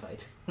begun the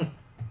fight.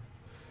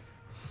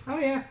 Oh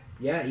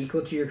yeah,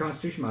 equal to your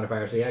Constitution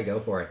modifier. So yeah, go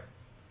for it.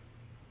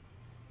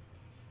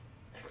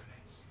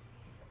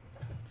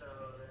 So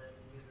then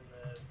using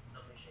the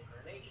Unleash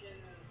Incarnation,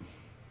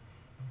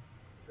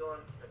 going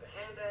for the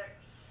hand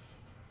axe,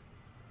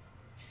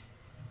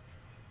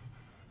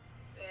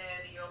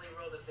 and he only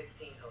rolled a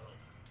 16 total.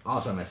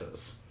 Also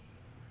misses.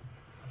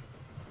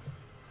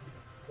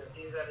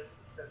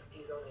 Since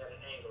he's only at an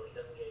angle, he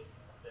doesn't get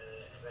the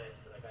advantage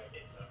that that guy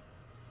did. So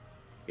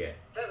Yeah.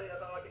 sadly,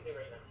 that's all I can do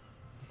right now.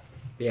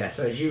 Yeah,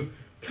 so as you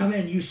come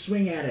in, you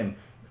swing at him,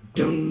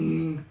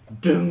 dung,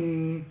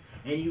 dung,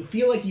 and you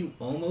feel like you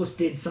almost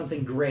did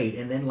something great,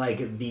 and then,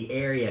 like, the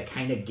area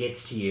kind of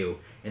gets to you,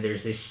 and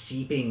there's this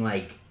seeping,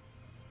 like,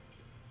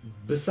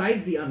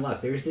 besides the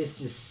unluck, there's this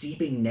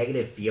seeping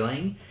negative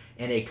feeling,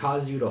 and it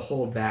causes you to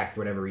hold back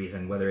for whatever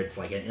reason, whether it's,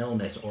 like, an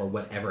illness or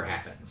whatever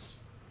happens.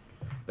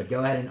 But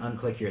go ahead and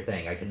unclick your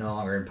thing. I can no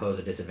longer impose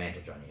a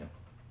disadvantage on you.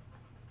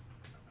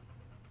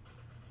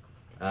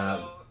 So,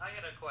 I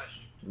got a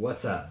question.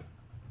 What's up?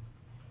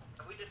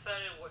 Have we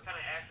decided what kind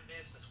of action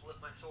it is to split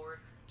my sword?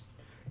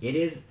 It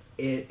is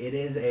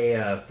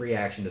a free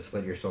action to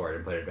split your sword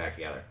and put it back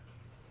together.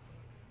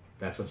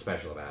 That's what's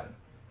special about it.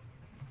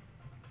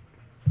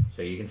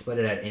 So you can split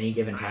it at any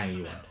given time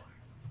you want.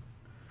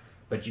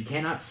 But you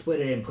cannot split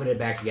it and put it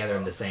back together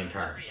in the same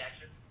turn. Free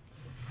action.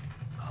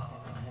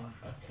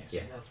 Okay, so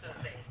Yeah. I was gonna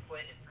say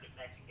split and put it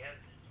back together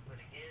and split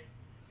again.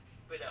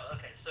 But no,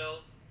 okay, so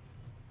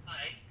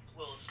I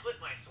will split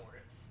my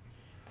swords,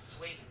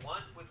 swing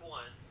one with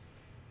one.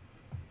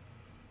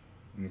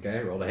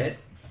 Okay, roll to hit.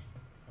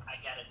 I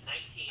got a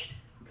 19.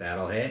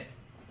 That'll hit.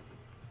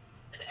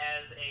 And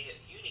as a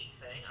unique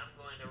thing, I'm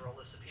going to roll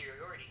a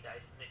superiority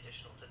dice in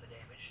additional to the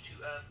damage to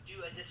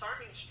do a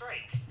disarming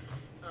strike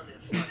on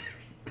this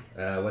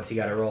fucker. What's he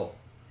got to roll?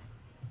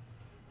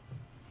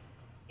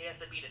 He has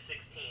to beat a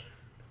 16.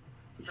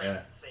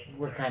 Strength saving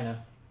We're throw. kind of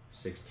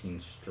 16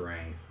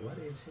 strength. What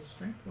is his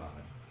strength mod?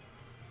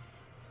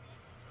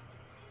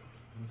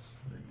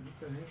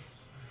 Okay,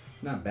 it's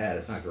not bad.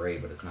 It's not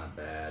great, but it's not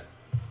bad.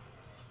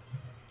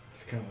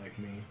 It's kind of like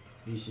me.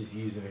 He's just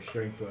using a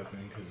strength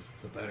weapon because it's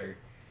the better.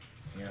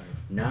 Yeah.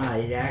 Nah,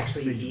 it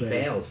actually Smidge he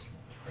better. fails.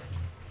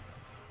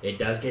 It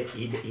does get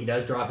he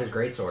does drop his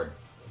greatsword.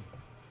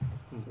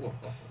 it's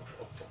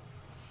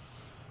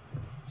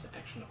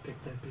action to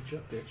pick that bitch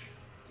up, bitch.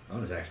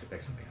 Bonus action to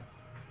pick something up.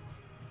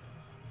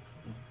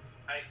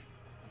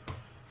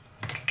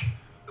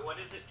 What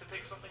is it to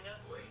pick something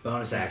up?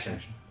 Bonus action.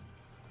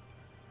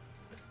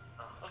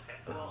 Oh, okay.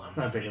 Well, I'm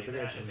I'll not pick going up to the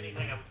do that. greatsword. If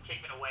anything, I would kick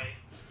it away.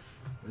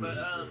 But,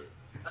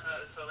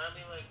 so let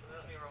me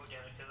roll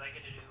damage, because I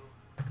get to do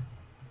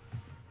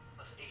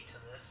plus 8 to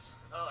this.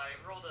 Oh, I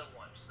rolled a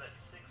 1, so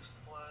that's 6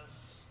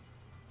 plus...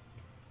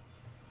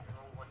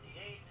 roll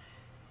 1d8.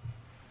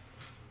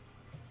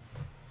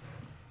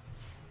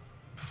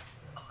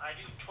 Oh, I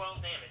do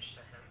 12 damage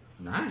to him.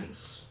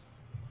 Nice.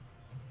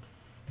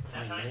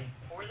 That time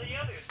for the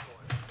other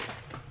sword.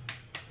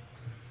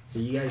 So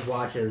you guys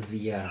watch as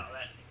the Oh,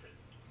 that makes it.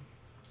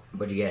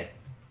 what'd you get?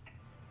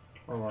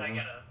 I got a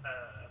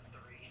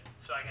 3,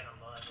 so I got an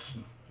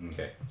 11.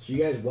 Okay. So you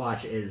guys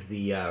watch as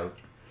the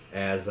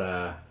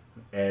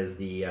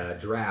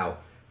drow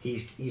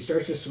he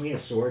starts to swing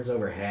his swords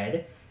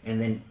overhead, and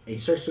then he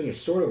starts swinging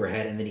his sword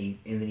overhead, and then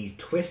he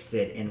twists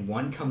it, and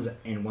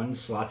one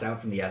slots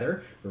out from the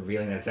other,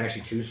 revealing that it's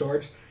actually two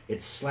swords.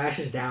 It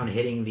slashes down,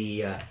 hitting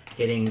the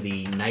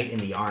knight in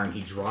the arm.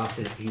 He drops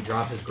his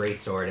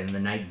greatsword, and the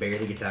knight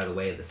barely gets out of the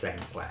way of the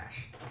second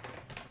slash.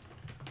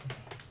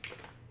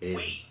 It is.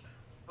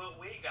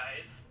 Wait,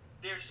 guys,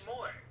 there's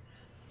more.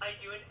 I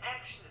do an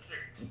action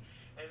surge,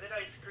 and then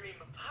I scream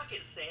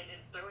pocket sand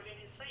and throw it in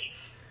his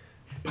face.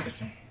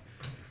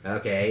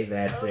 Okay,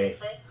 that's a.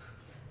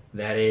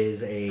 That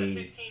is That's a.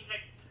 15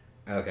 hits.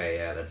 Okay,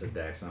 yeah, that's a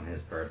dex on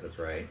his part. That's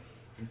right.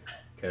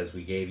 Because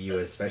we gave you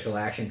a special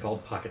action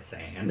called Pocket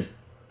Sand.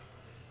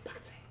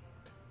 Pocket Sand.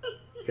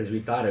 Because we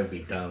thought it would be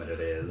dumb, and it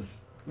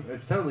is.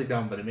 It's totally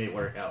dumb, but it may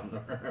work out in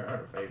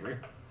our favor.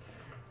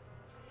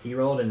 He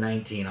rolled a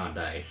 19 on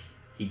dice.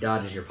 He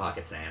dodges your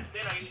Pocket Sand.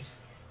 Then I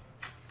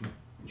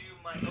do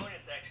my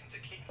bonus action to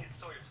kick his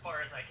sword as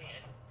far as I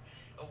can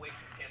away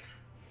from him.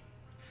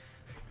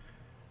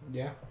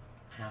 Yeah.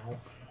 Ow.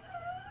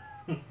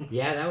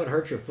 Yeah, that would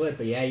hurt your foot,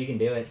 but yeah, you can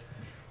do it.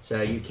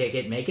 So you kick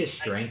it. Make a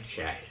strength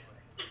check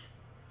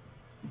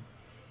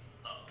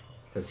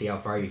to see how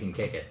far you can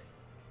kick it.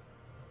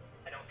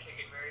 I don't kick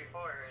it very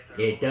far.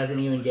 It doesn't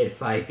even get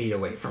 5 feet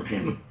away from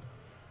him.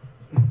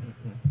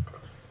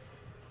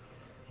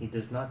 He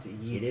does not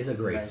eat. It is a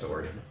great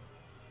sword.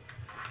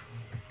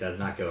 Does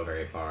not go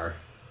very far.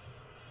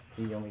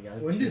 He only got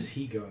When two. does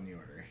he go in the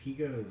order? He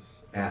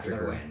goes After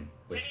Third. Gwen.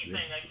 Which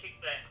Anything, I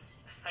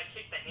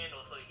kick the handle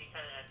so he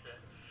kind of has to.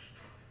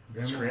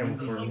 Scramble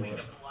He's for hoping him.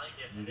 to blind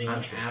him, and then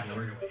I'm kick his after.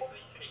 sword away so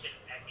he couldn't get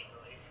attacking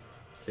really.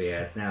 So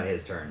yeah, it's now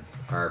his turn.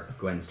 Or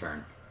Gwen's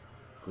turn.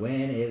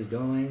 Gwen is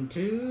going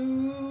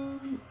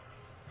to...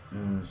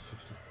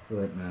 60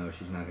 foot. No,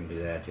 she's not going to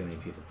do that. Too many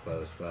people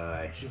close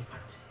by. She's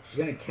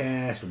going to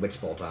cast Witch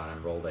Bolt on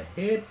him. Roll to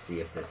hit. See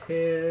if this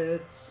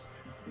hits.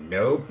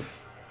 Nope.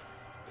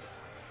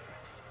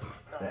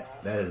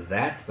 That is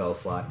that spell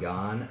slot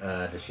gone.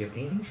 Does she have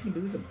anything she can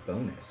do as a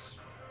bonus?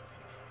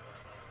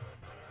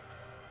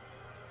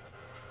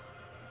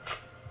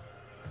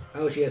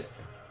 Oh, she has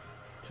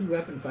 2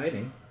 weapon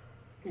fighting.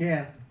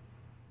 Yeah.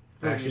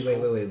 Actually,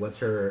 wait. What's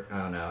her...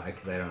 Oh, no,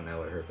 because I don't know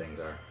what her things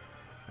are.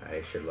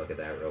 I should look at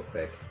that real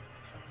quick.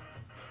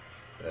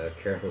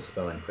 Careful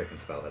spell and quicken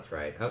spell. That's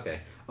right.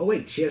 Okay. Oh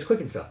wait, she has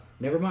quicken spell.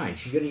 Never mind.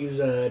 She's gonna use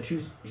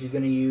two. She's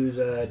gonna use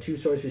 2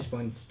 sorcery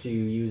points to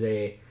use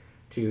a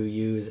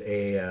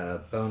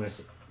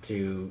bonus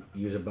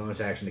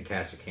action to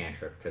cast a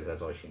cantrip, because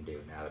that's all she can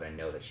do now that I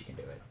know that she can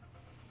do it.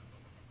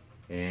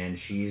 And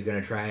she's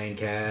gonna try and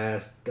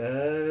cast.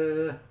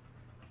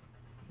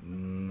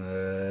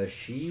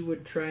 She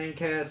would try and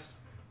cast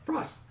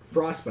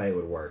frostbite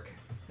would work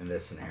in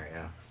this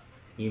scenario.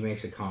 He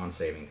makes a con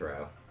saving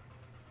throw,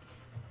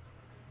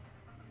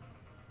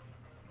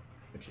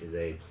 which is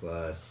a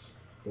 +4.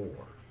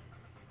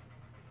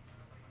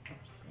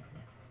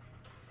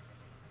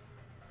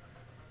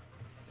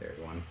 There's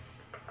one.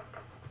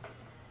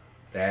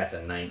 That's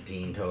a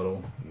 19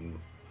 total.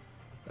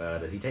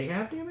 Does he take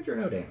half damage or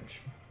no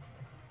damage?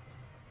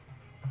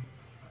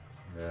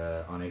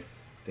 On a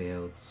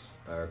failed...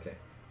 Okay.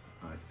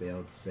 On a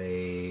failed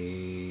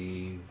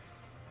save...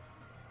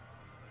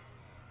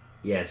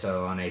 Yeah,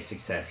 so on a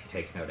success, he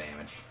takes no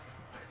damage.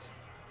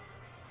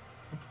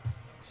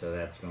 So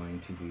that's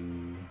going to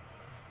do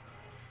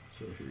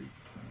Sorcery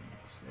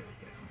points. There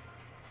we go.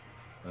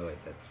 Oh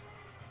wait, that's...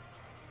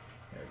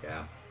 There we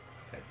go.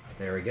 Okay,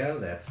 there we go.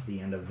 That's the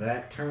end of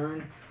that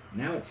turn.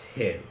 Now it's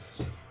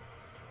his.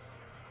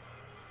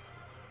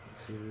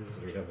 It's his.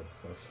 We have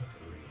a +3.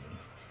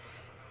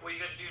 What are you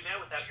gonna do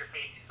now without your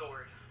fancy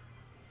sword?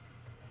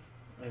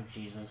 Oh,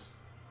 Jesus.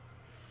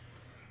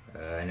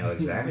 I know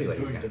exactly what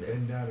he's going gonna to do.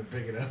 bend down and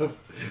pick it up.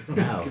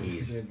 No, 'Cause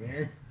he's- in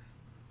there.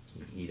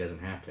 He doesn't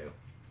have to.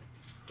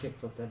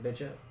 Kickflip that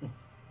bitch up.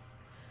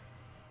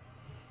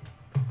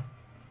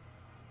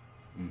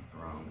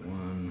 Wrong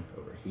one.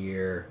 Over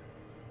here.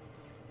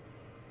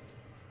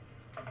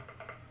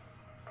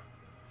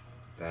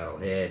 That'll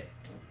hit.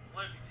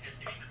 One would be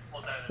pissed if he just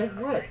pulled out Hit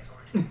another what? great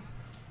sword.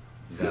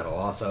 That'll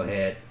also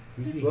hit.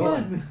 Who's he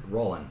Rolling.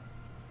 Rolling.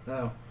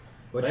 No.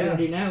 What you Yeah. gonna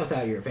do now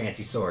without your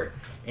fancy sword?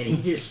 And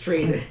he just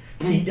straight...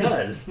 He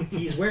does.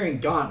 He's wearing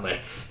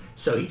gauntlets.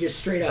 So he just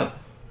straight up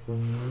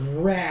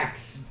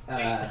racks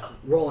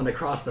Roland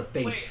across the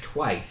face Wait.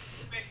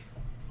 twice. Wait,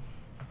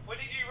 what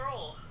did you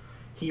roll?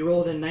 He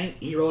rolled a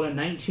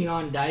 19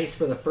 on dice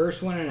for the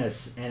first one and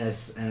a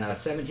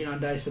 17 on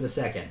dice for the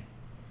second.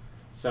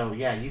 So,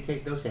 yeah, you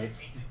take those hits.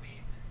 Beats.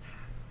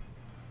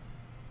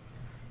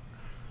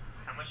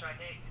 How much do I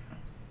take?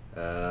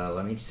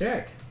 Let me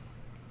check.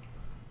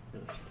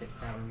 Really should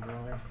take that one,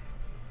 brother.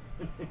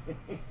 I'm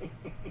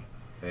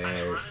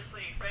There's...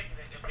 honestly expecting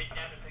him to bend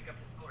down and pick up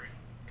his sword.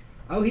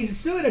 Oh, he's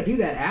still gonna do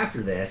that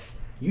after this.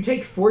 You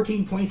take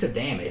 14 points of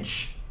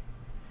damage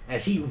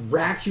as he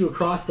racks you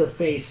across the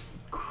face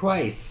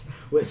twice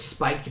with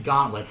spiked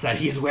gauntlets that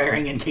he's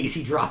wearing in case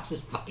he drops his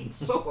fucking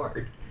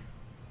sword.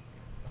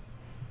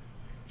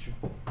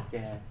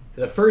 Yeah.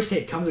 The first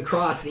hit comes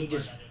across and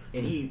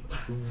he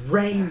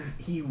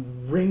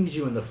rings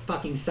you in the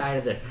fucking side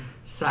of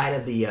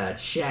the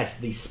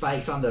chest. The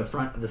spikes on the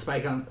front, the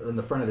spike on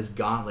the front of his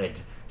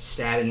gauntlet,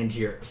 stabbing into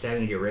your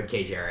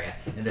ribcage area.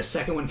 And the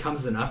second one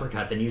comes as an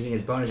uppercut. Then using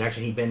his bonus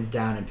action, he bends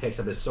down and picks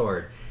up his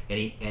sword. And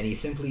he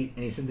simply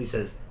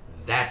says,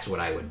 "That's what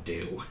I would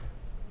do."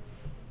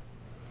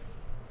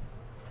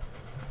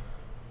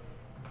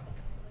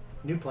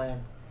 New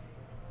plan.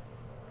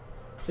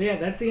 So yeah,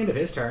 that's the end of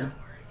his turn.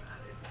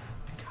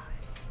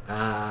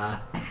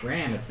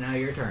 Ram, it's now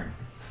your turn.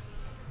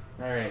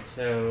 Alright,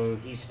 so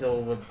he's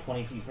still,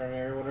 20 feet from me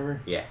or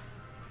whatever? Yeah,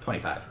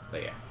 25,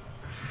 but yeah.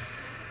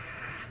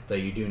 Though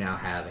you do now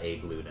have a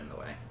Blood in the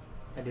way.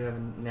 I do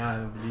have now I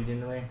have a Blood in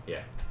the way.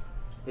 Yeah.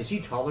 Is he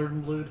taller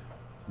than Blood?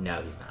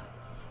 No, he's not.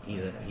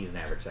 He's an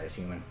average sized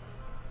humanoid.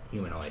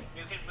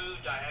 You can move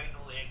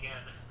diagonally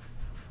again.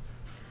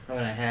 I'm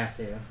gonna have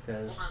to,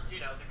 because Well, you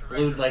know, the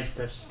Blood correct. likes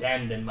to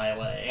stand in my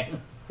way.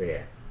 But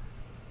yeah.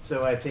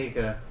 So I take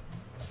a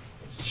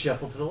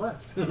shuffle to the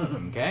left.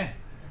 Okay.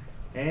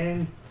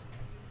 And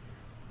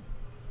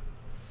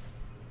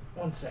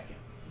 1 second.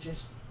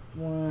 Just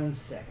 1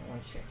 second. I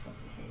want to check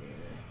something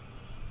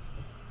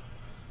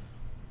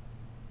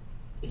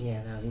here.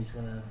 Yeah, no, he's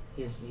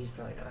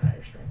probably got a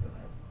higher strength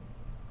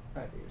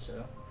than I do,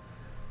 so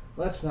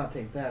let's not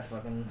take that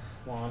fucking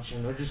launch,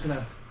 and we're just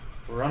gonna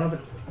run up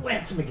and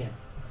lance him again.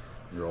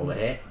 Roll the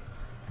hit.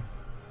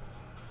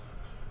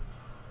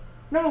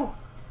 No!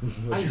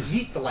 I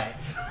yeet the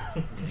lance.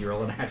 Did you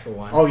roll a natural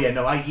one? Oh yeah,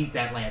 no, I yeet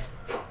that lance.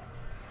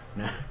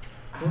 No.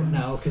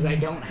 No, because I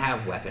don't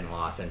have weapon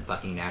loss in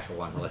fucking natural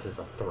ones unless it's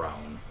a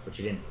thrown. But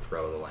you didn't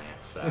throw the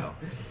lance, so.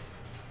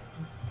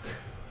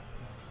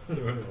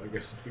 Throwing it like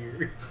a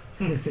spear.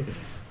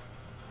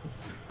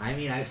 I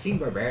mean, I've seen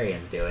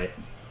barbarians do it.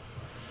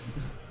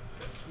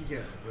 Yeah,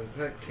 but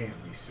that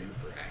can't be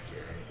super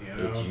accurate, you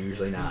know? It's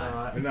usually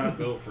not. They're not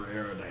built for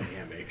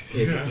aerodynamics.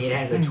 It, it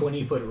has a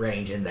 20-foot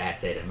range, and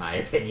that's it, in my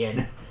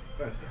opinion.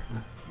 That's fair.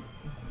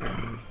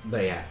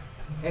 But yeah.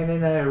 And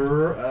then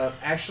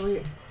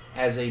actually,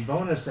 as a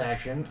bonus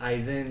action, I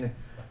then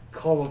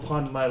call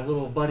upon my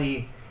little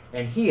buddy,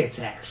 and he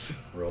attacks.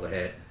 Roll the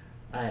hit.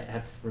 I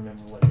have to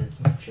remember what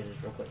his shit is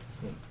real quick.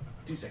 Just need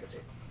 2 seconds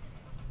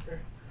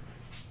here.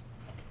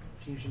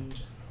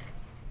 Fusions.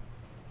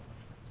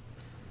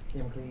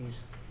 Damocles.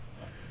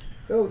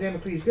 Go,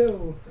 Damocles,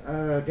 go!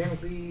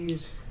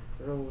 Damocles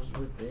rolls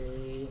with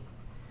a...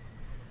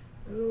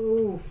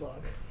 Oh,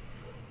 fuck.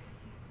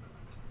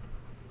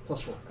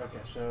 +4. Okay,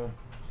 so...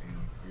 And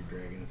your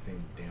dragon's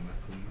named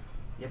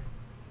Damocles. Yep.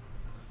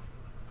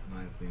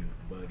 Mine's named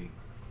Buddy.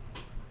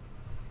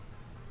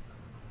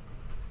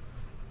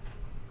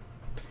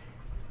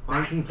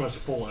 19 plus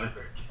 4.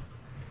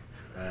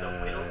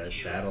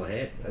 That'll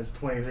hit. That's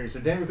 23. So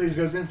Damocles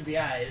goes in for the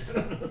eyes.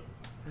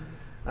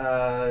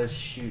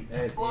 Shoot.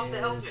 It Pull off the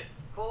is... helmet.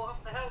 Pull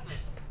off the helmet.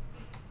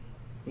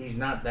 He's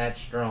not that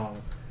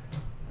strong.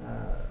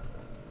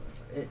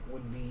 It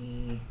would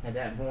be, at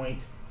that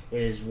point,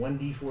 it is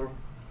 1d4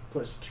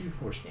 plus 2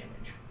 force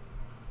damage.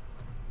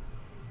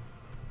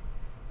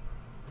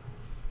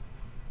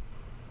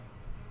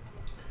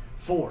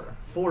 Four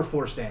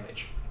force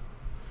damage.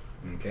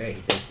 Okay,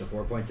 he takes the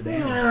 4 points of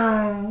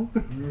damage.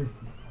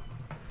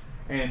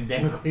 And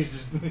Damocles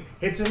just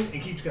hits him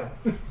and keeps going.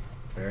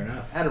 Fair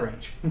enough. Out of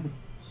range.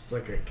 It's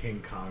like a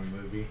King Kong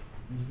movie.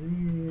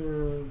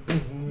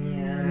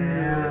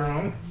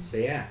 So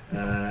yeah,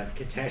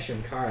 Katesh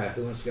and Kara,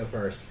 who wants to go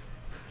first?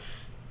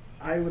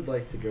 I would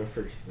like to go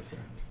first this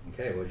round.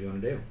 Okay, what do you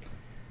want to do?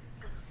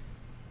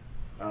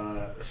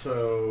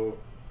 So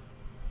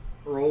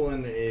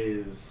Roland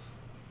is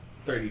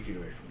 30 feet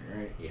away from me,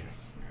 right?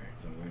 Yes. Alright,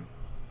 so I'm going.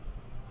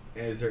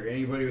 And is there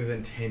anybody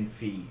within 10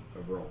 feet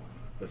of Roland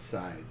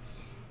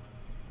besides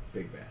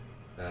Big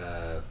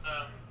Bad?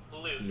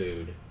 Blue.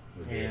 Blued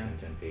would be Yeah. within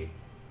 10 feet.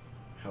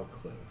 How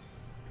close?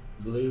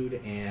 Blued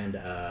and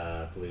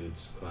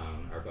Blued's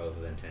clone are both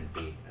within 10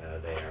 feet.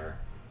 They are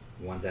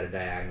one's at a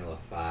diagonal of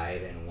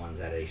 5 and one's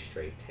at a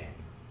straight 10.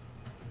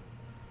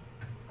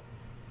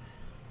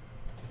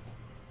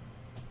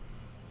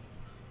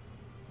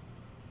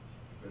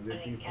 Would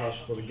it be Any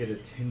possible to get a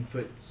casualties?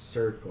 10-foot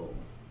circle?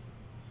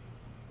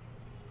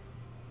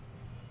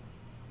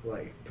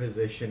 Like,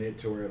 position it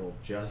to where it'll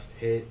just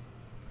hit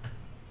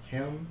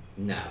him?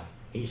 No,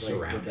 he's Like, with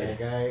surrounded. that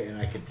guy, and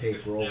I could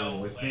take Roland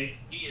No with way. me?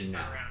 He is No.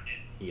 surrounded.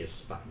 He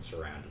is fucking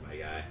surrounded, my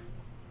guy.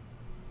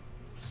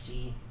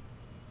 See.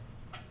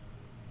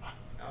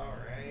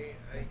 Alright,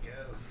 I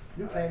guess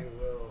Okay. I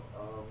will,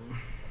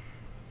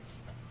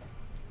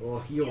 well,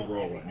 heal Kill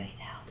Roland everybody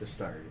now. to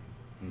start.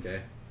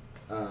 Okay.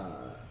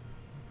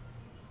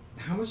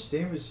 How much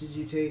damage did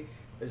you take?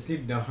 I just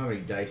need to know how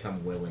many dice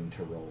I'm willing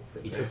to roll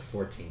for He took this.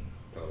 14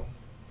 total.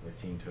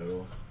 14 total.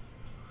 Okay.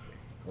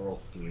 I'll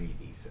roll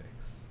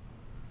 3d6.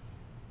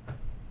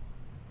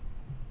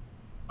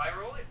 I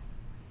roll it.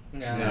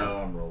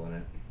 No, I'm rolling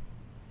it.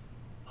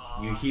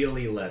 You heal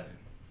 11.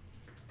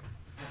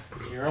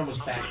 You're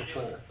almost I'm back gonna to do it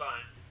full. for fun.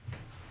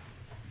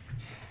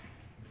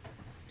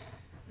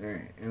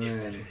 Alright, and Yeah,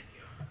 then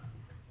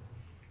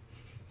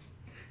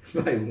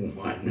By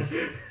 1.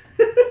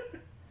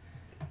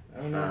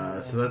 Oh, no.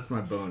 so that's my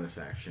bonus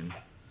action.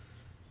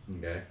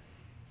 Okay.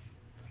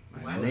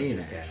 My Wow. main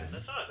Just action.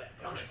 That's not a bad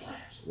Punch bonus.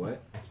 blast.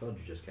 What? What spell did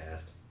you just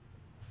cast?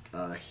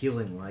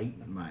 Healing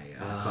light, my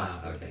class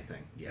ability okay.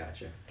 thing. Yeah.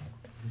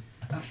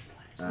 Gotcha.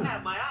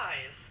 Stab my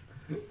eyes.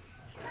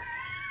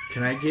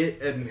 Can I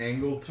get an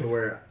angle to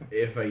where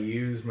if I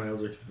use my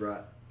Eldritch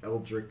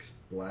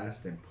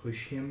Blast and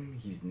push him,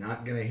 he's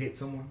not gonna hit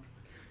someone?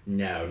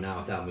 No, not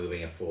without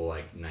moving a full,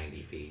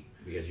 90 feet.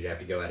 Because you'd have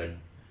to go at a...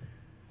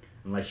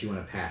 Unless you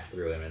want to pass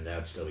through him, and that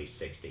would still be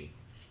 60.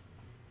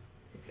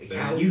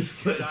 How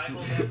useless. Could I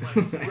hold that, like,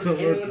 I Just don't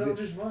hit know it what with to do.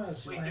 Eldritch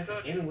Blast. You Wait, might have to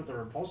Dakota. hit it with the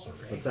repulsor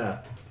ray. What's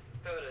up?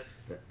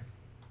 Coda.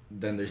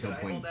 Then there's no Could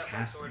I point hold that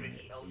casting sword and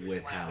it Eldritch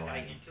with Blast how the guy I...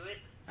 into it?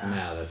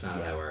 No, that's not how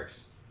that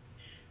works.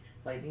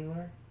 Lightning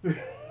lure? You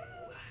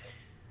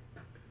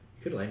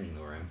could lightning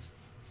lure him.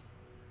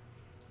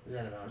 Is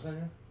that a bonus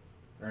action?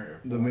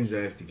 Or That means I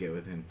have to get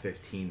within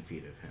 15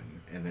 feet of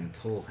him and then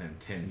pull him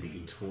 10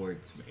 feet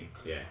towards me.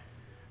 Yeah.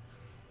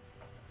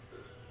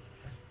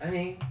 I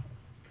mean,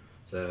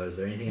 So, is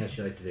there anything else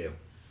you'd like to do?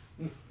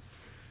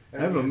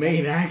 I have a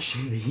main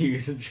action to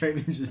use. I'm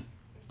trying to just...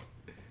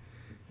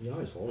 You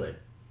always hold it.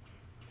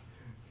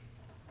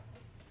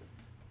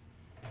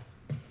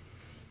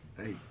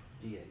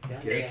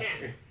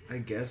 I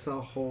guess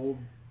I'll hold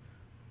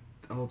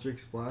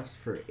Eldritch Blast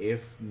for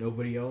if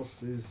nobody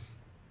else is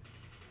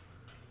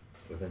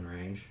Within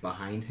range.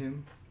 behind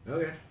him.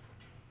 Okay.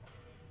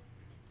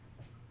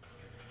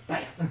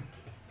 Bam.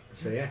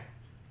 So, yeah.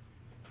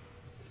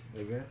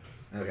 I guess.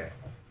 Okay.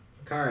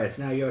 Kara, it's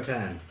now your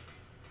turn.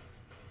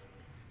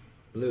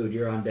 Blued,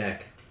 you're on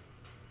deck.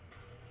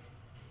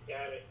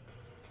 Got it.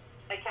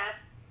 I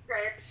cast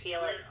Prayer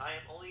Healing. I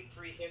am only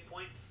 3 hit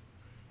points.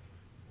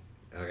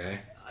 Okay.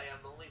 I am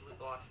only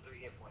lost 3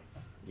 hit points.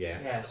 Yeah.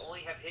 You Yes. guys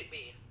only have hit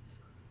me.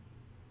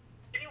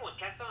 Anyone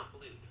cast on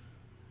blue.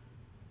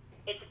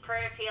 It's a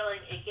prayer of healing.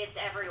 It gets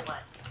everyone.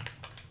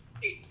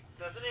 Wait,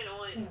 doesn't it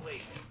only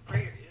wait?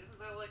 Prayer isn't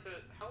that like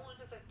a? How long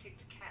does that take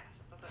to cast?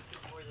 I thought that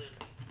took more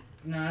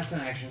than. No, that's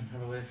an action, I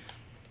believe.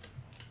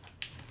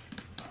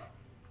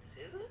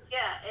 Is it?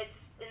 Yeah,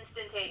 it's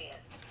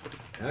instantaneous.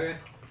 Okay.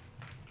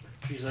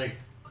 She's like,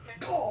 Okay.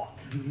 oh.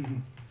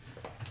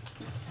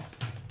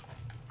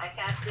 I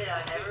cast it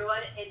on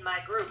everyone in my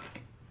group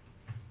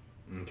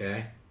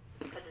Okay.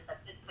 because it's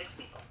up to 6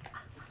 people.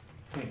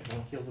 Wait,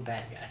 don't kill the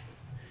bad guy.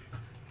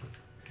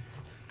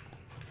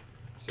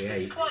 So, yeah,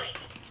 you... 20.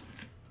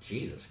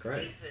 Jesus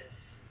Christ.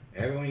 Jesus.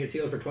 Everyone gets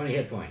healed for 20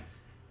 hit points.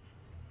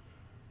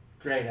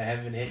 Great, I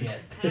haven't hit yet.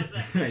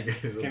 I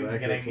guess I'm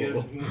back at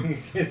full.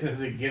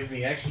 Does it give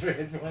me extra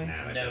hit points?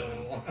 No, it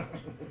No.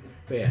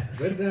 But yeah,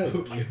 good note.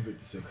 Put me up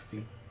at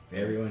 60.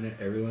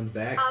 Everyone's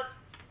back.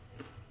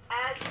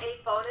 As a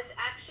bonus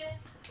action,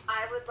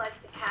 I would like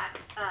to cast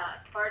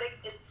Bardic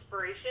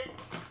Inspiration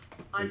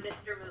on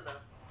Mr.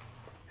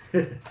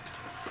 Mumu.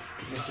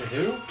 Mr.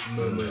 Who?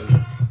 Moo.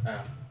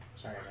 Oh,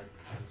 sorry.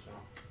 That's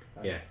wrong.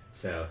 Yeah,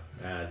 so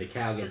the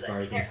cow gets I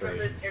bardic can't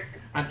remember inspiration. his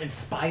character. I'm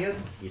inspired?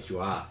 Yes, you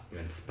are.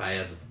 You're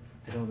inspired.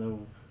 I don't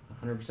know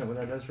 100% what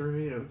that does for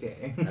me.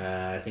 Okay.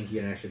 I think you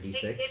get an extra It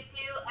d6. gives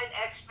you an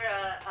extra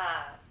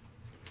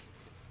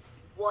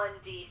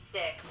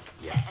 1d6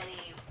 Yes. to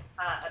any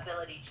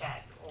ability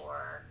check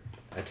or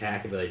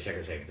Attack, ability check,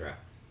 or saving throw.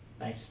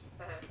 Nice.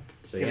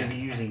 So Gonna yeah, be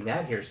using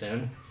that here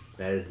soon.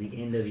 that is the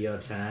end of your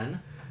turn.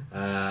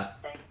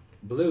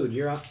 Blood,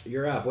 you're up.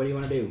 You're up. What do you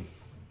want to do?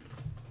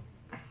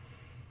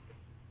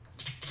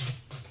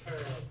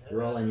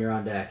 Roland, you're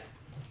on deck.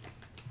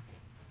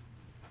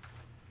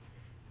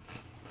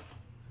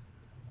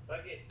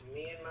 Fuck it.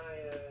 Me and my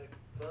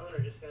clone are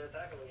just gonna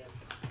attack him again.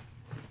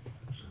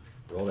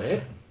 Roll to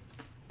hit.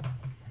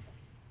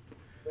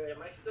 Wait,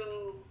 am I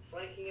still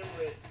flanking him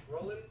with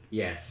Roland?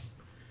 Yes.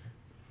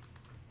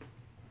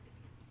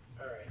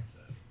 Alright,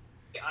 so.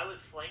 I was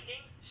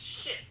flanking?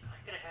 Shit, I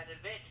could have had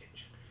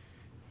advantage.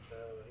 So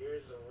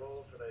here's a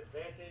roll for the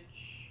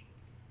advantage.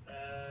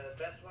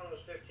 Best one was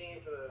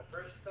 15 for the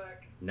first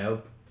attack.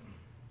 Nope.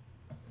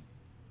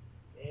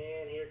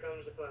 And here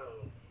comes the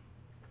clone.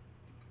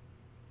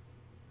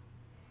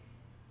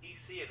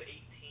 DC of 18.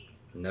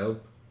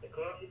 Nope. The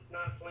clone is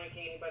not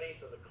flanking anybody,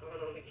 so the clone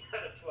only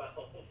got a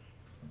 12.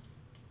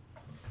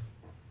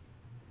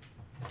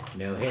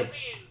 No hits. I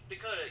mean,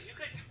 Dakota, you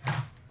could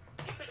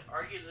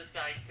argue this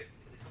guy could.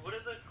 Would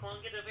the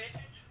clone get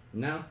advantage?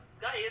 No.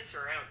 Guy is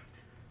surrounded.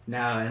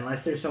 No,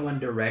 unless there's someone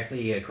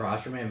directly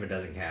across from him, it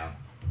doesn't count.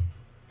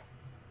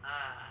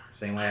 Ah.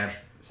 Same way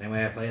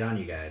I played on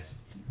you guys.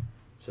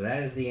 So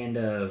that is the end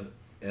of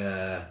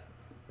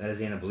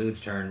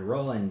Blood's turn.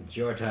 Roland, it's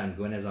your turn.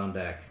 Gwen is on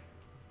deck.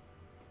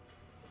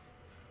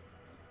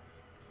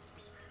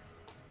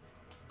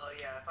 Oh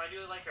yeah, if I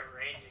do like a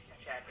range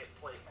attack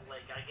at point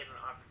blank, I get an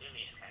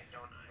opportunity attack,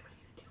 don't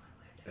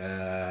I?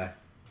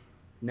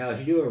 No, if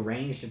you do a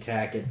ranged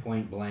attack at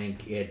point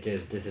blank, it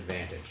is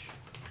disadvantage.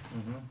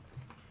 Mm-hmm.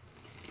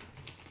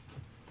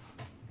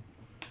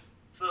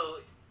 So,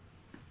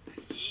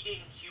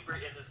 yeeting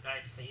Hubert in this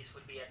guy's face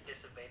would be at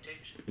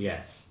disadvantage?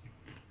 Yes.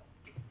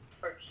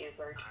 For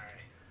Cubert.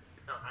 Alright.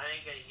 No, I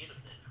ain't gonna yeet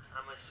him then. I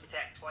must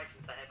attack twice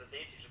since I have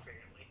advantage,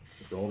 apparently.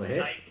 Roll to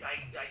hit.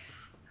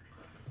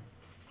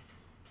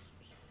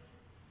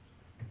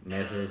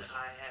 Misses.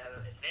 I have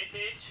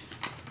advantage.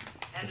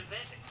 And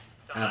advantage.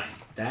 Don't I?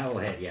 That will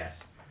hit,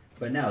 yes.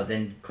 But no,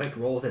 then click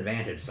roll with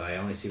advantage, so I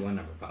only see one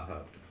number pop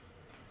up.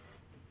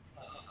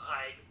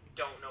 I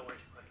don't know where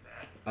to click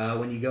that.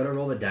 When you go to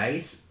roll the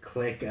dice,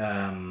 click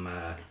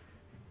right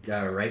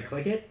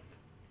click it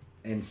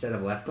instead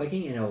of left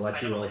clicking, and it'll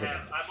let you roll with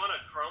advantage. I'm on a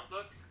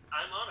Chromebook.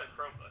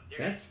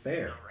 That's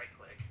fair. No right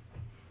click.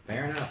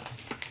 Fair enough.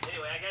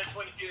 Anyway, I got a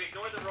 22.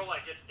 Ignore the roll I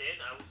just did.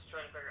 I was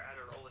trying to figure out how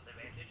to roll with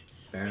advantage.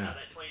 Fair enough. I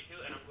got 22,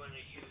 and I'm going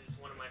to use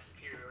one of my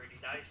superiority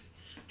dice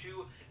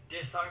to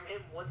disarm him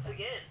once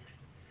again.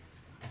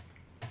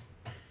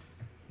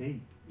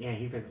 He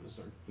picked up the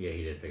sword. Yeah,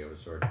 he did pick up a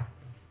sword.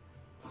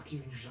 Fuck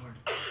you and your sword.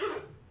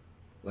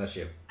 Bless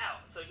you. Ow.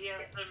 So he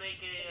has to make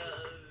a,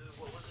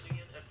 what was it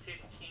again? A 15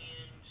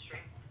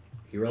 strength?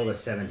 He rolled a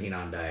 17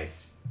 on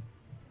dice.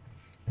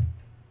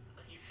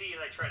 You see,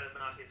 I try to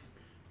knock his.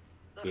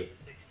 No, Yeah. it's a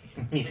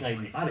 16. He's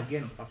like, not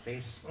again,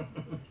 fuckface. I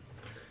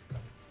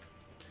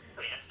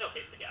mean, I still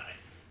hit the guy.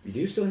 You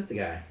do still hit the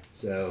guy.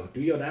 So,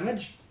 do your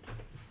damage.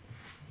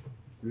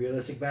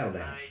 Realistic battle I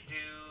damage. do.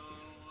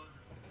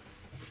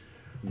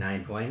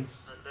 9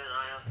 points. And then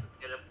I also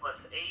get a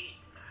plus 8.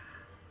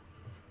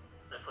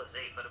 Not plus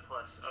 8, but a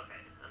plus. Okay,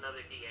 another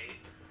d8.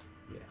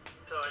 Yeah.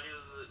 So I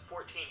do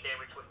 14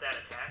 damage with that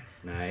attack.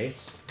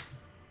 Nice.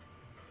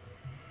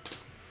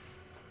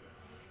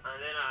 And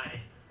then I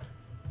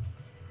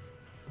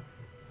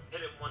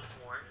hit him once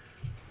more.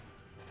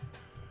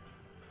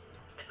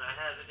 And I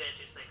have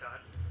advantage, thank God.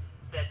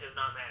 That does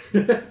not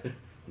matter.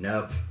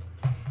 Nope.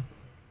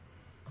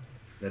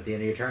 Is that the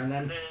end of your turn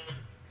then? And then,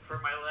 for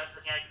my last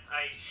attack,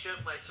 I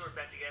shove my sword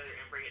back together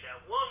and bring it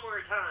down one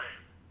more time.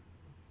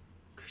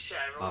 Shit,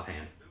 I rolled.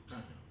 Offhand. Oops.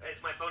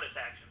 It's my bonus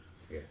action.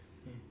 Yeah.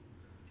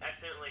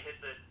 Accidentally hit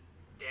the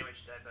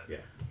damage die button.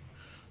 Yeah.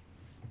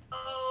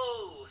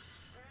 Oh,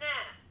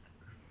 snap!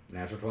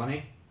 Natural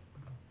 20?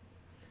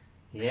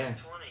 Yeah.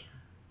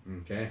 20.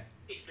 Okay.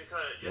 Hey,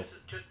 Dakota, just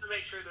to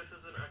make sure this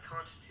isn't a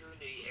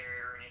continuity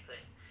error or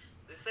anything.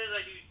 This says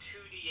I do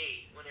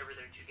 2d8 whenever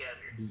they're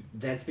together.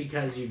 That's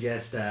because you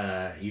just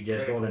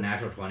rolled a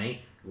natural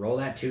 20. Roll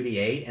that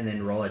 2d8 and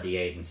then roll a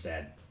d8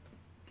 instead.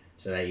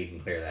 So that you can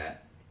clear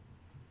that.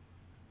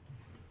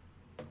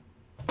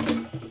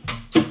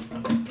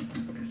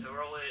 Okay, so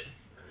roll it.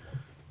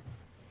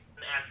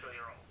 Actually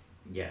roll.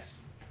 Yes.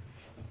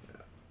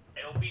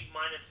 It'll be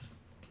minus.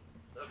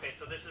 Okay,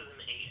 so this is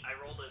an 8. I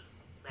rolled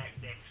a max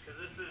damage because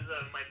this is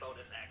my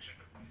bonus action.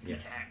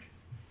 Yes. Attack.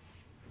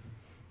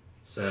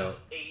 So, That's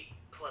 8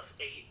 plus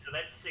 8, so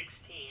that's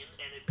 16,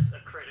 and it's a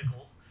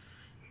critical.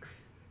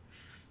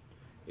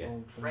 Yeah.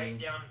 Right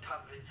down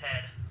top of his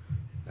head.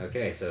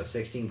 okay, so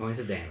 16 points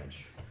of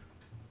damage.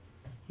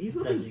 He's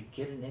Does looking. he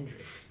get an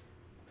injury?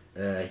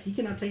 He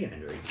cannot take an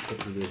injury due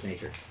to his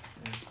nature.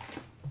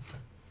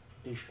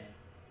 Douchebag.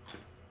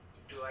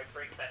 Do I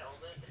break the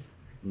helmet?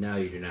 No,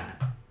 you do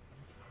not.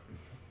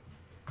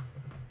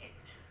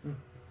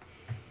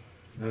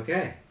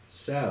 Okay,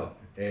 so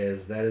that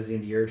is the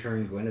end of your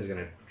turn. Gwen is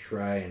gonna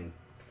try and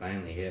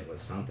finally hit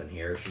with something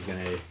here. She's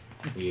gonna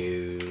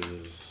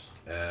use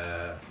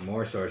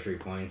more sorcery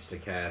points to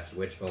cast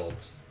Witch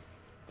Bolt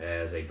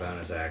as a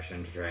bonus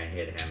action to try and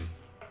hit him.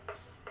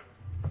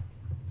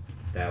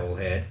 That will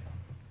hit.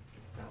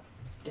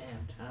 Damn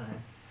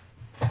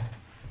time.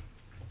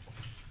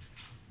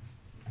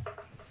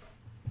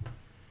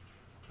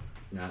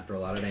 Not for a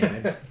lot of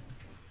damage.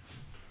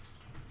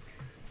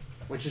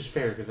 Which is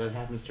fair, because that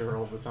happens to her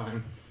all the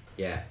time.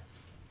 Yeah.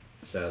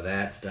 So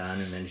that's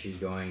done, and then she's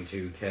going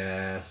to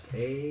cast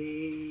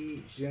a...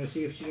 She's going to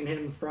see if she can hit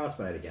him with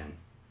Frostbite again.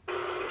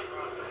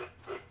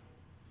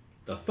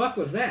 The fuck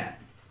was that?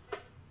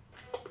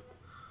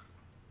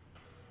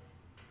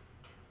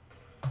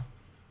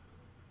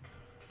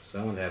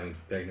 Someone's having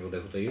technical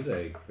difficulties,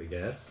 I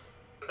guess.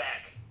 I'm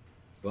back.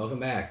 Welcome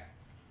back.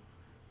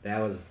 That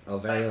was a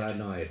very loud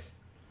noise.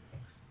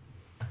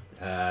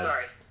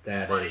 Sorry.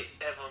 That My is...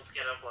 headphones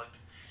get unplugged.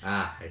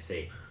 Ah, I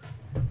see.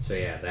 So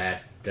yeah,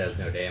 that does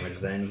no damage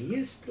then. He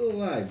is still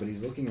alive, but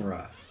he's looking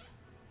rough.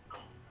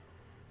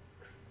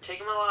 Take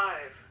him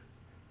alive.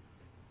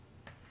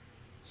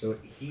 So what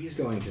he's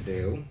going to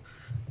do...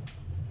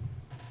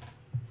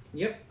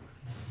 Yep.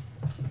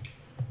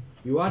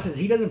 You watch as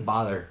he doesn't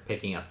bother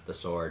picking up the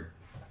sword.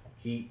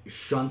 He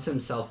shunts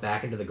himself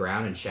back into the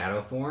ground in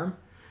shadow form,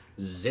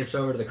 zips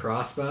over to the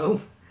crossbow,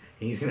 and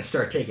he's going to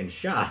start taking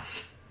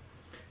shots.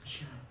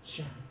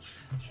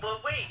 Well,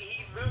 wait,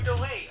 he moved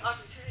away.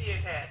 Opportunity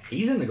attack.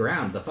 He's in the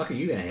ground. The fuck are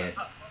you going to hit?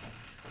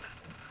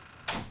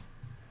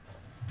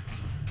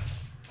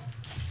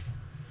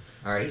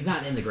 Alright, he's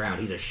not in the ground.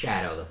 He's a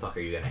shadow. The fuck are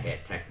you going to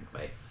hit,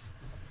 technically?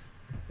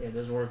 Yeah, it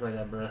doesn't work like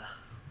that, bro.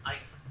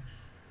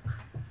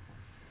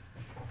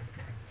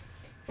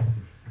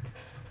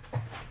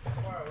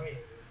 Far away.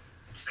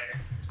 It's fair.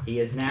 He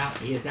is now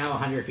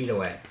 100 feet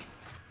away.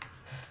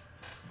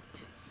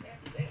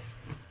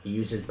 He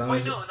used his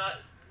bonus. Wait, no.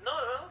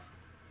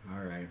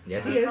 Alright.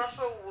 Yes, The he is.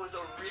 crossbow was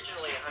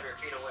originally 100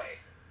 feet away,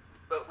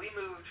 but we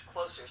moved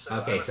closer. So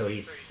Okay, so was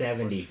he's 30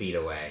 70 feet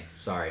away.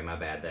 Sorry, my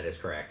bad. That is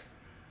correct.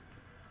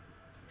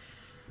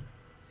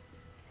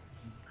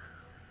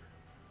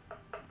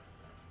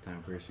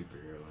 Time for a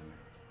superhero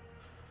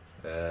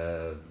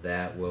limit.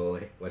 That will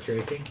hit. What's your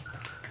AC?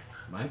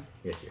 Mine?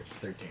 Yes, yours.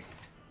 13.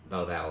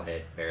 Oh, that'll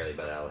hit. Barely,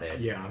 but that'll hit.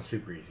 Yeah, I'm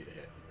super easy to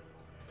hit.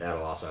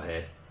 That'll also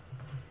hit.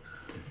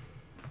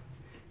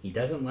 He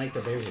doesn't like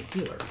that there's a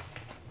healer.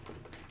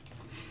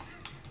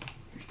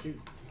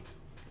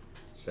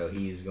 So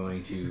he's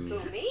going to...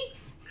 Who, me?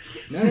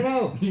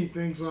 No. He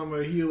thinks I'm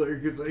a healer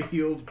because I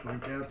healed my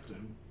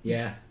captain.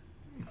 Yeah.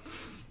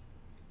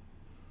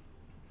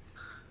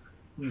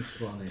 It's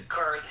funny.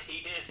 Card that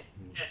he did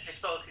cast your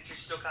spell because you're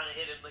still kind of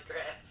hidden in the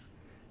grass.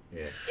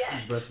 Yeah. Yeah.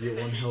 He's about to get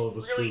one hell of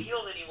a Really spook.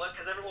 healed anyone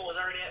because everyone was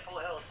already at full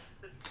health.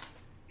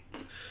 So,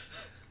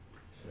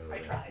 I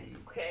tried.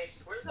 Okay.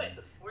 Where's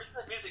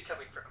that music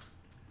coming from?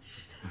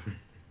 15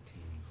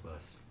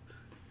 plus.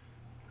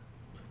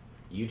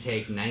 You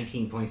take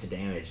 19 points of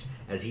damage.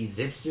 As he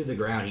zips through the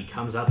ground, he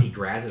comes up, he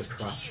grabs his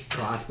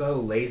crossbow,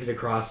 lays it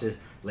across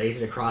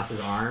his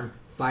arm,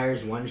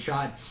 fires one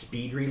shot,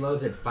 speed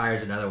reloads it,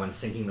 fires another one,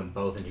 sinking them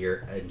both into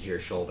your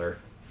shoulder.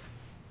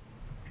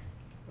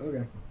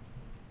 Okay.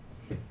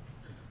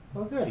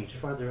 Oh, good. He's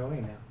farther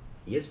away now.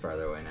 He is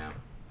farther away now.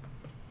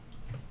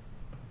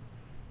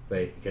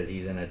 But because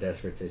he's in a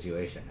desperate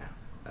situation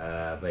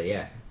now. But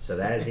yeah, so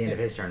that is the end of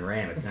his turn.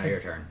 Ram, it's now your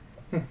turn.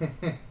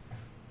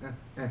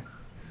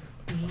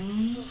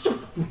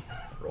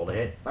 Roll to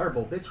hit.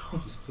 Firebolt,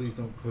 bitch. Just please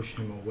don't push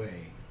him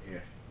away.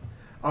 If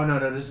Oh, no,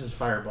 this is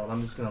Firebolt.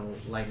 I'm just gonna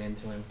light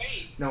into him.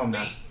 Wait. No, I'm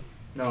not. wait.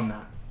 No, I'm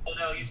not. Oh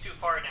no, he's too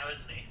far now,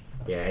 isn't he?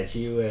 Yeah, as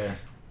you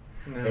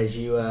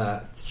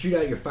No. shoot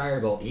out your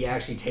firebolt, he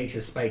actually takes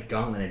his spiked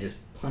gauntlet and just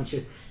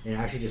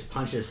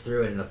punches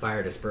through it, and the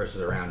fire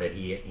disperses around it.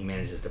 He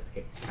manages to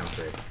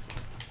counter it.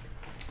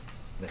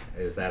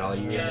 Is that all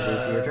you're gonna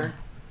do for your turn?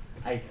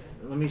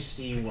 Let me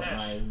see what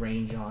my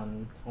range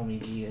on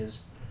Homie G is,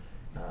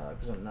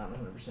 because I'm not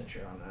 100%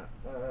 sure on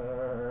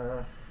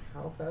that.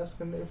 How fast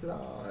can they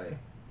fly?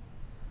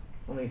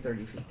 Only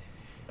 30 feet.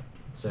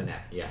 So nah,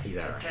 yeah, he's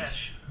out of range.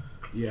 Tesh.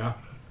 yeah,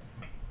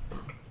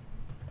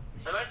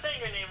 Am I saying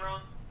your name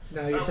wrong?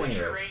 No, you're saying what's it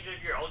your right. range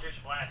of your Eldritch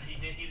Blast?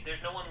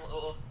 There's no one.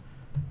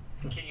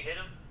 Can you hit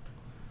him?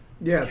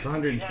 yeah, it's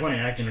 120.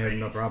 I can hit him,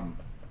 no problem.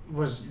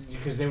 Was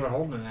because they were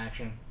holding an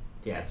action.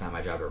 Yeah, it's not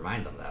my job to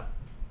remind them though.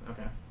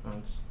 Okay.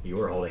 You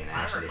were holding an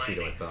action to reminding.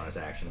 shoot him with bonus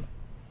action,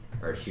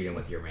 or shoot him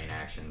with your main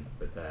action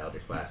with the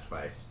Eldritch Blast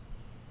twice.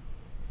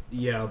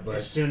 Yeah, but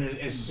As soon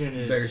as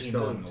they're he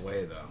still in moved. the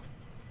way though.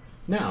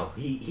 No,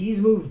 he's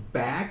moved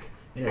back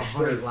in a 100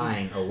 straight feet.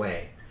 line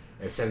away,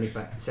 70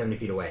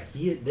 feet away.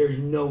 There's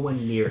no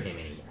one near him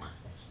anymore.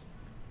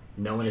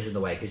 No one is in the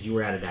way because you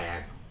were at a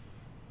diagonal.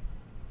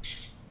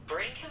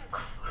 Bring him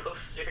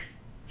closer.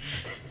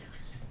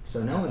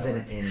 So no one's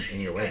in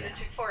your way He's now.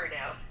 too far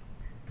now.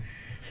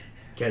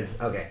 Because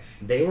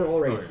they were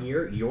already Okay.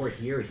 here. You're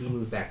here. He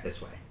moved back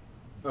this way.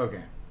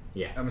 Okay.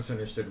 Yeah. I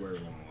misunderstood where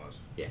everyone was.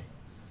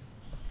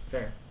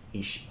 Fair.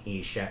 He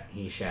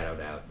shadowed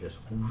out. Just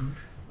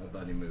I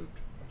thought he moved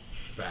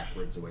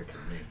backwards away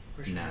from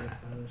me. No.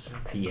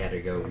 He had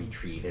to go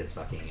retrieve his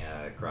fucking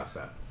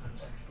crossbow.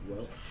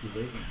 Well, too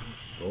late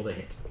now. Roll the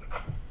hit.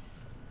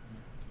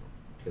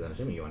 Because I'm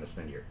assuming you want to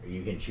spend your...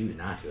 You can choose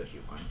not to if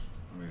you want.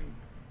 I mean,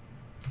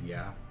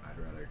 yeah, I'd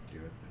rather do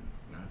it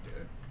than not do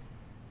it.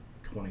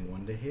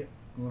 21 to hit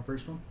on the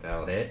first one.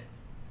 That'll hit.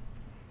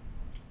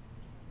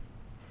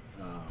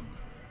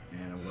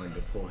 And I'm going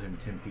to pull him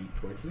 10 feet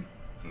towards me,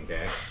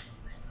 Okay.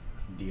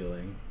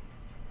 dealing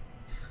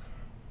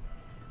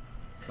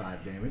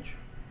 5 damage.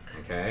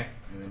 Okay.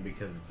 And then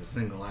because it's a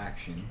single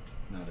action,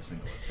 not a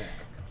single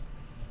attack,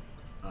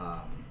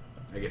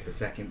 I get the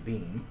second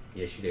beam,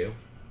 Yes, you do.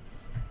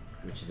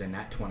 which is a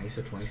nat 20,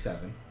 so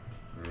 27.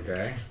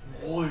 Okay.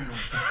 Pulling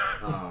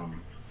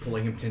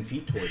him 10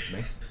 feet towards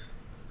me.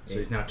 So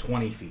he's now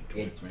 20 feet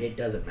towards me. It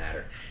doesn't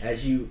matter.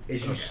 As you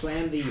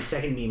slam the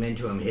second beam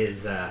into him,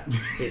 his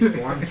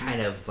form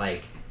kind of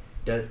like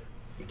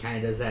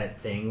does that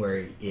thing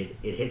where it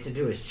hits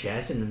into his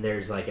chest, and then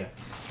there's like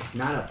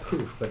not a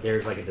poof, but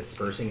there's like a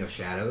dispersing of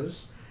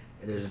shadows.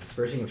 There's a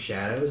dispersing of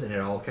shadows, and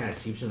it all kind of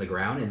seeps into the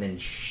ground, and then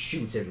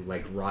shoots at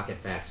like rocket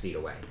fast speed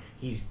away.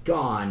 He's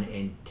gone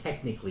and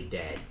technically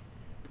dead,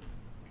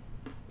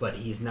 but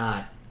he's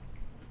not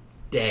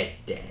dead.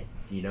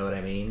 You know what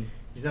I mean?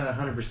 He's not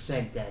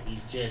 100% dead.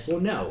 He's just.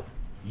 Well, no.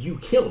 You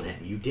killed him.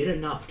 You did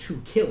enough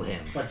to kill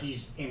him. But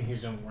he's in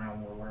his own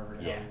realm or wherever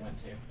the hell he went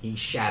to. He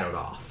shadowed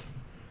off.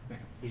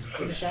 He's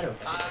a shadow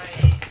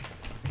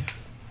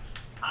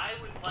I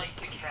would like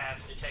to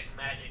cast Detect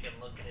Magic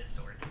and look at his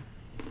sword.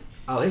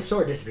 Oh, his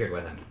sword disappeared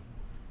with him.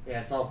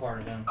 Yeah, it's all part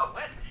of him. Oh,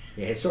 what?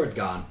 Yeah, his sword's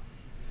gone.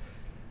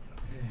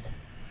 Okay,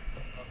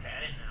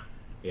 I didn't know.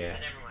 Yeah,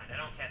 Never mind, I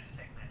don't cast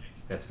Detect Magic.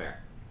 that's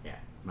fair. Yeah,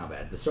 my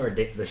bad. The sword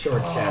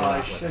shadowed I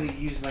off with should him. have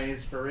used my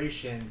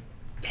inspiration.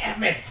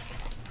 Damn it!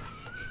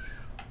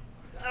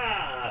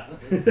 Ah!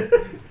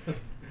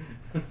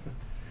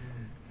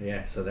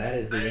 Yeah, so that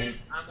is the end.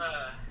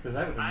 Because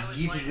I would I have would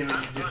yeeted like, him I'm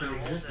into gonna different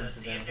roll to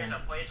existences see at if that there's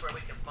point. a place where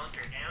we can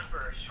bunker down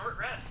for a short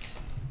rest.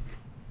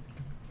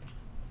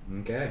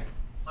 Okay.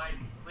 Like,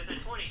 with a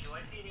 20, do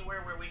I see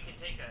anywhere where we can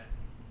take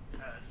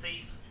a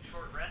safe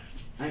short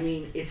rest? I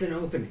mean, it's an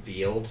open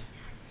field,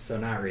 so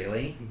not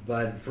really.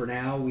 But for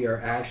now, we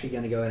are actually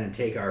going to go ahead and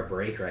take our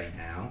break right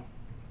now.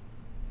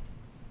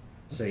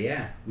 So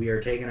yeah, we are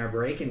taking our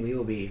break, and we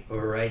will be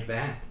right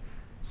back.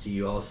 See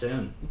you all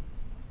soon.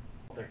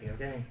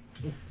 Okay.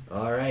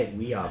 All right,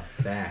 we are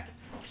back.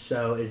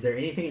 So, is there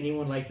anything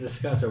anyone would like to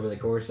discuss over the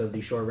course of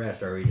the short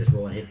rest, or are we just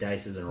rolling hit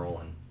dices and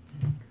rolling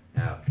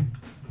out?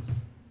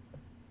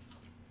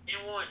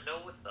 Anyone know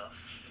what the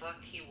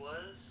fuck he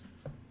was?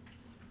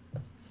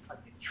 A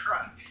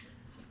truck.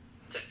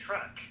 It's a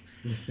truck.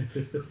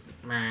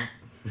 Mer,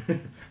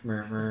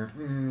 mer,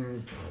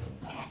 mm.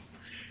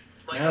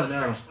 My No, nose no.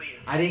 starts bleeding.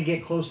 I didn't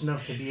get close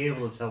enough to be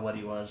able to tell what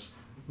he was.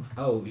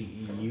 Oh,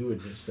 you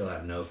would just still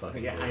have no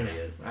fucking Yeah, clue I who know. he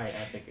is. I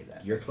figured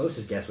that. Your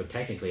closest guess would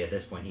technically, at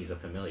this point, he's a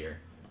familiar,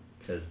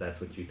 because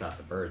that's what you thought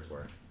the birds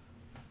were.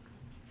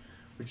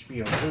 Which would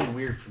be a really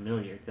weird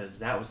familiar, because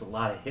that was a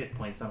lot of hit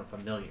points on a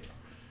familiar.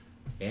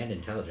 And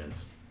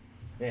intelligence.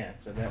 Yeah,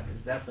 so that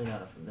is definitely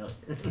not a familiar.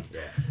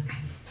 Yeah.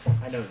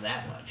 I know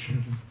that much.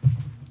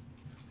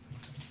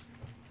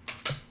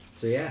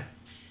 So yeah.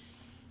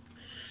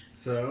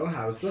 So,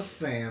 how's the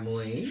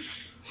family?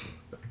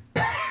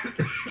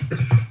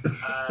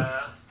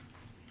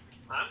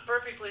 I'm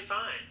perfectly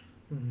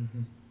fine.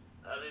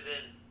 Other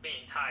than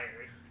being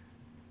tired.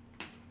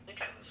 That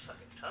kind of was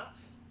fucking tough.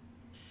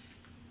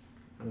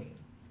 I mean,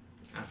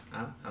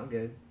 I'm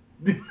good.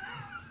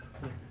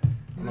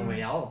 I'm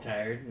way all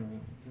tired.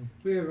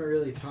 We haven't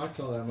really talked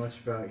all that much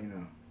about,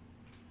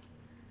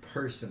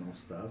 personal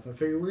stuff. I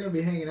figure we're going to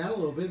be hanging out a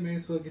little bit. May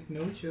as well get to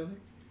know each other.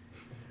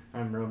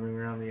 I'm roaming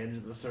around the edge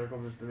of the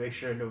circle just to make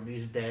sure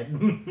nobody's dead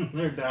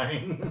or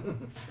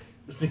dying.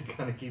 Just to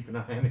kind of keep an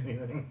eye on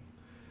anything.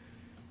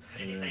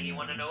 Anything you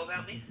want to know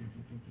about me?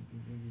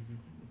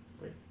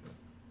 Wait.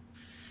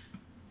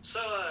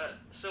 So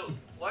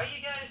why are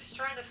you guys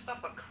trying to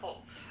stop a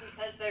cult?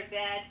 Because they're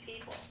bad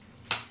people.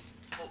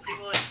 Well,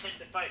 people that tend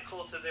to fight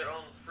cults of their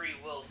own free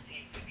will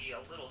seem to be a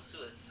little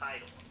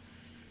suicidal.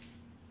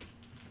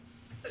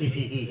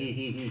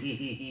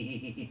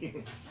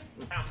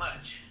 How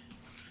much?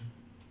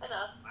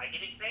 Enough. Am I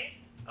getting paid?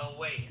 Oh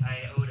wait,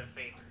 I owed a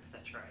favor.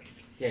 That's right.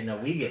 Yeah, no,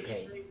 we get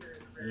paid.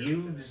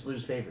 You just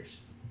lose favors.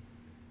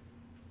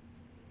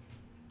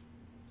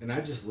 And I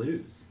just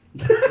lose.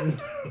 I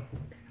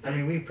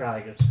mean, we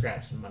probably could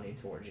scratch some money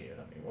towards you.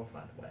 I mean, we'll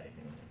find a way.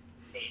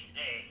 Hey,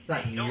 It's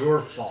not you don't your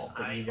lose, fault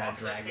that I you got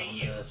also dragged pay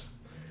onto you. this.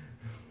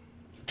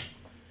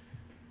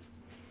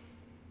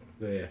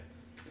 But yeah.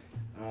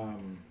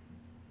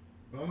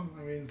 Well,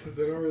 I mean, since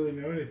I don't really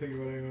know anything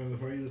about anyone in the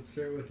party, let's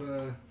start with,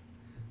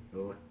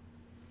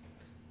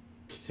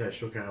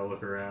 Kitesh will kind of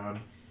look around.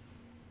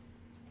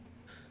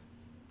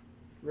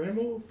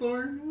 Remel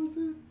Thorn, was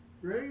it?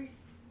 Right?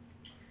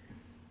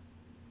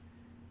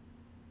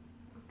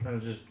 I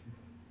was just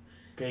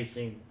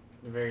pacing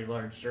a very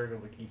large circle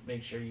to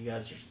make sure you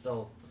guys are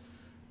still,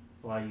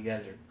 while you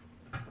guys are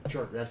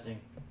short resting.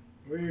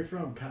 Where are you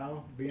from,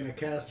 pal? Being a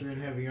caster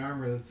in heavy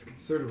armor, that's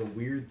sort of a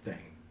weird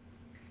thing.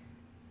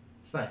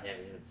 It's not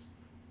heavy. It's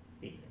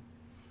medium.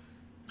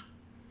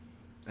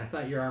 I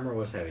thought your armor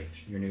was heavy.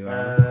 Your new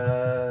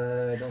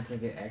armor. I don't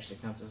think it actually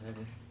counts as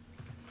heavy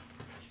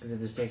because it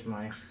just takes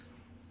my.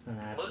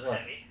 Looks look.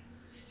 heavy.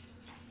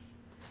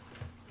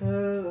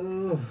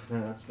 No,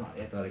 that's not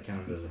I it. thought it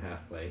counted as a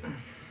half plate.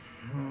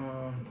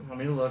 Let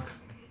me look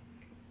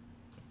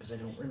because I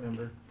don't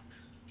remember.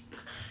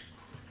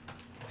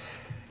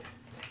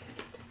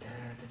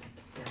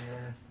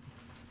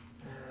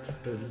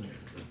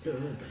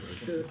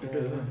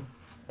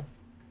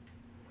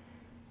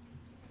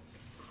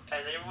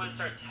 As everyone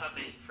starts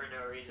humming for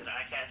no reason,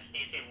 I cast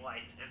Dancing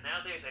Lights, and now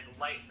there's a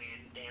light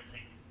man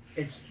dancing.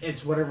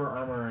 It's whatever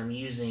armor I'm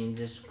using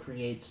just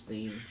creates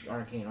the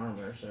arcane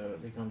armor, so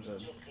it becomes a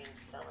Just seems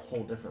silly.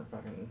 whole different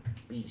fucking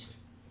beast.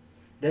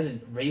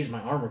 Doesn't raise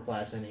my armor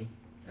class any.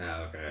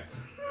 Oh, okay.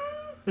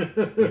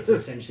 It's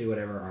essentially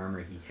whatever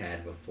armor he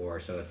had before,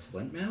 so it's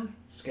splint mail?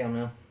 Scale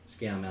mail.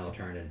 Scale mail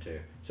turned into.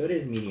 So it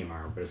is medium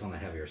armor, but it's on the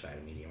heavier side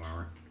of medium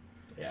armor.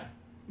 Yeah.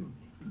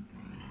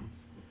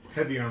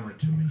 Heavy armor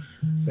to me.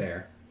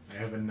 Fair. I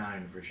have a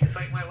 9 for sure. It's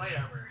like my light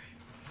armor,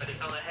 but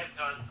it's on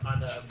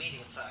the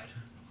medium side.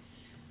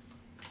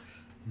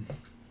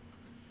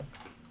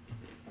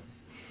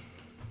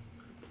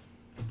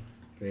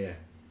 But yeah.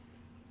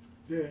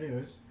 Yeah,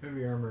 anyways,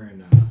 heavy armor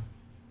and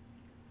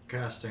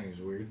casting is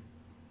weird.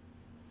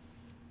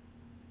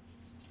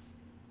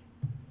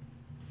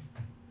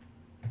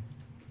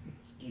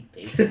 Just keep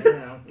pacing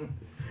around.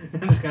 I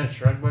just kind of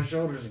shrug my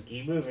shoulders and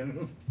keep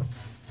moving.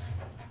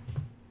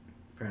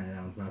 Apparently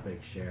that one's not a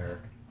big share.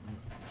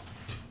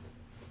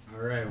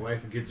 Alright,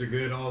 wife and kids are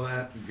good, all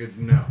that. Good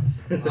to know.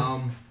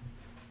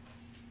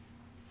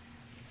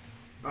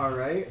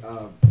 Alright,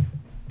 I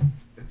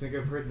think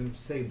I've heard them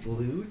say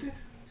blued.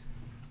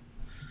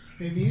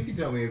 Maybe you could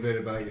tell me a bit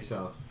about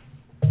yourself.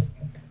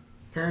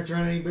 Parents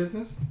run any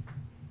business?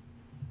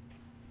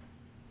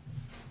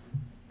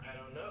 I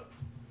don't know.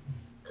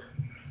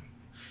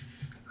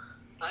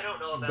 I don't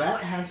know about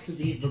That my has to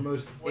be the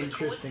most What-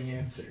 interesting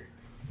answer.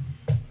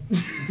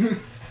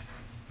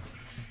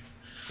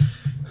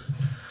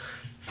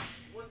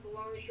 What's the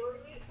long and short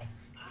of it?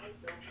 I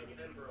don't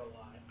remember a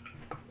lot.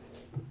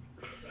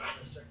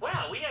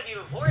 Wow, we have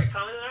even more in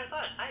common than I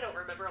thought. I don't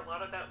remember a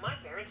lot about my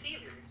parents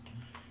either.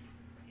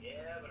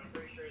 Yeah, but I'm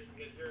pretty sure it's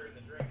because you're in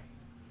the drink.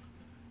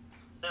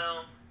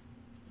 No,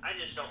 I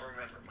just don't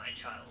remember my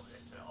childhood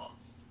at all.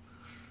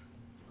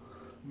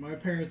 My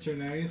parents are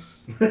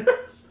nice.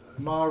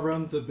 Ma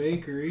runs a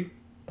bakery.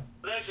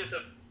 That's just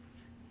a.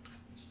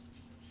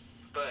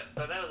 But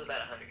that was about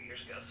 100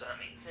 years ago, so I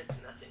mean,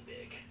 it's nothing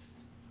big.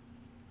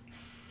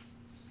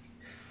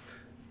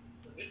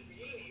 Good for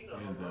you, you know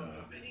And, how long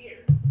you've been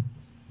here.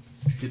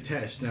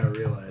 Kitesh now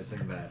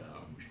realizing that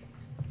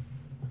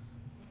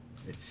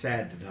it's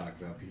sad to talk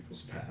about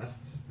people's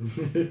pasts.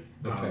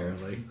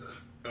 Apparently.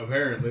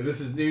 Apparently, this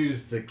is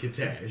news to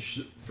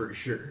Kitesh for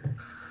sure.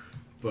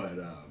 But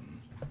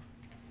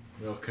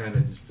they'll kind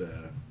of just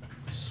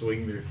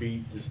swing their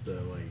feet, just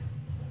like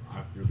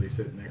awkwardly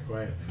sitting there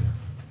quietly.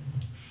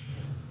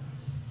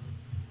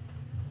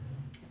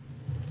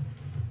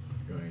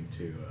 Going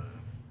to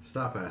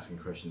stop asking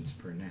questions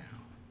for now.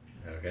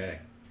 Okay.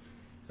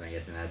 So I'm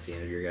guessing that's the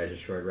end of your guys'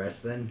 short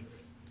rest then?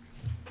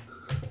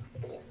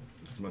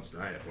 As much as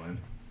I had planned.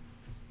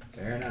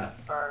 Fair enough.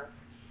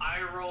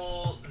 I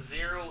roll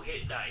 0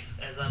 hit dice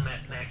as I'm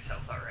at max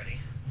health already.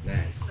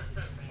 Nice.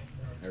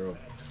 I rolled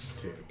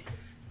 2.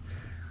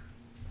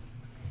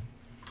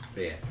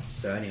 But yeah,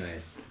 so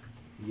anyways,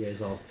 you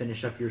guys all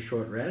finish up your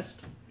short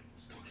rest.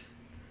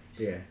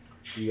 Yeah,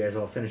 you guys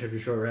all finish up your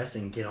short rest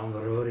and get on the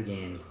road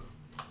again.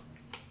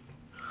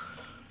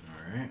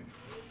 Alright.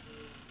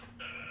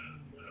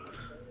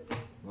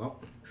 Well,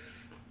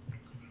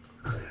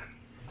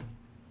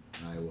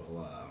 I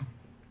will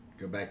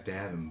go back to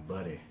having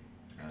Buddy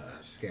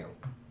scout.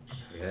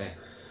 Okay.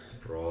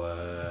 Roll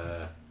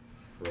a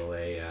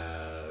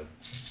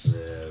what's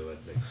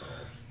it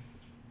called?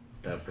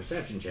 The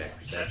perception check.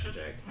 Perception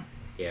check.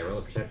 Yeah, roll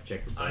a perception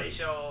check for I Buddy.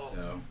 shall.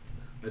 No,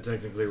 I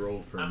technically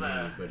rolled for I'm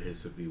me, but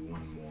his would be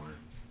one more.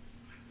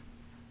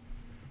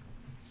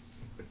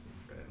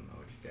 I don't know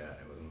what you got.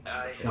 I wasn't.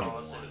 I shall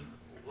 21. also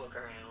look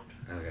around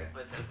Okay.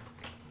 with him.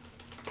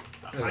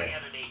 I Okay.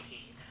 have an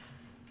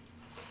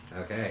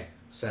 18. Okay.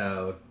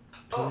 So.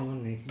 Oh,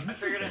 21, 18. I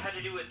figured out how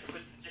to do it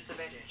with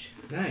disadvantage.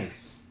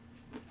 Nice.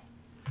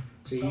 So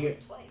It's you only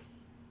get.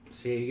 twice.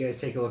 So you guys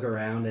take a look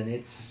around, and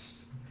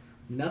it's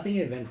nothing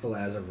eventful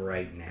as of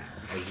right now.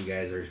 As you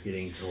guys are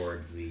getting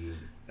towards the, you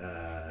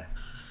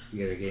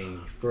guys are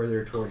getting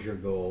further towards your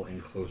goal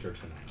and closer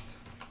to night.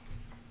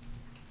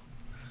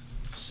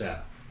 So,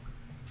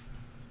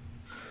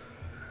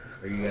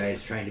 are you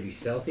guys trying to be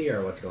stealthy,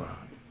 or what's going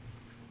on?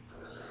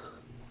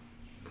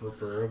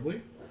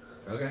 Preferably.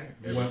 Okay.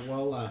 It went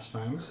well last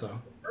time,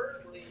 so.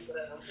 Earthly,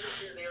 but I'm pretty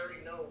sure they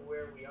already know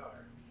where we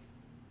are.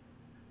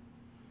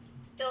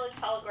 Village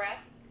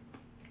Polygrass.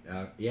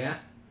 Yeah.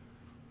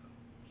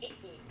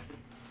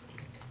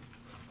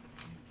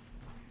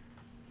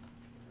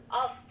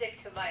 I'll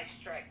stick to my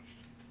strengths.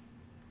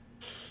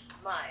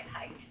 My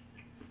height.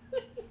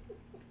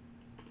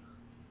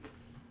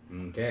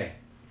 Okay.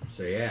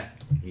 So yeah,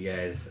 you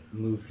guys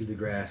move through the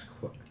grass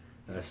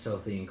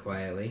stealthy and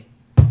quietly.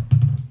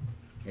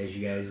 As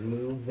you guys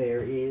move,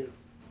 there is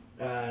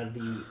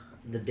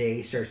the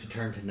day starts to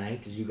turn to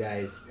night as you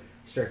guys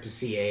start to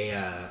see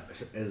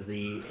as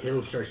the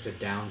hill starts to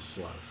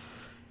downslope.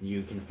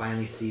 You can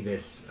finally see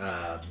this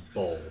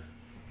bowl,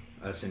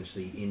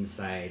 essentially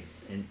inside,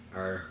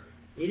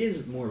 it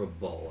is more of a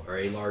bowl or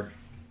a large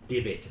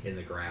divot in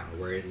the ground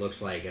where it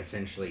looks like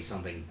essentially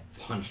something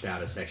punched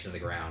out a section of the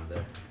ground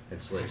that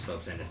slowly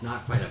slopes in. It's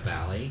not quite a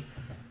valley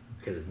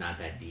because it's not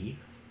that deep,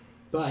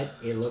 but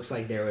it looks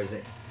like there was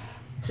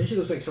essentially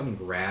looks like someone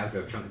grabbed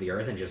a chunk of the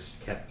earth and just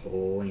kept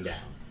pulling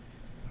down.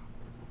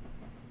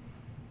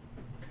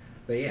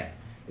 But yeah,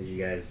 as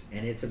you guys,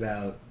 and it's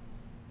about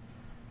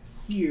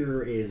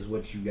here is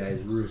what you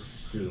guys were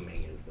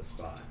assuming is the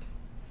spot.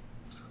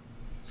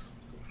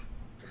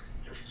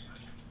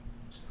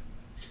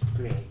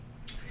 Great.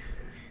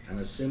 I'm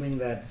assuming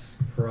that's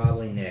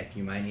probably Nick.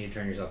 You might need to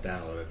turn yourself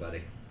down a little bit,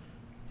 buddy.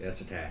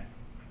 Just a tad.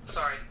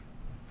 Sorry.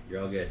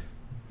 You're all good.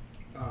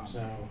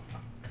 So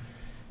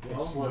it Well,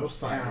 slopes no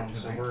fire down,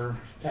 so tonight. we're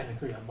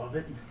technically above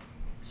it.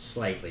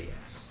 Slightly,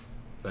 yes.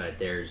 But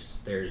there is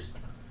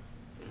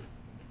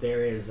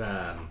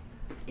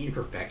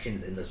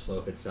imperfections in the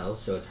slope itself,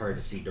 so it's hard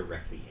to see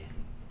directly in,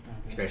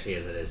 especially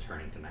as it is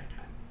turning to nighttime.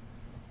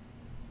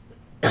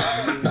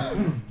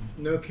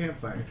 No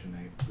campfire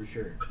tonight, for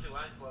sure. What do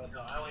I? Well, no,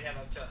 I only have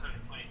up to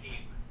 120 feet.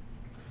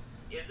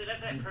 Is it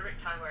at that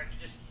perfect time where I can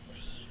just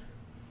see?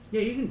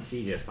 Yeah, you can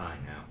see just fine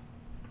now.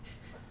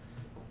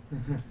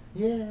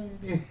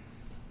 Yay!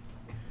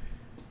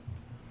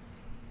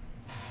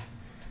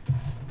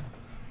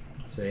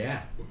 So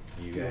yeah,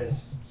 you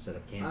guys set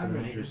up camp I'm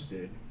tonight.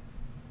 interested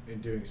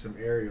in doing some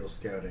aerial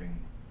scouting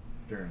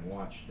during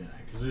watch tonight,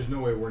 because there's no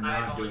way we're I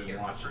not volunteer doing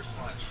for watches. first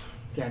watch.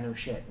 Yeah, no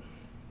shit.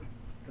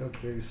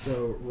 Okay,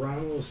 so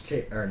Roland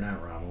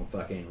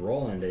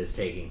is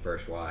taking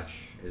first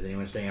watch. Is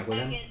anyone staying up with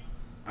him? Second.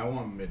 I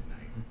want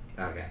midnight,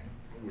 Okay,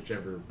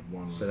 whichever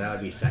one. so that would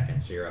be second.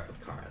 So you're up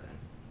with Kara then.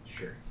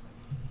 Sure.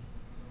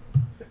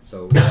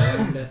 So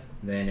Roland,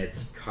 then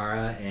it's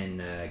Kara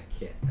and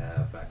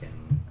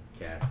fucking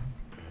Cat. God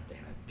damn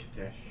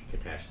it,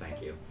 Katesh.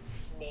 Thank you.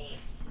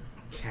 Names.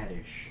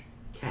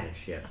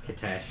 Kadish, yes,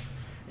 Katesh.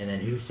 And then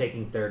who's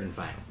taking third and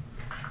final?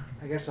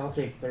 I guess I'll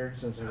take third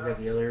since I've got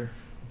the other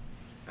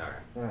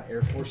Alright.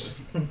 Air Force.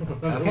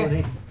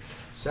 Okay.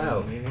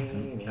 So,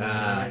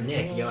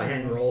 Nick, go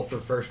ahead and roll for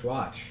first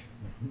watch.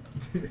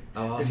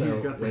 Oh, also, and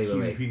he's got the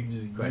wait. QP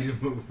just Question. get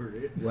him over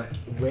it.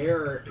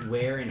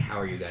 Where and how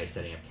are you guys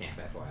setting up camp,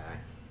 FYI?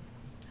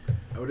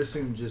 I would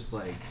assume just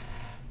like,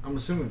 I'm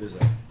assuming there's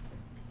like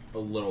a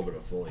little bit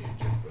of foliage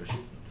and bushes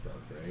and stuff,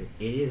 right?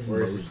 It is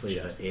Or is it mostly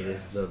just it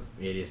is grass?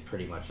 it is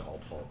pretty much all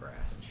tall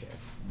grass and shit.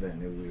 Then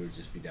we would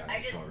just be down I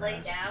in just tall lay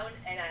grass. down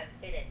and I'm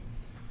hidden.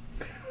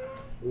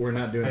 We're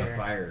not doing Fair. a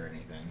fire or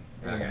anything.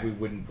 And Okay. we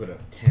wouldn't put up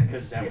tents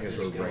Because that would because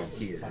just we're go right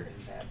here. fucking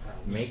bad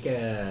problems. Make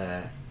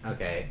a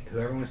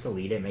whoever wants to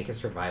lead it, make a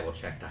survival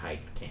check to hide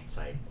the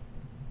campsite.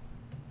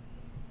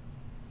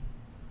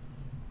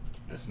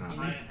 That's not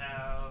I me.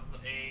 have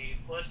a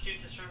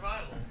 +2 to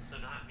survival, so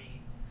not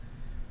me.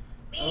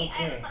 Me,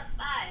 I Okay. have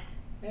 +5.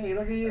 Hey,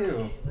 look at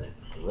you.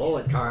 Roll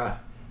it, Kara.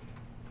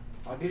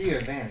 I'll give you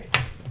advantage.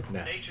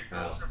 No. Nature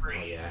calls Oh, for oh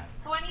brain. yeah.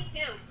 22.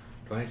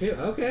 22.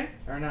 Okay.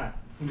 Or not.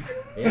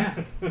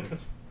 Yeah.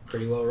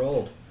 Pretty well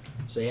rolled.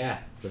 So yeah,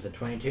 with the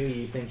 22,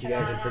 you think you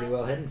guys are pretty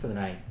well hidden for the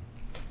night.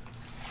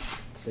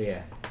 So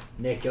yeah,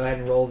 Nick, go ahead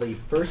and roll the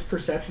first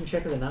perception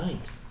check of the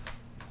night.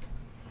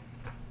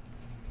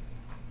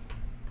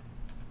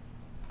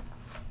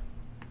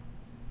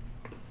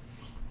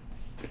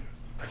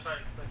 I tried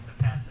to click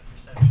the passive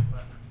perception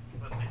button,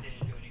 but it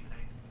didn't do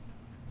anything.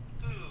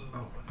 Ooh.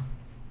 Oh.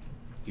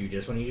 Do you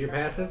just want to use your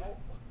passive?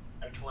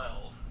 A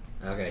 12.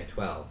 Okay,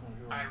 12.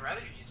 I'd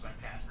rather use my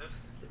passive.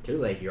 Too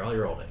late. You already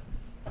rolled it.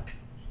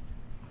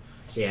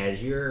 So yeah,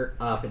 as you're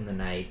up in the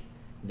night,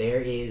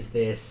 there is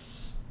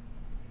this.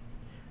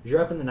 As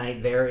you're up in the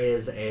night, there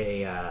is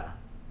a.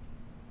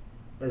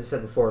 As I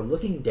said before,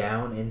 looking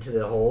down into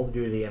the hole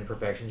due to the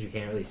imperfections, you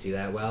can't really see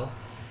that well.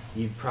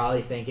 You'd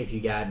probably think if you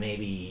got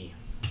maybe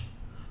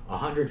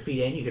 100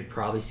 feet in, you could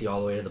probably see all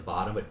the way to the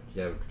bottom, but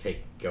that would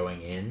take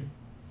going in.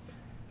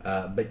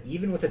 But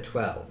even with a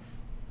 12,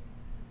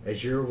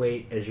 as you're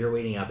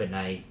waiting up at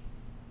night,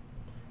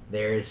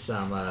 there's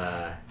some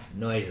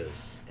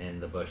noises in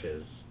the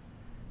bushes,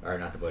 or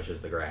not the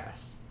bushes, the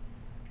grass.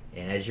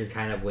 And as you're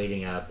kind of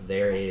waiting up,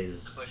 there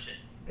is, Push it.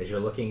 as you're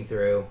looking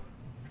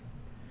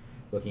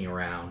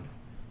around,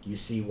 you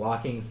see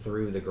walking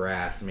through the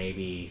grass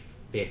maybe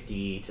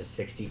 50 to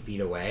 60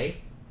 feet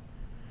away,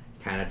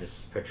 kind of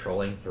just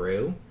patrolling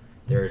through.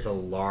 There's a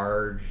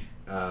large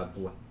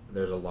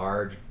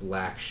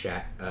black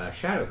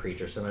shadow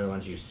creature, similar to the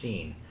ones you've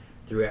seen.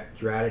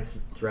 Throughout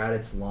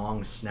its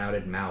long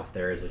snouted mouth,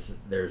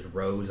 there's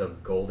rows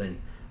of golden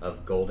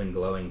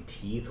glowing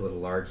teeth with a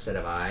large set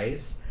of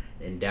eyes,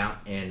 and down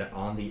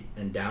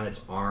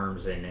its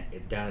arms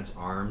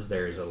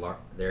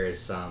there is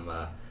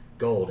some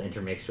gold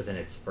intermixed within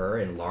its fur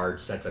and large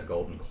sets of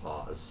golden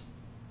claws.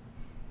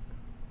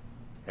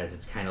 As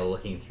it's kind of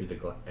looking through the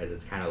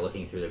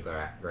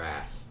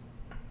grass.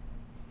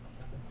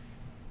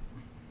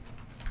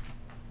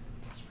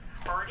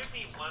 Part of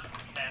me wants to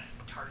cast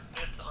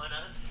Darkness on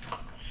us,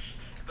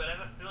 but I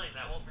have a feeling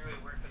that won't really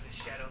work with the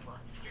Shadow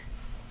Monster.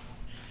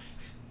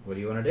 What do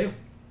you want to do?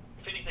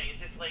 If anything,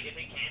 it's just like if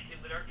it can't see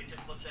in the dark, it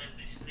just looks as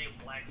this should be a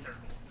black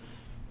circle.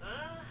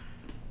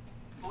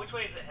 But which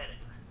way is it headed?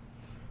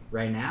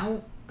 Right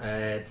now,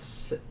 it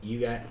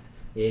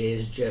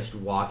is just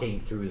walking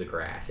through the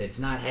grass. It's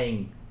not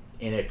heading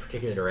in a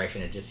particular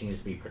direction. It just seems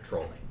to be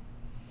patrolling.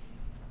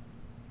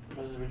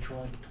 Was it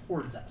patrolling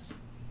towards us?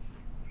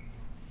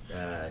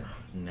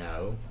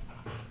 No.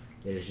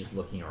 It is just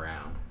looking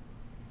around,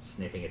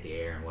 sniffing at the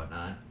air and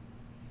whatnot.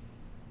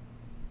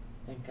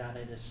 Thank God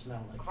I just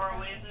smell like. How far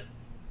away is it?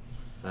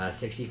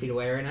 60 feet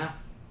away right now.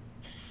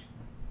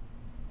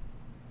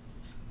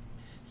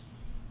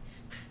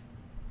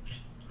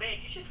 Man,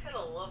 you just kind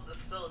of love the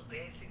spell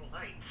Dancing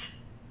Lights.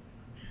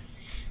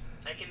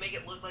 I can make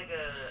it look like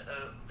a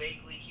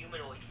vaguely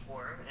humanoid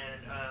form,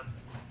 and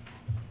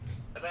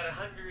about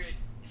 100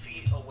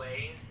 feet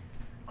away,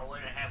 I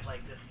want to have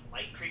like this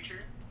light creature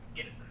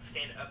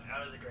stand up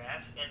out of the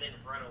grass and then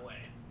run away.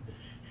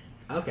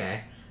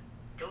 Okay.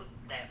 Go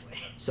that way.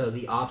 So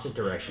the opposite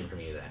direction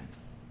from you then.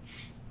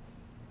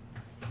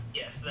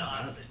 Yes, the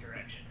opposite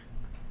direction.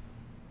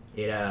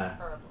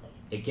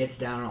 It gets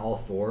down on all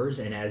fours,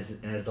 and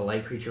as the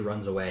light creature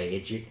runs away,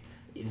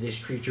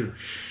 this creature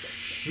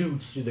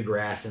shoots through the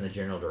grass in the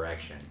general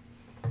direction.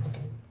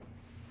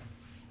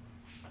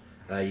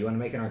 You want to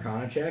make an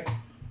Arcana check?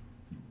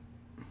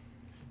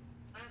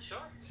 Sure.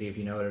 See if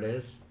you know what it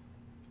is.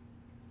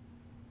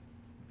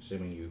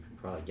 Assuming you can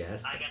probably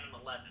guess. I got an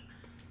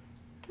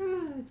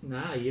 11.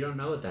 Nah, you don't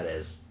know what that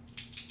is.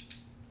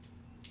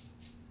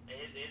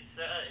 It's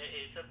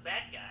a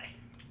bad guy.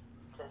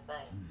 It's a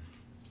thing.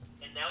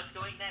 And now it's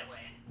going that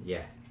way.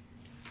 Yeah.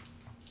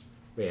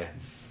 But yeah.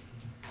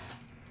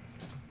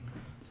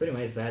 So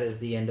anyways, that is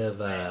the end of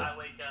I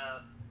wake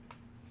up.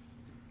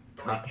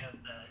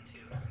 Too.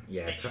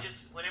 Yeah. And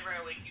whenever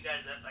I wake you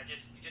guys up, you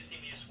just see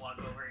me just walk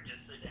over and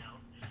just sit down.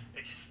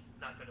 I just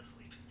not go to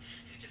sleep.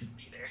 Just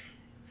be there.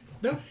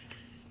 Nope.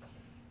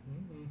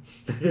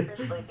 You're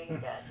sleeping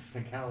again.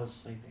 The cow is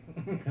sleeping.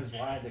 Because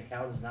why? The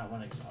cow does not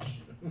want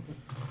exhaustion.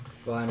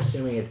 Well, I'm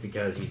assuming it's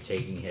because he's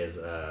taking his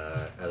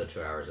other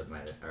 2 hours of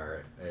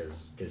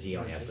because he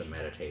only has to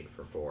meditate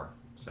for 4.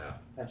 So.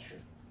 That's true.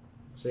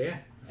 So yeah.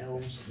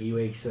 Elves. He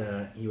wakes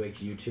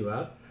you two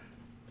up,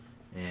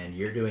 and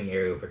you're doing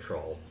aerial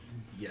patrol.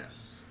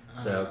 Yes.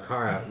 So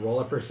Kara, roll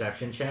a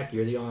perception check.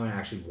 You're the only one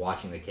actually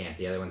watching the camp.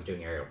 The other one's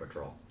doing aerial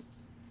patrol.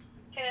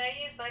 Can I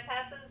use my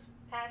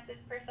passive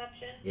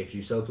perception? If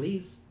you so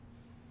please.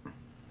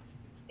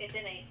 It's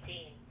an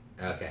 18.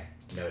 Okay,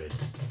 noted.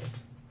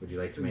 Would you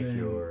like to make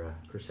your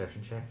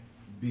perception check?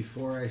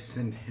 Before I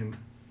send him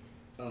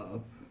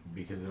up,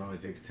 because it only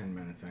takes 10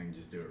 minutes, I can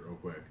just do it real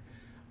quick.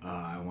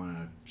 I want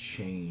to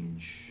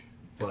change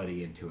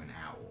Buddy into an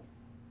owl.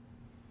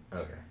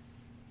 Okay.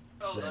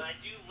 Oh, So that- I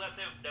do let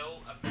them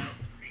know about the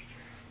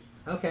creature.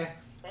 Okay.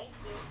 Thank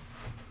you.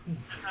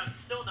 I'm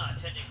still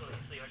not technically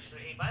asleep. I just say,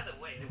 hey, by the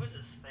way, there was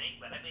this thing,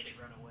 but I made it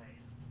run away.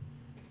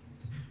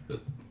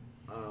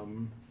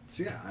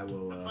 So yeah, I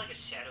will. It's like a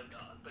shadow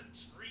dog, but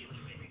it's really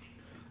big.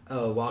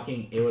 Oh, it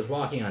was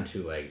walking on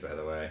 2 legs, by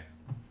the way.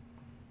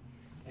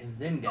 And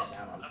then get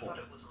down on I 4. thought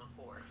it was on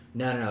 4.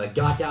 No. It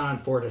got down on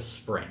 4 to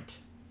sprint.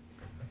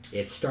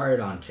 It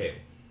started on 2.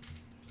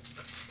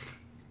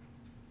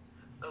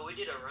 Oh, we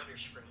did a runner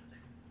sprint.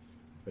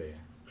 But yeah.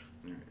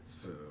 Alright,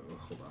 so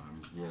hold on,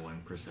 I'm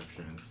rolling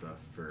perception and stuff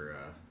for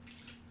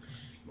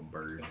a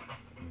bird.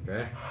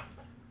 Okay.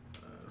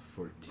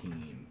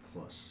 14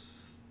 plus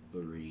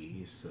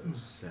 3, so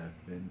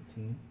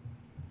 17.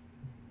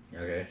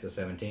 Okay, so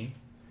 17.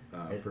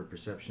 For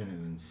perception,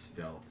 and then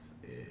stealth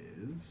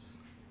is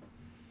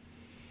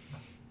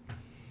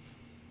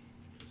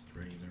just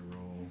regular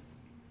roll.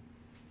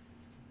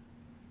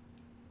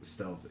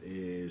 Stealth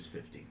is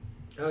 15.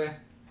 Okay.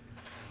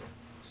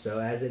 So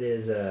as it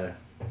is,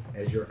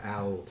 as your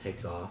owl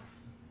takes off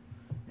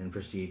and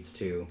proceeds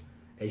to,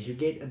 as you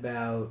get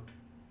about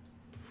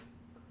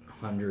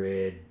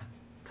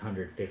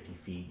 150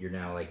 feet, you're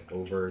now like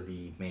over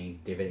the main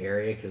divot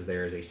area because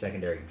there is a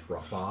secondary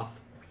drop off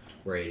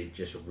where it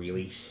just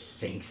really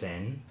sinks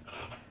in.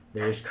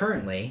 There is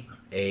currently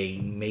a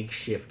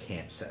makeshift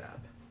camp set up,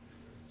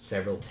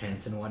 several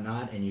tents and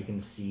whatnot, and you can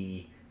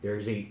see there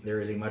is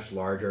a much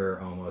larger,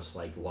 almost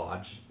like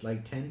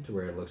lodge-like tent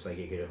where it looks like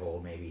it could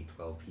hold maybe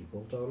 12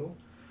 people total.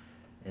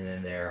 And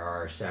then there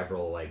are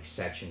several like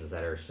sections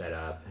that are set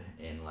up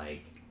in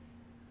like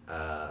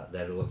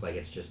that look like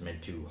it's just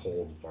meant to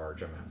hold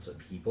large amounts of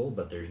people,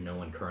 but there's no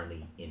one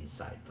currently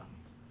inside them.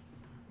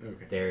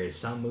 Okay. There is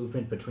some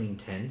movement between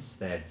tents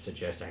that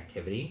suggest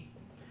activity,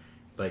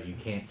 but you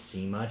can't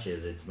see much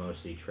as it's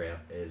mostly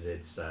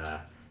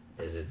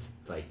is it's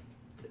like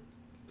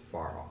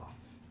far off.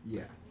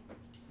 Yeah.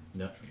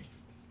 No.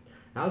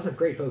 That was a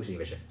great focusing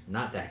mission.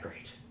 Not that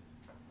great.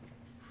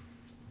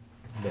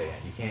 But yeah,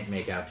 you can't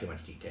make out too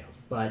much details,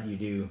 but you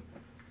do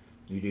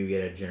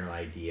get a general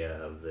idea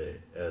of the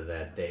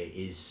that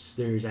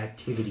there's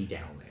activity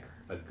down there,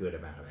 a good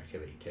amount of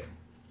activity too.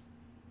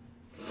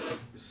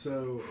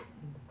 So,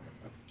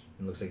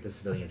 It looks like the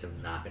civilians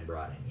have not been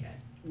brought in yet.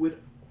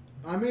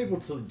 I'm able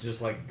to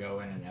just like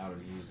go in and out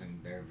of using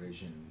their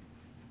vision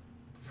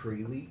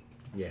freely,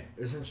 Yeah.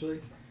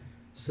 essentially.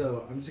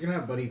 So I'm just gonna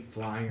have Buddy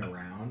flying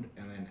around,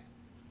 and then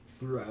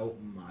throughout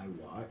my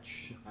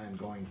watch, I'm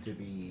going to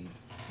be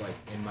like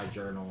in my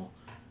journal,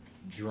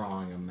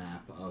 drawing a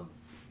map of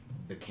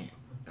the camp,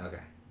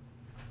 Okay.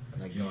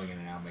 like going in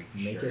and out,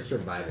 making Make sure a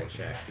survival everything's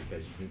check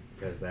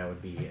because that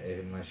would be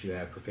unless you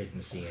have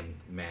proficiency in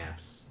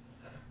maps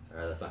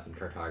or the fucking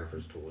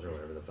cartographer's tools or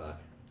whatever the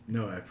fuck.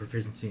 no, I have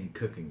proficiency in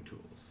cooking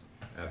tools.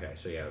 Okay,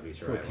 so yeah, it would be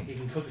survival. You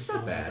can cook a It's steak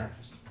not for bad.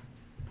 breakfast.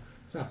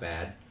 It's not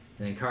bad.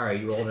 And then Kara,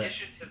 you In rolled it.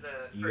 addition to the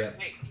you first got-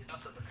 mate, he's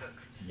also the cook.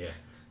 Yeah.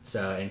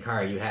 So in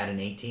Kara, you had an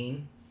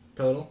 18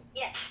 total.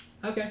 Yeah.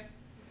 Okay.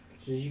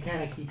 So as you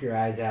kind of keep your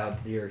eyes out,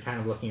 you're kind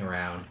of looking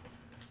around.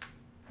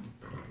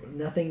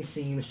 Nothing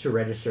seems to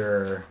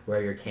register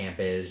where your camp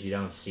is. You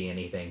don't see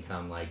anything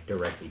come like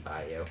directly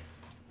by you.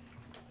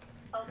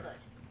 Oh, good.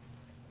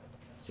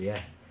 So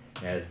yeah,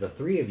 as the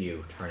three of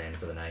you turn in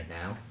for the night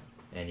now,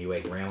 and you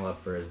wake Ramel up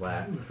for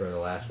for the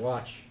last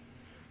watch.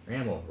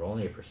 Ramel, roll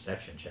me a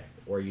perception check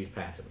or use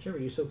passive, whichever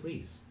you so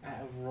please. I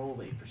roll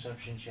a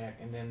perception check,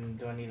 and then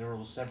do I need to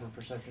roll a separate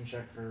perception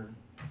check for?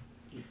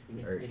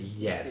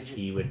 Yes,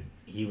 he would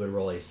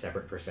roll a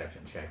separate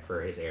perception check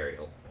for his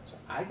aerial. So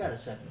I got a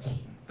 17,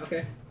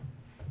 Okay.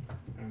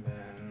 and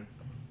then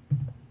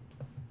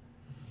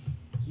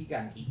he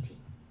got an 18.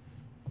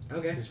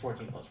 Okay. It's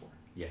 14 plus 4.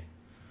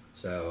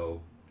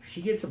 So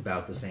he gets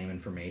about the same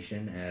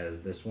information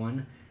as this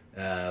one,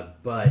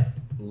 but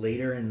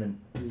later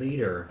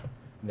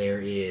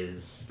there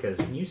is because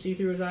can you see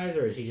through his eyes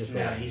or is he just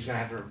Yeah, rolling? he's gonna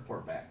have to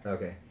report back.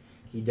 Okay,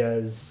 he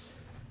does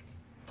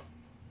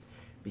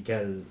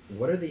because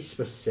what are the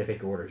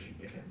specific orders you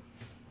give him?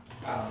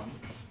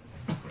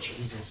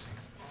 Jesus.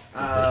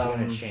 This is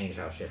gonna change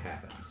how shit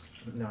happens.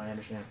 No, I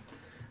understand.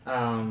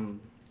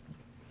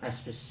 I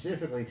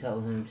specifically tell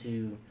him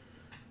to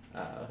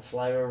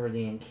fly over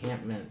the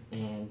encampment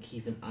and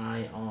keep an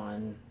eye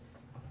on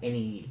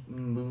any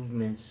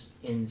movements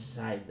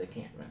inside the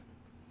encampment,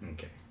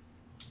 Okay.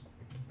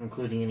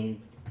 including any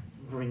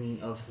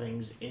bringing of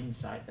things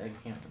inside the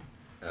encampment.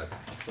 Okay.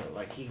 So,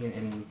 like,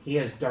 he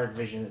has dark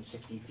vision at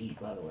 60 feet,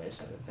 by the way,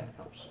 so that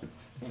helps.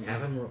 And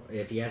have him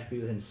if he has to be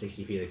within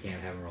 60 feet of the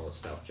camp, have him roll a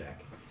stealth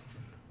check.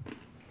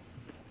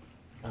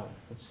 Oh,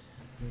 let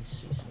me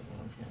see something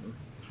on him.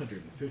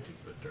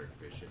 150-foot dark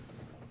vision.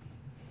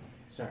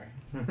 Sorry.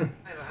 I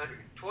have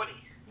 120.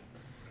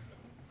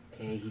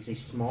 Okay, he's a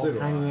small, So do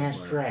tiny I, ass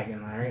but-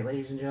 dragon, alright,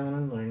 ladies and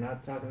gentlemen? We're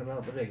not talking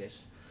about the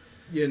biggest.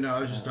 Yeah, no, I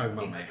was just talking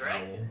about Being my a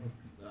dragon?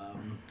 owl.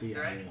 The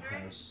Dragon? owl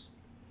house.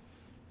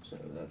 So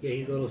that's. Yeah,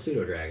 he's a little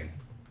pseudo dragon.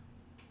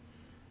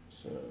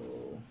 So,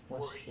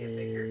 what's Or he get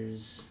bigger.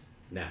 his.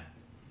 No,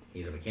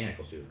 he's a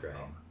mechanical pseudo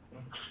dragon.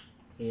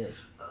 He is.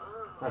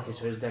 Oh. Okay,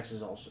 so his dex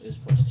is also is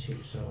 +2,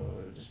 so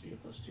it would just be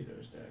a +2 to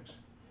his dex.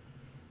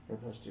 Or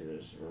 +2 to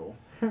his roll.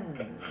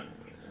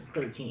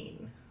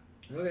 13.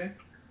 Okay.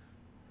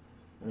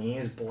 I mean, he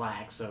is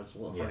black, so it's a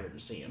little Yeah. harder to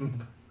see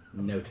him.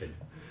 Noted.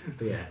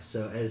 But yeah,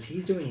 so as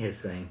he's doing his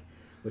thing,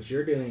 what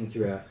you're doing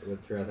throughout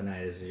the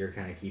night is you're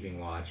kind of keeping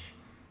watch.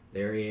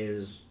 There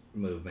is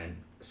movement.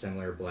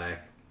 Similar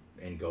black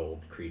and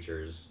gold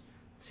creatures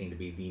seem to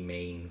be the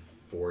main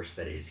force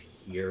that is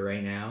here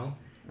right now.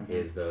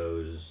 Is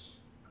those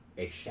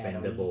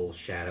expendable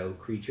shadow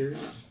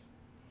creatures?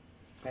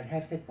 I'd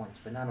have hit points,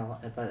 but not a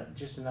lot, but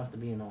just enough to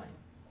be annoying.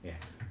 Yeah.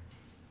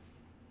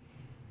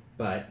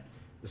 But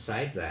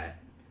besides that,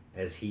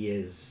 as he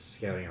is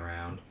scouting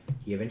around,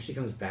 he eventually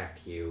comes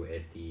back to you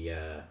at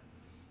the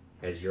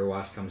as your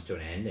watch comes to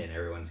an end and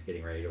everyone's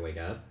getting ready to wake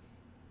up.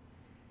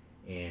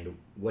 And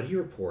what he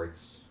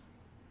reports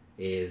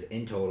is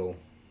in total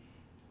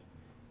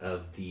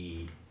of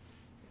the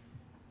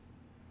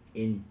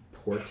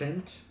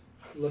important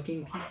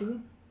looking people,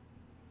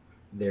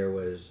 there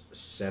was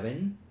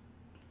 7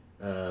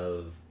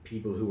 of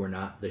people who were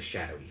not the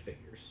shadowy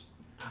figures.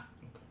 Ah,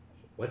 okay.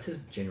 What's his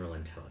general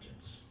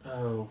intelligence?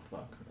 Oh,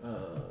 fuck.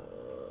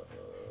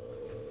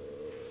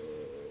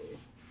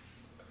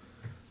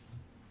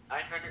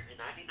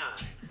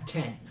 999.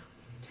 10.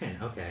 10.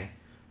 Okay.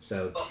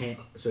 So 10.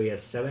 So he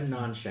has 7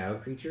 non-shadow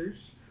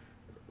creatures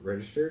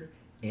registered,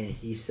 and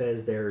he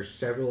says there are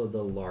several of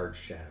the large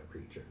shadow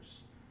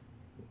creatures,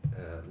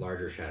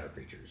 larger shadow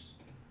creatures.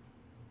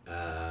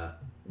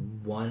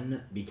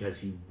 One because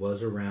he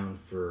was around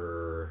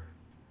for,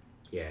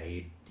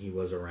 he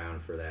was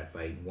around for that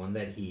fight. One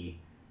that he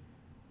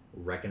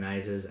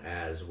recognizes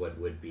as what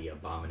would be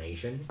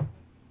Abomination,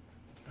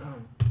 Oh.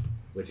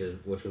 which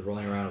was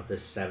rolling around with the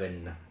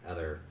 7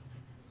 other.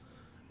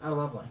 Oh,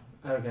 lovely.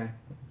 Okay.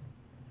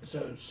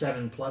 So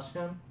 7 plus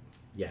him,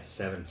 Yes,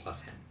 7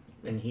 plus him.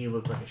 and he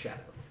looked like a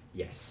shadow.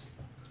 Yes.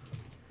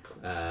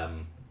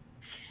 I'm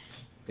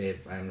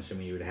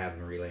assuming you would have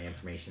him relay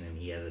information, and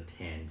he has a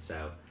 10.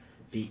 So,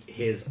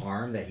 his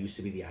arm that used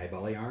to be the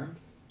eyeball arm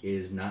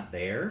is not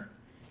there.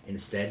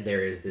 Instead,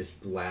 there is this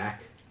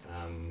black.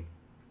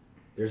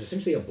 There's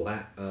essentially a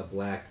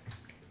black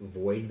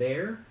void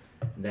there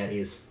that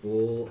is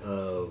full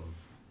of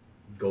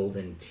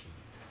golden teeth.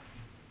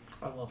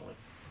 Oh, lovely.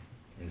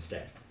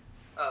 Instead,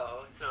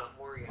 Oh, it's not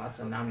Morgan. Lots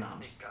of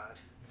nom-noms. Thank God.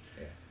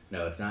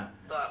 no, it's not.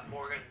 Thought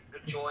Morgan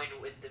joined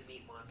with the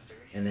meat monster.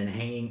 And then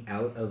hanging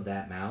out of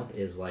that mouth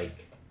is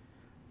like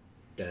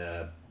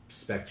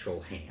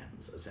spectral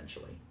hands,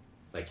 essentially,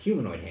 like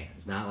humanoid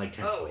hands, not like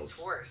Oh, tentacles.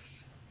 it's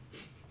worse.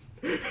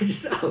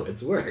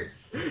 It's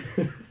worse.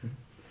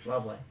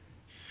 Lovely.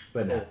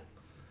 But no.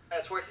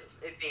 That's worse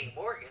than it being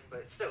Morgan,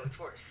 but still, it's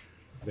worse.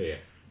 But yeah,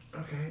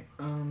 Okay.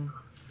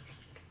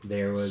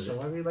 there was. So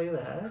I relay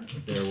that.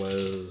 There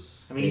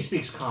was. I mean, he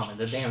speaks common.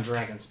 The damn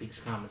dragon speaks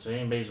common, so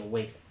anybody's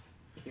awake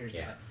hears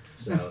Yeah. that.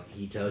 So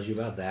he tells you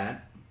about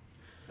that.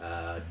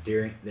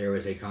 There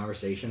was a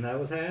conversation that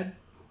was had.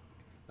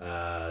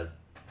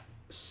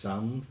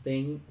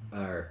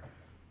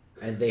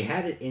 And they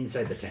had it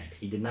inside the tent.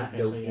 He did not Okay,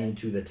 go so yeah.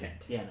 into the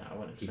tent. Yeah, no, I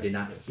wouldn't He expect did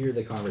not him hear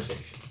the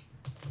conversation.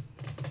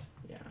 to.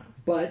 Yeah.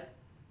 But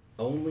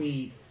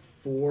only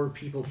 4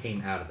 people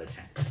came out of the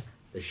tent.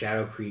 The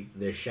shadow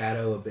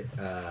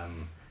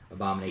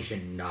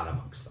abomination not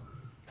amongst them.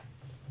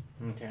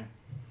 Okay.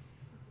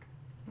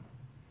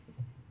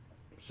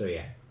 So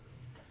yeah.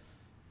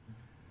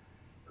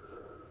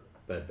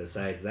 But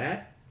besides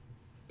that,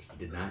 he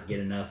did not get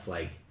enough.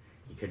 Like,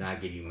 he could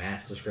not give you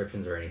mass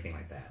descriptions or anything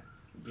like that.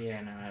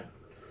 Yeah, no,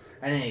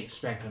 I didn't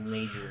expect a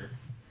major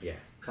Yeah.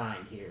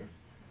 find here.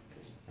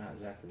 He's not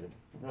exactly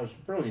the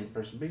most brilliant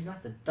person, but he's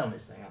not the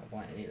dumbest thing on the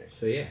planet either.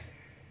 So yeah.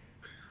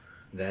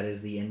 That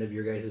is the end of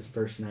your guys'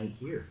 first night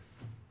here.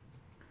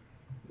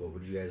 What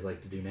would you guys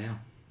like to do now?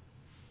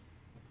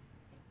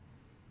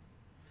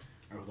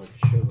 I would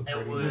like to show the I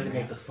party. We would- need to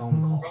make a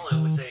phone call.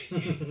 Roland would say,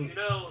 you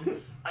know,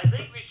 I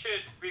think we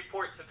should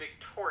report to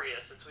Victoria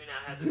since we now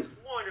have this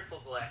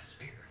wonderful glass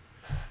sphere.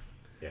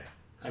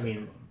 I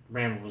mean,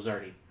 Randall was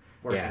already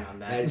working Yeah. on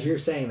that. As you're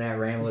saying that,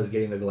 Ramel is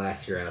getting the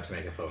glass sphere out to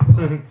make a phone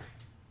call.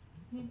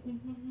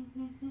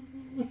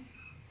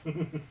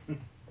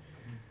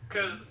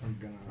 Because I'm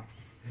gonna one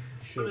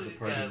show of the these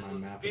party guys my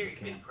was a map of very the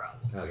camp. big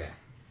problem. Okay.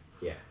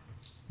 Yeah.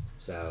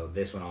 So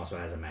this one also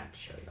has a map to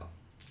show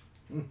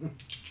y'all.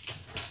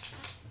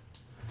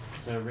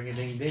 So ring a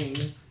ding ding,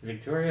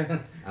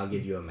 Victoria. I'll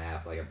give you a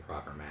map, like a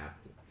proper map,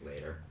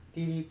 later.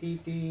 Dee dee dee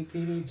dee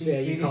dee dee So yeah,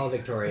 dee. you call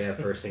Victoria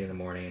first thing in the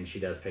morning, and she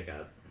does pick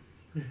up.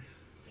 Very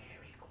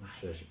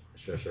quiet.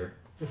 Sure.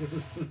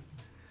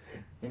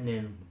 And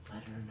then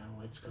let her know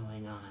what's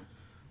going on.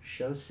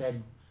 Show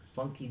said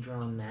funky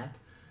drawn map,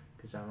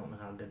 because I don't know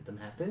how good the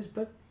map is,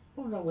 but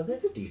we'll go with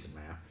It's it. a decent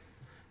map.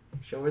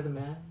 Show her the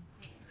map.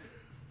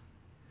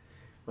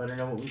 Let her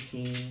know what we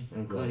see,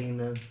 including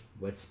the.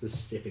 What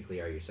specifically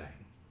are you saying?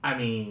 I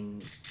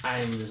mean,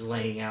 I'm just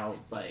laying out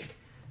like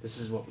this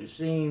is what we've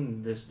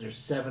seen. There's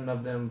 7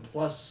 of them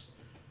plus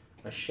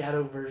a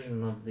shadow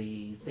version of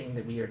the thing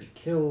that we already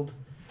killed,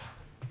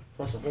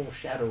 plus a whole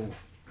shadow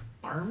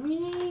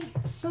army,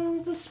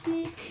 so to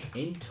speak.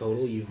 In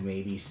total, you've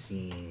maybe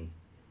seen,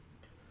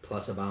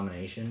 plus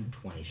Abomination,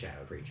 20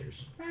 shadow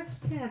creatures.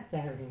 That's not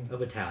that. A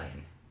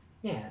battalion.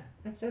 Yeah,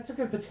 that's a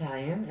good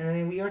battalion, and I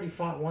mean we already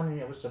fought one, and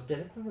it was a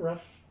bit of a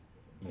rough.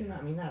 Yeah.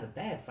 I mean, not a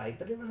bad fight,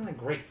 but it wasn't a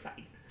great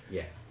fight.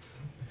 Yeah.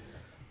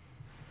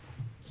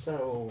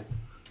 So,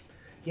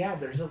 yeah,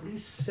 there's at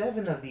least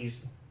 7 of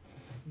these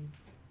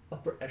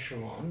upper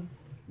echelon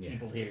Yeah.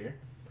 people here,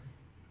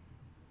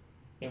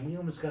 and we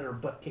almost got our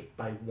butt kicked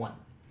by 1.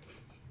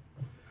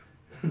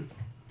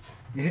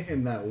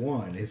 And that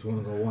one is one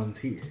of the ones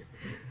here.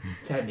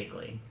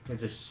 Technically,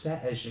 it's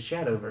a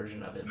shadow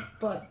version of it,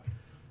 but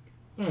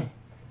But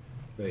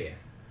yeah.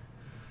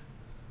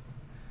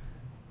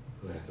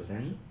 But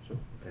then,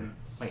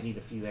 that's might need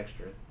a few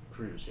extra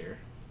crews here.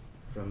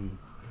 from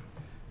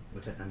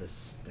what I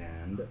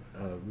understand,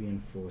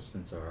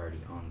 reinforcements are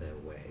already on their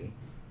way.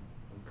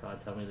 Oh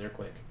God, tell me they're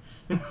quick.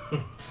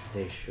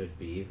 They should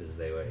be, because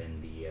they were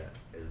in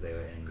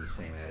the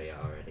same area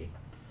already.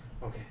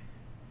 Okay.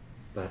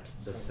 But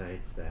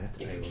besides that,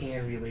 If I you was,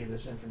 can relay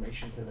this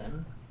information to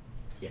them,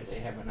 yes, so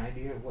they have an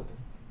idea of what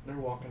they're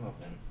walking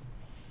up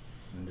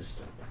in.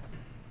 understood.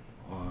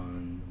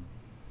 On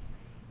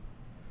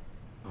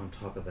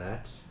top of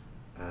that,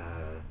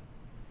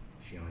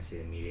 she only see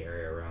the immediate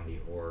area around the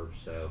orb,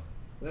 so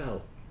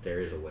well,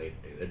 there is a way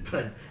to do it,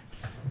 but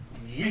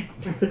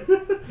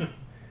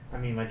I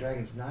mean, my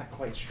dragon's not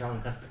quite strong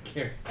enough to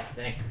carry that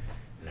thing.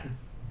 no.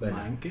 But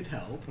Mine could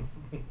help.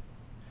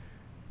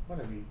 What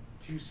are we,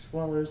 2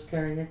 swallows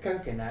carrying a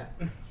coconut?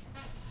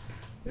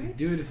 They'd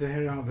do it if they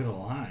had it on a bit of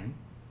lime.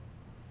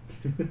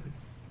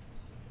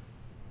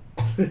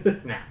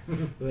 Nah.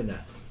 but no.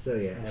 So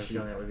yeah, I have a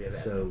feeling that would be a bad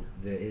so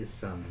there is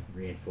some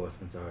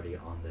reinforcements already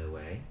on their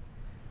way.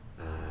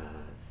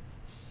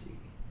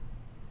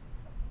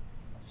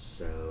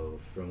 So,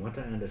 from what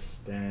I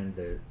understand,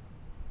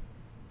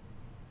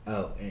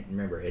 oh, and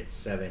remember, it's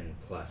 7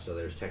 plus, so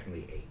there's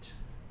technically 8.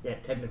 Yeah,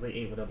 technically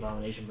 8 with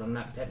Abomination, but I'm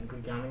not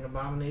technically counting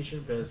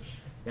Abomination because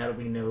now that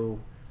we know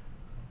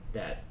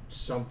that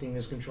something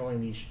is controlling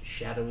these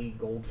shadowy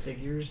gold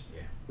figures,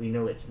 Yeah. we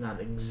know it's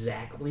not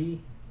exactly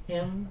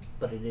him,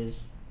 but it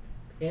is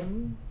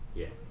him.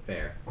 Yeah,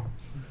 fair.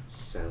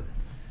 So,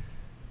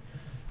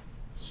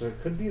 So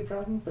it could be a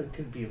problem, but it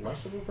could be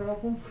less of a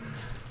problem.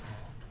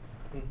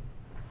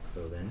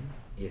 so then,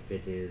 if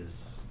it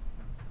is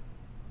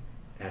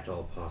at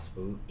all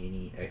possible,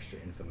 any extra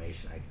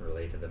information I can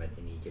relay to them at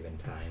any given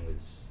time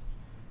is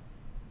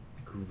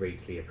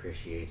greatly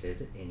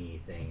appreciated.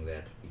 Anything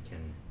that we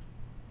can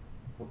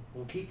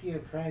We'll keep you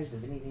apprised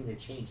of anything that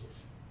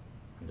changes.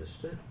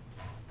 understood.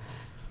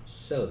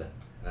 So then,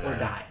 Or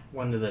die.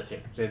 One of the two.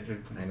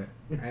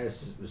 I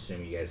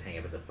assume you guys hang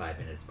up at the 5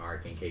 minutes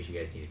mark in case you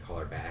guys need to call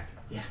her back.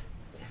 Yeah.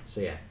 So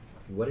yeah,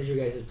 what is your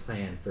guys'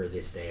 plan for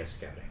this day of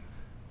scouting?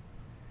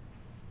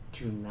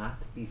 To not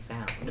be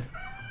found.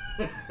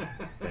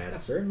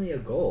 That's certainly a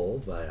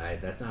goal, but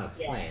that's not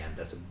a Yeah. plan.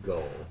 That's a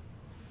goal.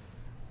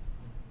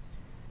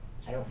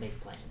 I don't make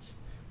plans.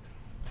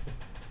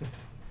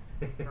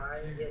 Try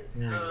and get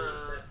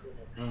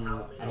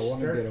I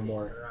want to get a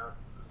more.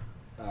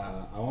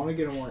 I want to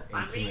get a more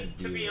I intimate mean,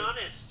 to view be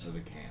honest, of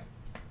the camp.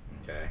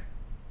 Okay.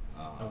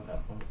 I'll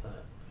have fun with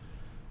that.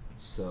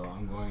 So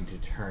I'm going to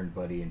turn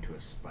Buddy into a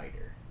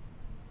spider,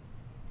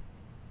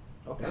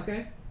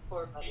 Okay.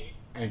 Poor buddy.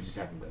 and just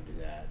have him go do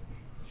that.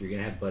 So you're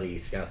gonna have Buddy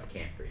scout the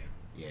camp for you.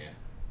 Yeah,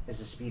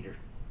 As a speeder.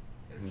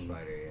 as a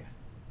spider. Yeah.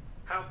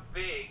 how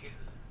big?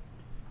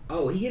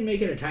 Oh, he can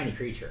make it a tiny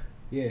creature.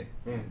 Yeah.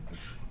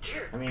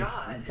 Dear I mean,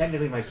 God.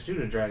 technically my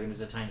pseudo dragon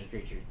is a tiny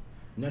creature.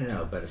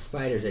 No, but a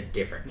spider's a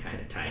different kind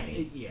of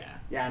tiny. Yeah.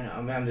 Yeah, I know.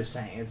 I mean, I'm just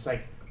saying. It's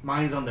like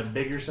mine's on the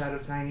bigger side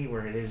of tiny,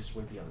 where it is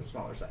would be on the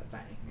smaller side of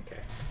tiny. Okay.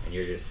 And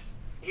you're just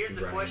Here's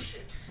the running.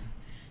 question: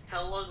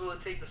 how long will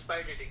it take the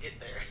spider to get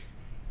there?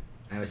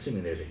 I'm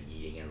assuming there's a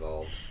yeeting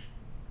involved.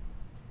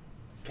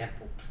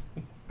 Catapult.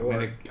 I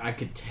mean, I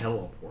could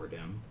teleport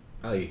him.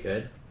 Oh, you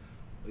could?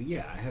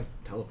 Yeah, I have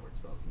teleport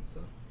spells and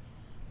stuff.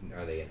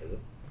 Are they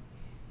invisible?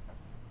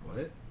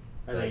 What?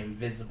 Are they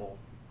invisible?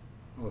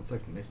 Oh, it's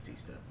like Misty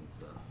Step and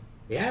stuff.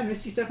 Yeah,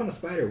 Misty Step on a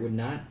spider would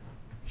not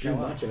do Show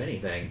up. much of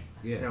anything.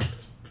 Yeah.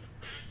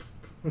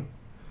 No.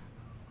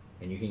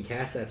 And you can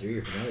cast that through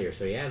your familiar.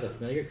 So yeah, the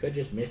familiar could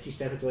just Misty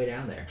Step its way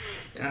down there.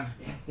 Yeah.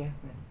 Yeah.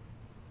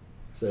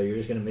 So you're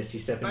just gonna Misty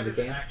Step into the Spiders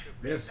are camp? actually Yeah,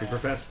 pretty super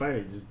fast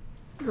spider. Just.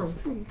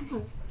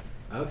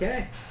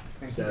 Okay.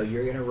 So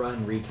you're gonna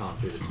run recon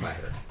through the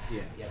spider.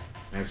 Yeah.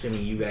 I'm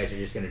assuming you guys are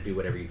just gonna do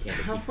whatever you can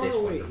to How keep far this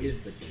one away from being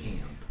is the seen.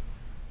 camp?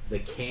 The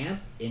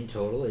camp in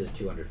total is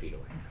 200 feet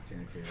away.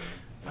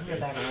 I'm gonna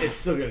back It's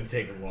still gonna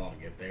take a while to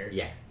get there.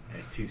 Yeah. I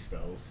have 2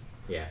 spells.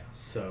 Yeah.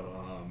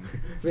 So,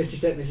 Misty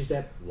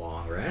Step,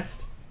 long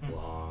rest,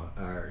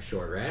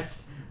 short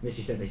rest.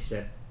 Misty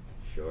Step,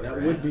 short that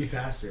rest. would be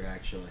faster,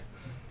 actually.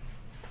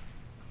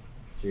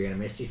 So you're gonna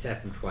Misty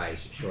Step him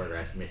twice, short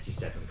rest, Misty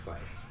Step him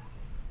twice.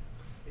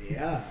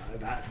 Yeah,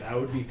 that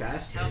would be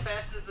faster. How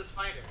fast is the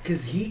spider?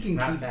 Because he can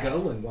Not keep fast.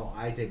 going while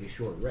I take a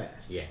short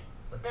rest. Yeah.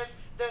 But that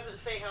doesn't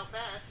say how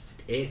fast.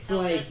 It's How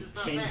like fast is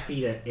not 10 fast?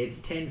 feet. It's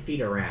 10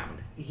 feet around.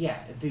 Yeah,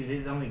 dude,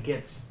 it only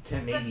gets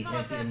 10, That's maybe 10 not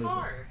feet of that movement.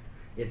 far.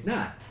 It's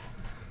not.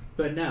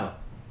 But no.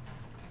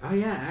 Oh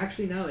yeah,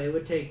 actually no. It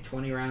would take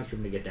 20 rounds for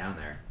him to get down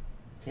there.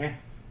 Yeah.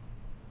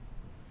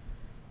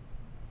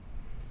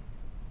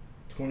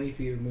 20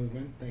 feet of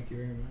movement. Thank you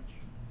very much.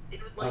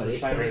 It would Oh, like it The is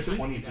spider has 20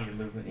 20 feet of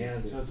movement. Yeah,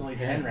 Yes, so it's only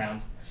 10. 10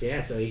 rounds. So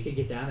yeah, so he could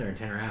get down there in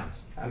 10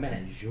 rounds. A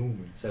minute.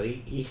 Zooming. So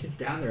he gets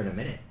down there in a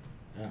minute.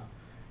 Oh.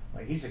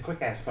 Like, he's a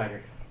quick ass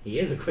spider. He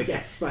is a quick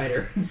ass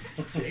spider.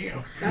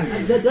 Damn.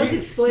 That does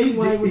explain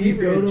why when you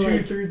go to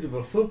like. 2/3 of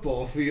a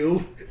football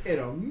field in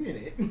a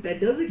minute. That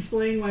does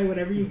explain why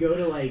whenever you go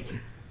to like.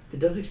 It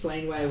does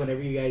explain why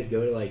whenever you guys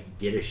go to like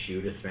get a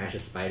shoe to smash a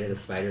spider, the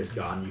spider's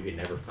gone. You can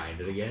never find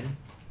it again.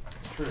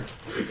 True.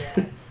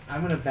 Yes.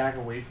 I'm gonna back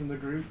away from the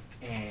group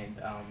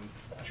and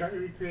try to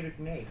recreate a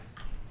grenade.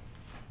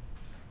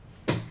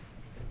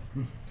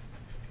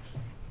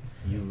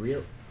 You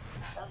real.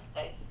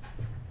 Something.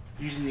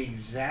 Using the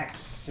exact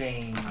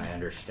same I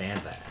understand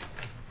that.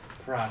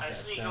 I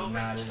process, sneak so over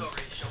not and as look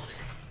over his shoulder.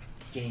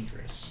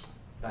 dangerous.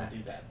 Don't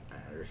do that.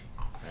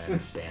 I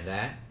understand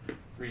that.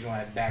 Reason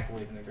why I backed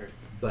away from the group.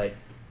 But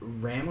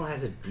Ramel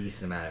has a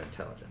decent amount of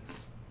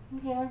intelligence.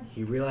 Yeah.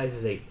 He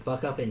realizes a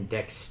fuck up in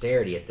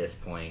dexterity at this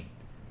point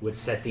would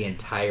set the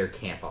entire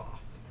camp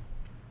off.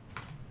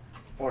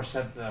 Or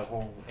set the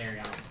whole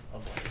area on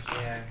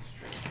ablaze. Yeah,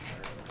 straight.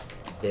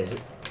 There's,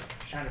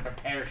 Trying to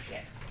prepare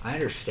shit. I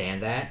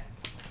understand that,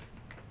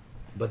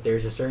 but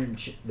there's a certain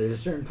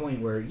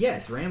point where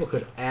yes, Ramel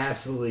could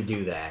absolutely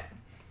do that,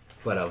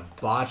 but a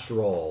botched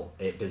roll.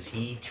 Does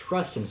he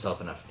trust himself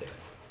enough to do it?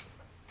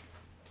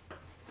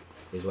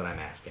 Is what I'm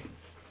asking.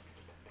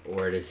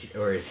 Or is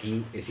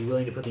he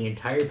willing to put the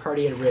entire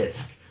party at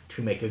risk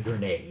to make a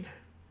grenade?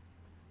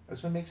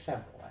 This one makes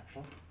several,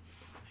 actually.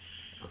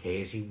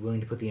 Okay, is he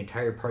willing to put the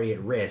entire party at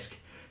risk?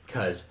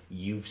 Because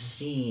you've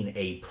seen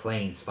a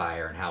planes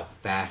fire and how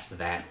fast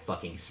that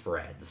fucking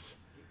spreads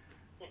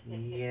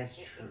Yes,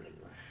 true.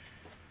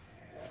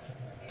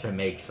 to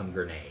make some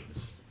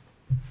grenades.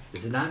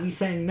 This is not me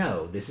saying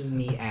no. This is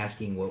me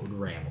asking what would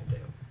Ramble do.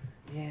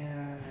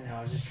 Yeah, I know.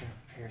 I was just trying to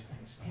prepare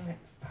things. Damn it.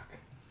 Fuck.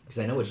 Because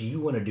I know what you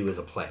want to do as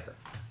a player.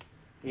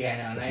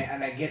 Yeah, no,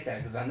 and I get that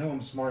because I know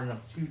I'm smart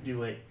enough to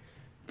do it.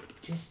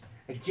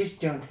 I just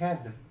don't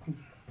have the.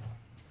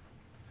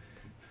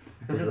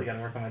 I really gotta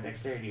work on my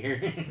dexterity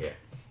here.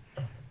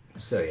 Yeah.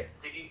 So yeah.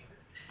 Did you?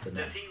 But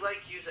no. Does he like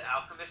use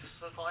alchemist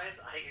supplies?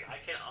 I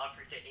can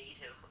offer to aid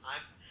him.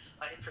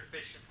 I have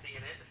proficiency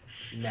in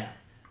it. No,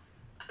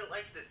 I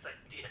like this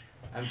idea.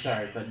 I'm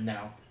sorry, but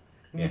no.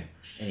 Yeah.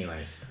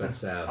 Anyways, but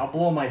so I'll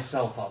blow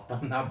myself up.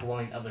 I'm not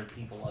blowing other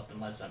people up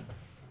unless I'm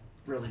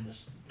really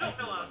just. No,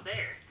 I'm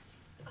there.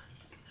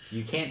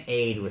 you can't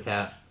aid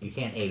without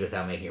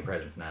making your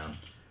presence known.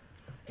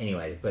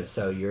 Anyways, but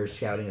so you're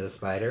scouting as a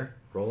spider.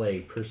 Roll a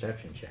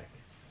perception check.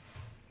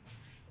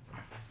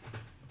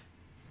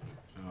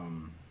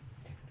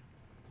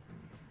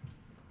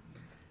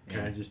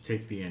 Can I just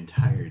take the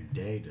entire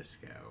day to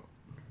scout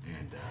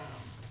and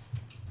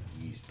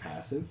use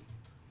passive?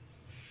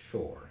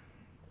 Sure.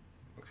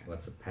 Okay.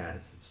 What's a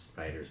passive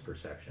spider's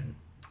perception?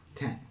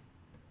 10.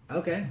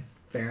 Okay,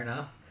 fair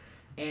enough.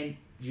 And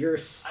you're a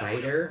I spider.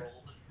 would've rolled.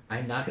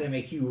 I'm not gonna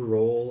make you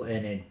roll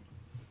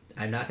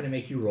I'm not gonna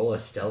make you roll a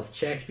stealth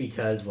check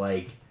because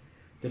like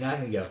they're not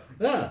gonna go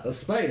a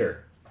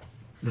spider.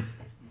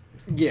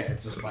 Yeah,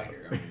 it's a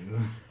spider. I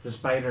mean, The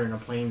spider in a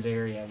plains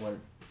area where.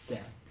 Yeah.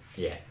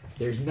 Yeah,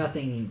 there's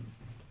nothing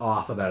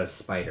off about a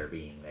spider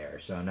being there,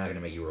 so I'm not gonna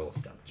make you roll a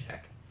stealth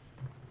check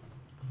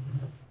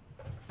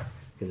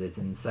because it's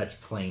in such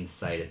plain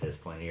sight at this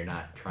point. You're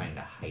not trying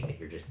to hide it.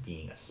 You're just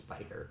being a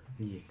spider.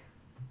 yeah.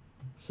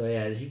 So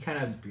yeah, as you kind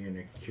of Just being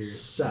a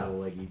curious So- little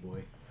leggy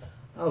boy.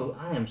 Oh,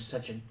 I am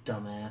such a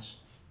dumbass.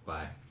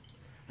 why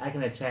I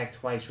can attack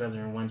twice rather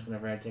than once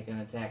whenever I take an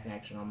attack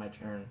action on my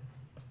turn.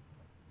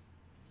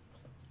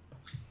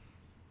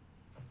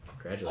 All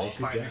congratulations.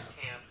 fighters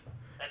Yeah. can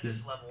at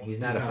this level. He's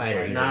not a not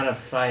fighter. He's Not a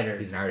fighter.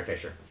 he's an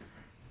artificer.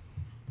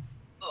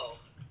 Oh,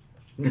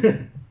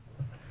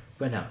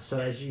 But no, so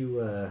as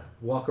you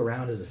walk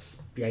around as a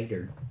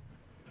spider,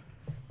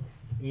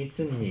 it's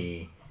a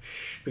me,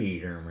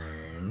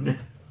 Spider-Man.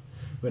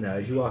 But no,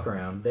 as you walk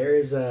around, there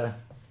is a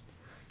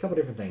couple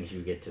different things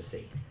you get to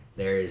see.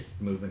 There is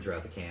movement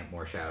throughout the camp,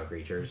 more shadow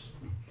creatures.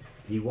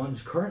 The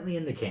ones currently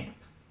in the camp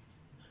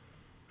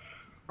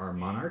are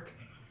Monarch.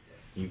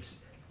 You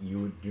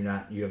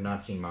have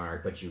not seen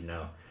Monarch, but you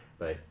know.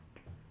 But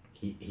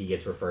he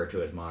gets referred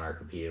to as Monarch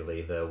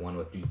repeatedly. The one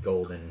with the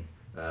golden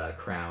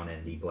crown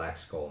and the black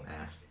skull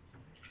mask.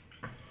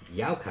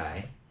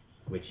 Yaokai,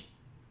 which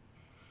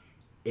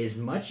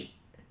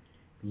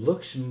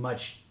looks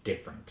much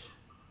different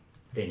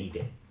than he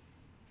did.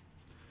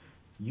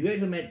 You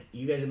guys have met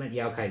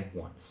Yaokai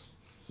once.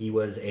 He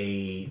was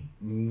a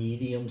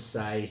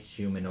medium-sized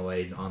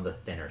humanoid on the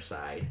thinner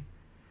side.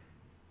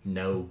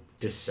 No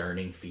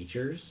discerning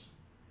features.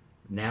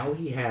 Now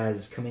he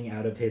has coming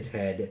out of his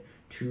head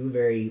 2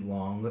 very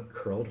long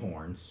curled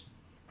horns,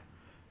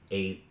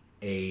 a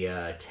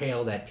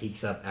tail that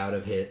peeks up out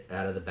of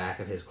the back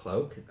of his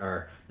cloak,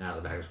 or not out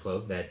of the back of his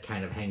cloak, that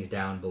kind of hangs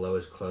down below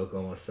his cloak,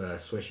 almost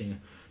swishing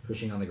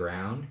on the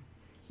ground.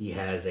 He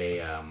has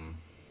a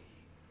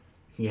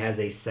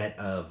set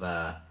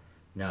of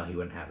no, he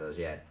wouldn't have those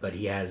yet, but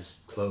he has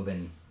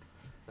cloven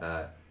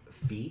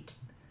feet,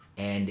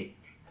 and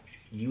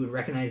you would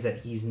recognize that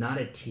he's not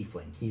a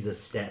tiefling. He's a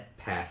step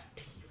past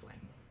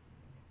tiefling,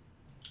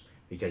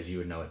 because you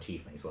would know what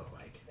tieflings look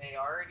like. they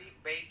already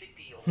made the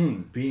deal.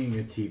 Being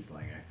a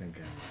tiefling, I think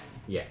I'm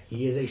Yeah,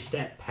 he is a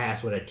step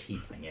past what a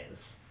tiefling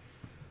is.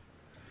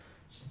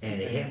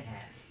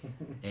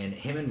 And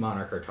him and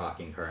Monarch are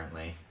talking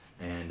currently,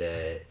 and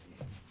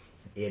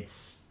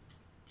it's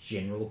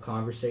general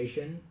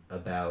conversation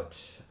about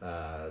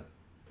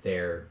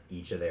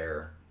each of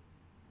their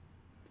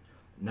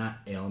not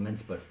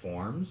ailments but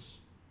forms,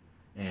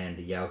 and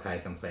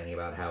Yaokai complaining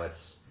about how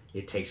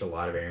it takes a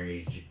lot of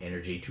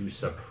energy to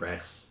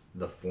suppress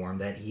the form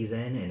that he's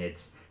in, and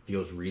it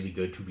feels really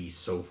good to be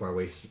so far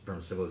away from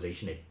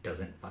civilization it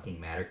doesn't fucking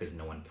matter because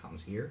no one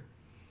comes here.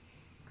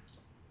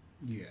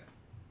 Yeah.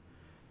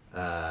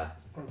 Oh,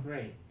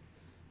 great.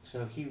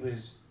 So he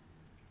was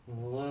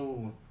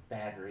low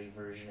battery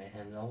version of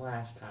him the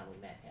last time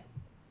we met him.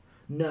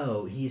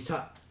 No,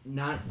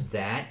 not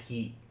that.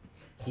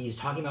 He's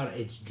talking about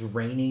it's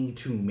draining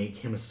to make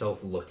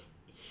himself look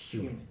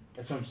human.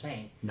 That's what I'm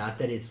saying. Not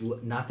that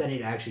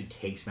it actually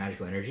takes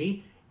magical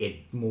energy.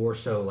 It more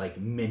so like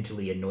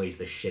mentally annoys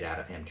the shit out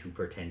of him to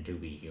pretend to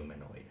be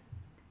humanoid.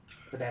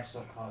 But that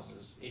still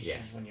causes issues Yeah.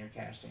 when you're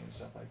casting and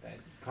stuff like that.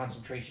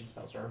 Concentration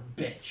spells are a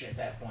bitch at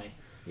that point.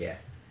 Yeah.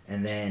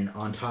 And then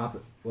on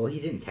top, well, he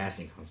didn't cast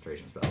any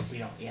concentration spells. We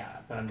don't, yeah,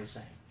 but I'm just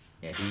saying.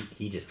 Yeah,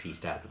 he just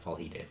pieced out. That's all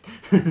he did.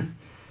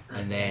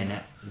 And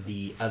then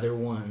the other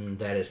one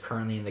that is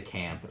currently in the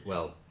camp,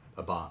 well,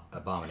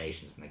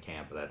 Abomination's in the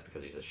camp, but that's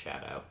because he's a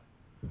shadow.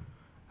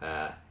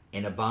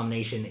 And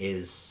Abomination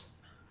is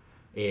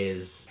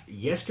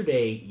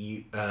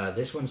yesterday.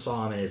 This one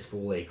saw him in his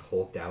full like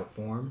hulked out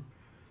form.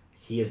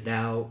 He is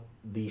now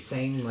the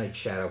same like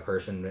shadow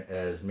person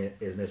as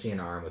is missing an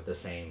arm with the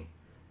same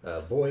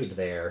void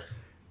there,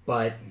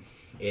 but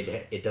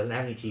it doesn't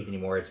have any teeth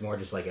anymore. It's more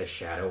just like a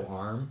shadow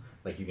arm.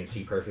 Like you can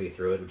see perfectly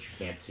through it, which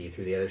you can't see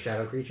through the other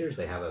shadow creatures.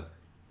 They have a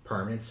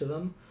permanence to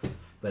them.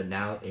 But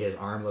now his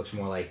arm looks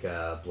more like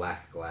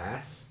black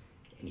glass,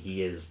 and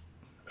he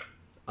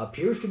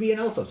appears to be an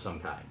elf of some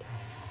kind.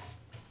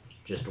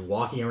 Just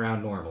walking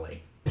around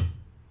normally. Alright.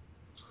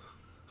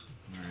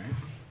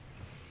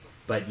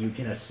 But you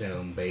can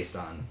assume, based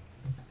on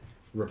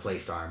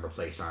replaced arm,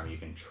 you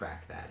can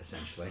track that,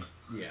 essentially.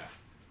 Yeah.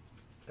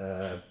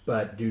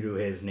 But due to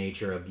his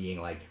nature of being,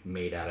 like,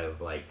 made out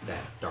of, like,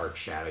 that dark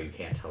shadow, you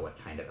can't tell what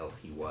kind of elf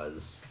he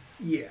was.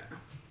 Yeah.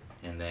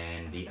 And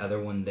then the other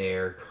one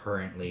there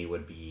currently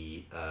would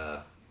be,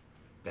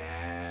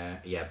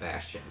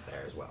 Bastion's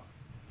there as well.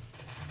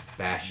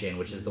 Bastion,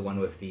 which is the one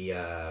with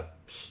the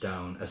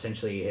stone.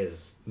 Essentially,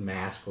 his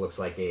mask looks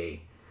like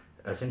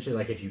essentially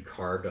like if you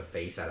carved a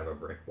face out of a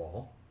brick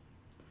wall.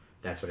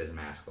 That's what his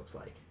mask looks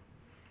like.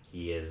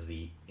 He is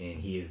the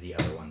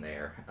other one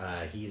there.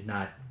 He's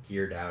not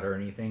geared out or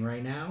anything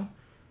right now,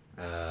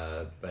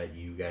 but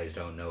you guys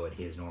don't know what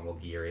his normal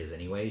gear is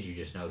anyways. You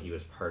just know he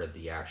was part of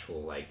the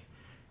actual, like,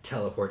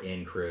 teleport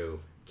in crew,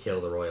 kill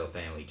the royal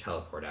family,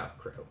 teleport out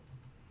crew.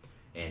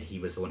 And he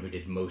was the one who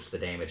did most of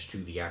the damage to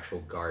the actual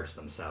guards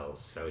themselves.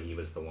 So he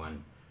was the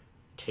one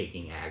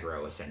taking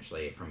aggro,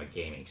 essentially, from a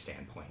gaming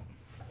standpoint.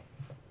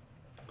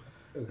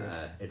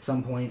 Okay. At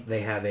some point, they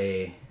have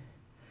a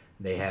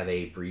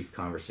brief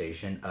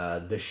conversation.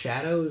 The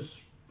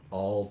shadows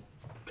all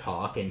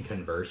talk and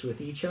converse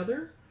with each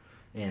other,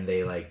 and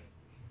they, like,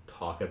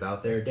 talk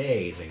about their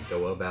days and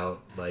go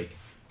about, like,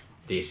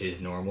 this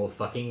is normal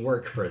fucking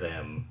work for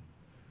them.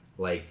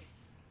 Like,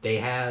 they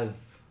have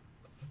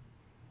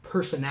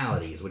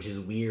personalities, which is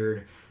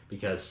weird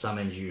because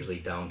summons usually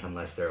don't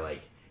unless they're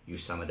like you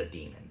summoned a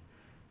demon.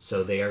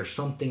 So they are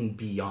something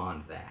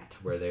beyond that,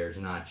 where there's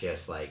not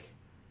just like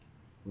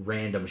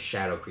random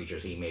shadow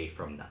creatures he made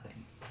from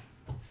nothing.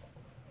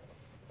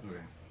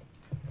 Okay.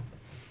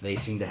 They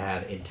seem to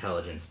have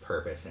intelligence,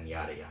 purpose, and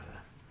yada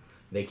yada.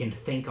 They can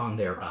think on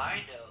their own.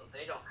 I know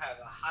they don't have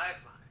a hive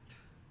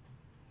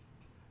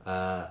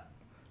mind.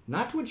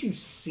 Not what you've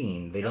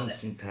seen. They don't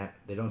seem to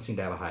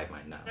have a hive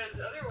mind. No. Because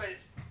otherwise,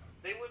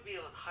 they would be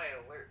on high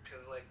alert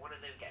because like one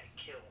of them got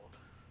killed.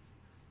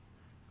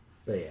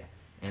 But yeah,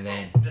 and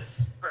then.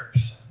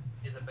 Disperse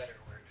is a better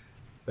word.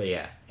 But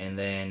yeah, and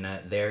then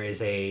there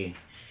is a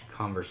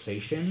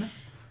conversation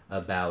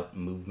about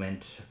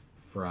movement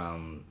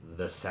from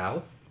the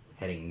south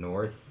heading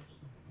north.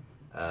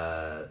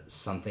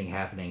 Something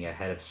happening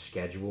ahead of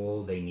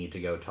schedule. They need to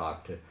go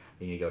talk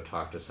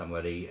to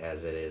somebody,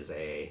 as it is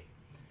a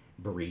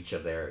breach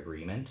of their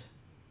agreement,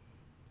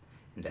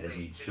 and that it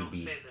needs to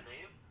be. Say the name?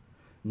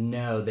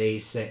 No,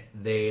 they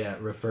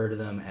refer to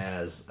them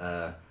as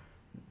the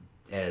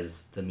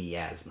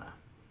miasma.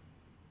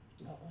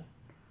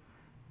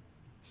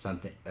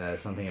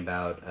 Something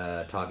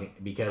about talking,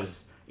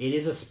 because it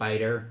is a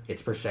spider.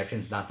 Its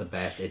perception's not the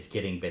best. It's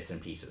getting bits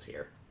and pieces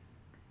here.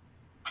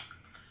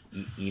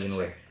 Even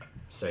with,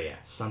 so yeah,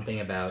 something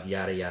about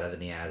yada yada the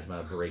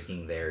miasma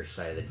breaking their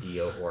side of the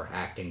deal or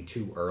acting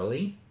too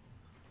early.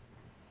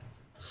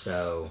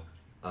 So,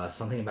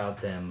 something about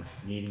them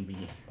needing to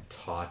be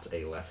taught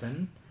a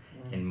lesson,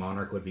 and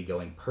Monarch would be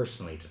going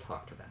personally to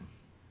talk to them.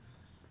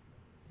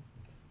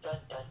 Dun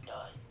dun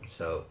dun.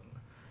 So,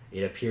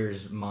 it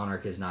appears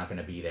Monarch is not going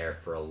to be there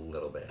for a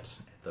little bit,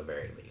 at the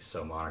very least.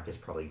 So Monarch is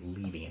probably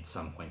leaving at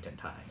some point in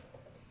time.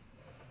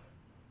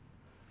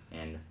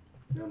 And,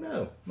 I don't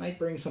know, might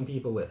bring some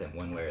people with him,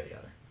 one way or the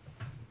other.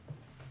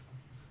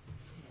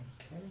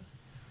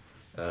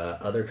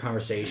 Other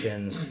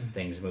conversations,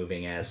 things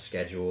moving as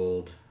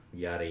scheduled,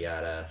 yada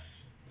yada.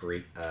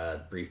 Brief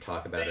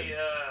talk about it.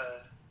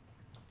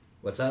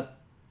 What's up?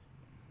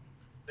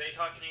 They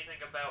talk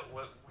anything about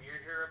what we're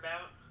here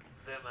about?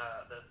 Them,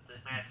 the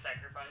mass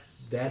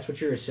sacrifice? That's what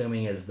you're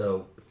assuming, as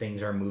though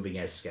things are moving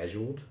as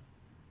scheduled.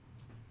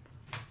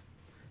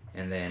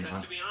 And then...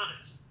 Because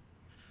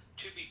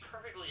to be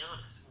perfectly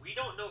honest, we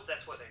don't know if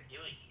that's what they're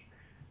doing here.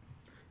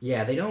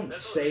 Yeah, they don't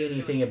say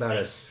anything about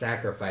a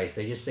sacrifice.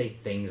 They just say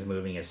things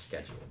moving as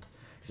scheduled.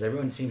 Because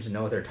everyone seems to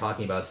know what they're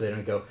talking about, so they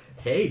don't go,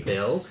 hey,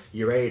 Bill,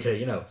 you ready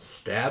to,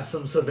 stab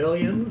some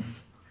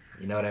civilians?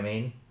 You know what I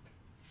mean?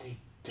 An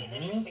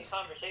interesting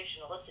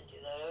conversation to listen to,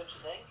 though, don't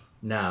you think?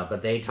 No,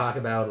 but they talk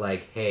about,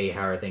 like, hey,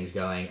 how are things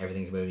going?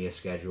 Everything's moving as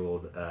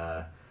scheduled.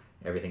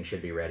 Everything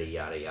should be ready,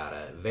 yada,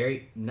 yada.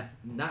 Very,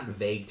 not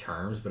vague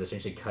terms, but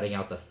essentially cutting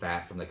out the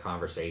fat from the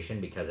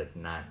conversation because it's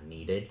not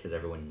needed, because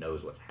everyone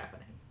knows what's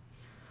happening.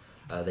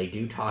 They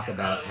do talk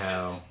about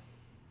how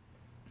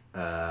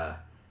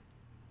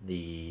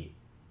the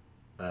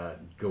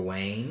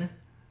Gawain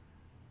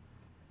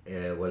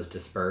was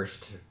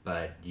dispersed,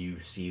 but you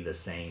see the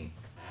same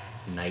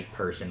night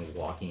person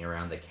walking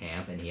around the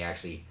camp, and he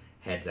actually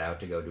heads out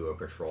to go do a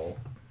patrol.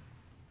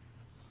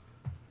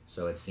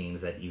 So it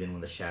seems that even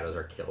when the shadows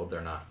are killed,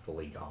 they're not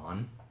fully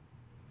gone.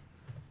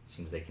 It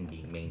seems they can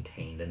be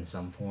maintained in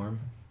some form.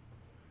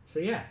 So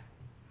yeah,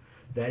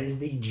 that is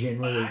the But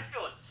general. I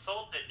feel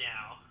insulted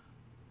now.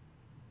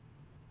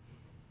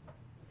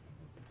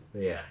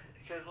 Yeah.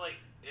 Because, like,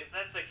 if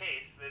that's the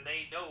case, then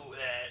they know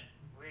that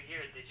we're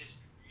here. They just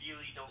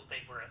really don't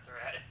think we're a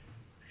threat.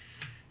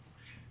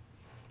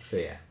 So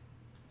yeah.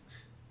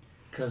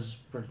 Because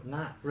we're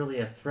not really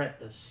a threat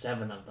to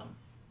 7 of them.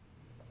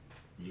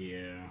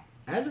 Yeah.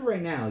 As of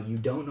right now, you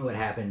don't know what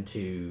happened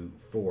to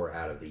 4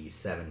 out of the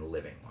 7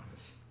 living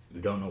ones. You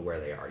don't know where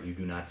they are. You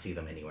do not see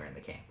them anywhere in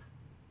the camp.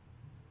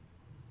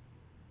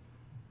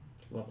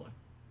 Lovely.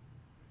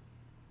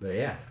 But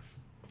yeah.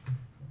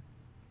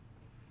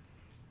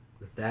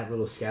 With that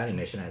little scouting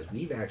mission, as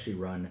we've actually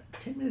run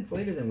 10 minutes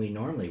later than we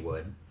normally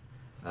would,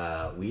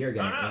 we are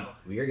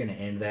gonna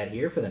end that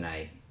here for the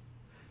night.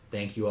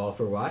 Thank you all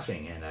for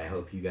watching, and I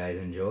hope you guys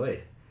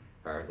enjoyed,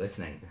 or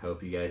listening.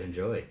 Hope you guys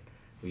enjoyed.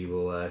 We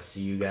will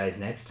see you guys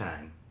next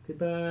time.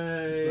 Goodbye.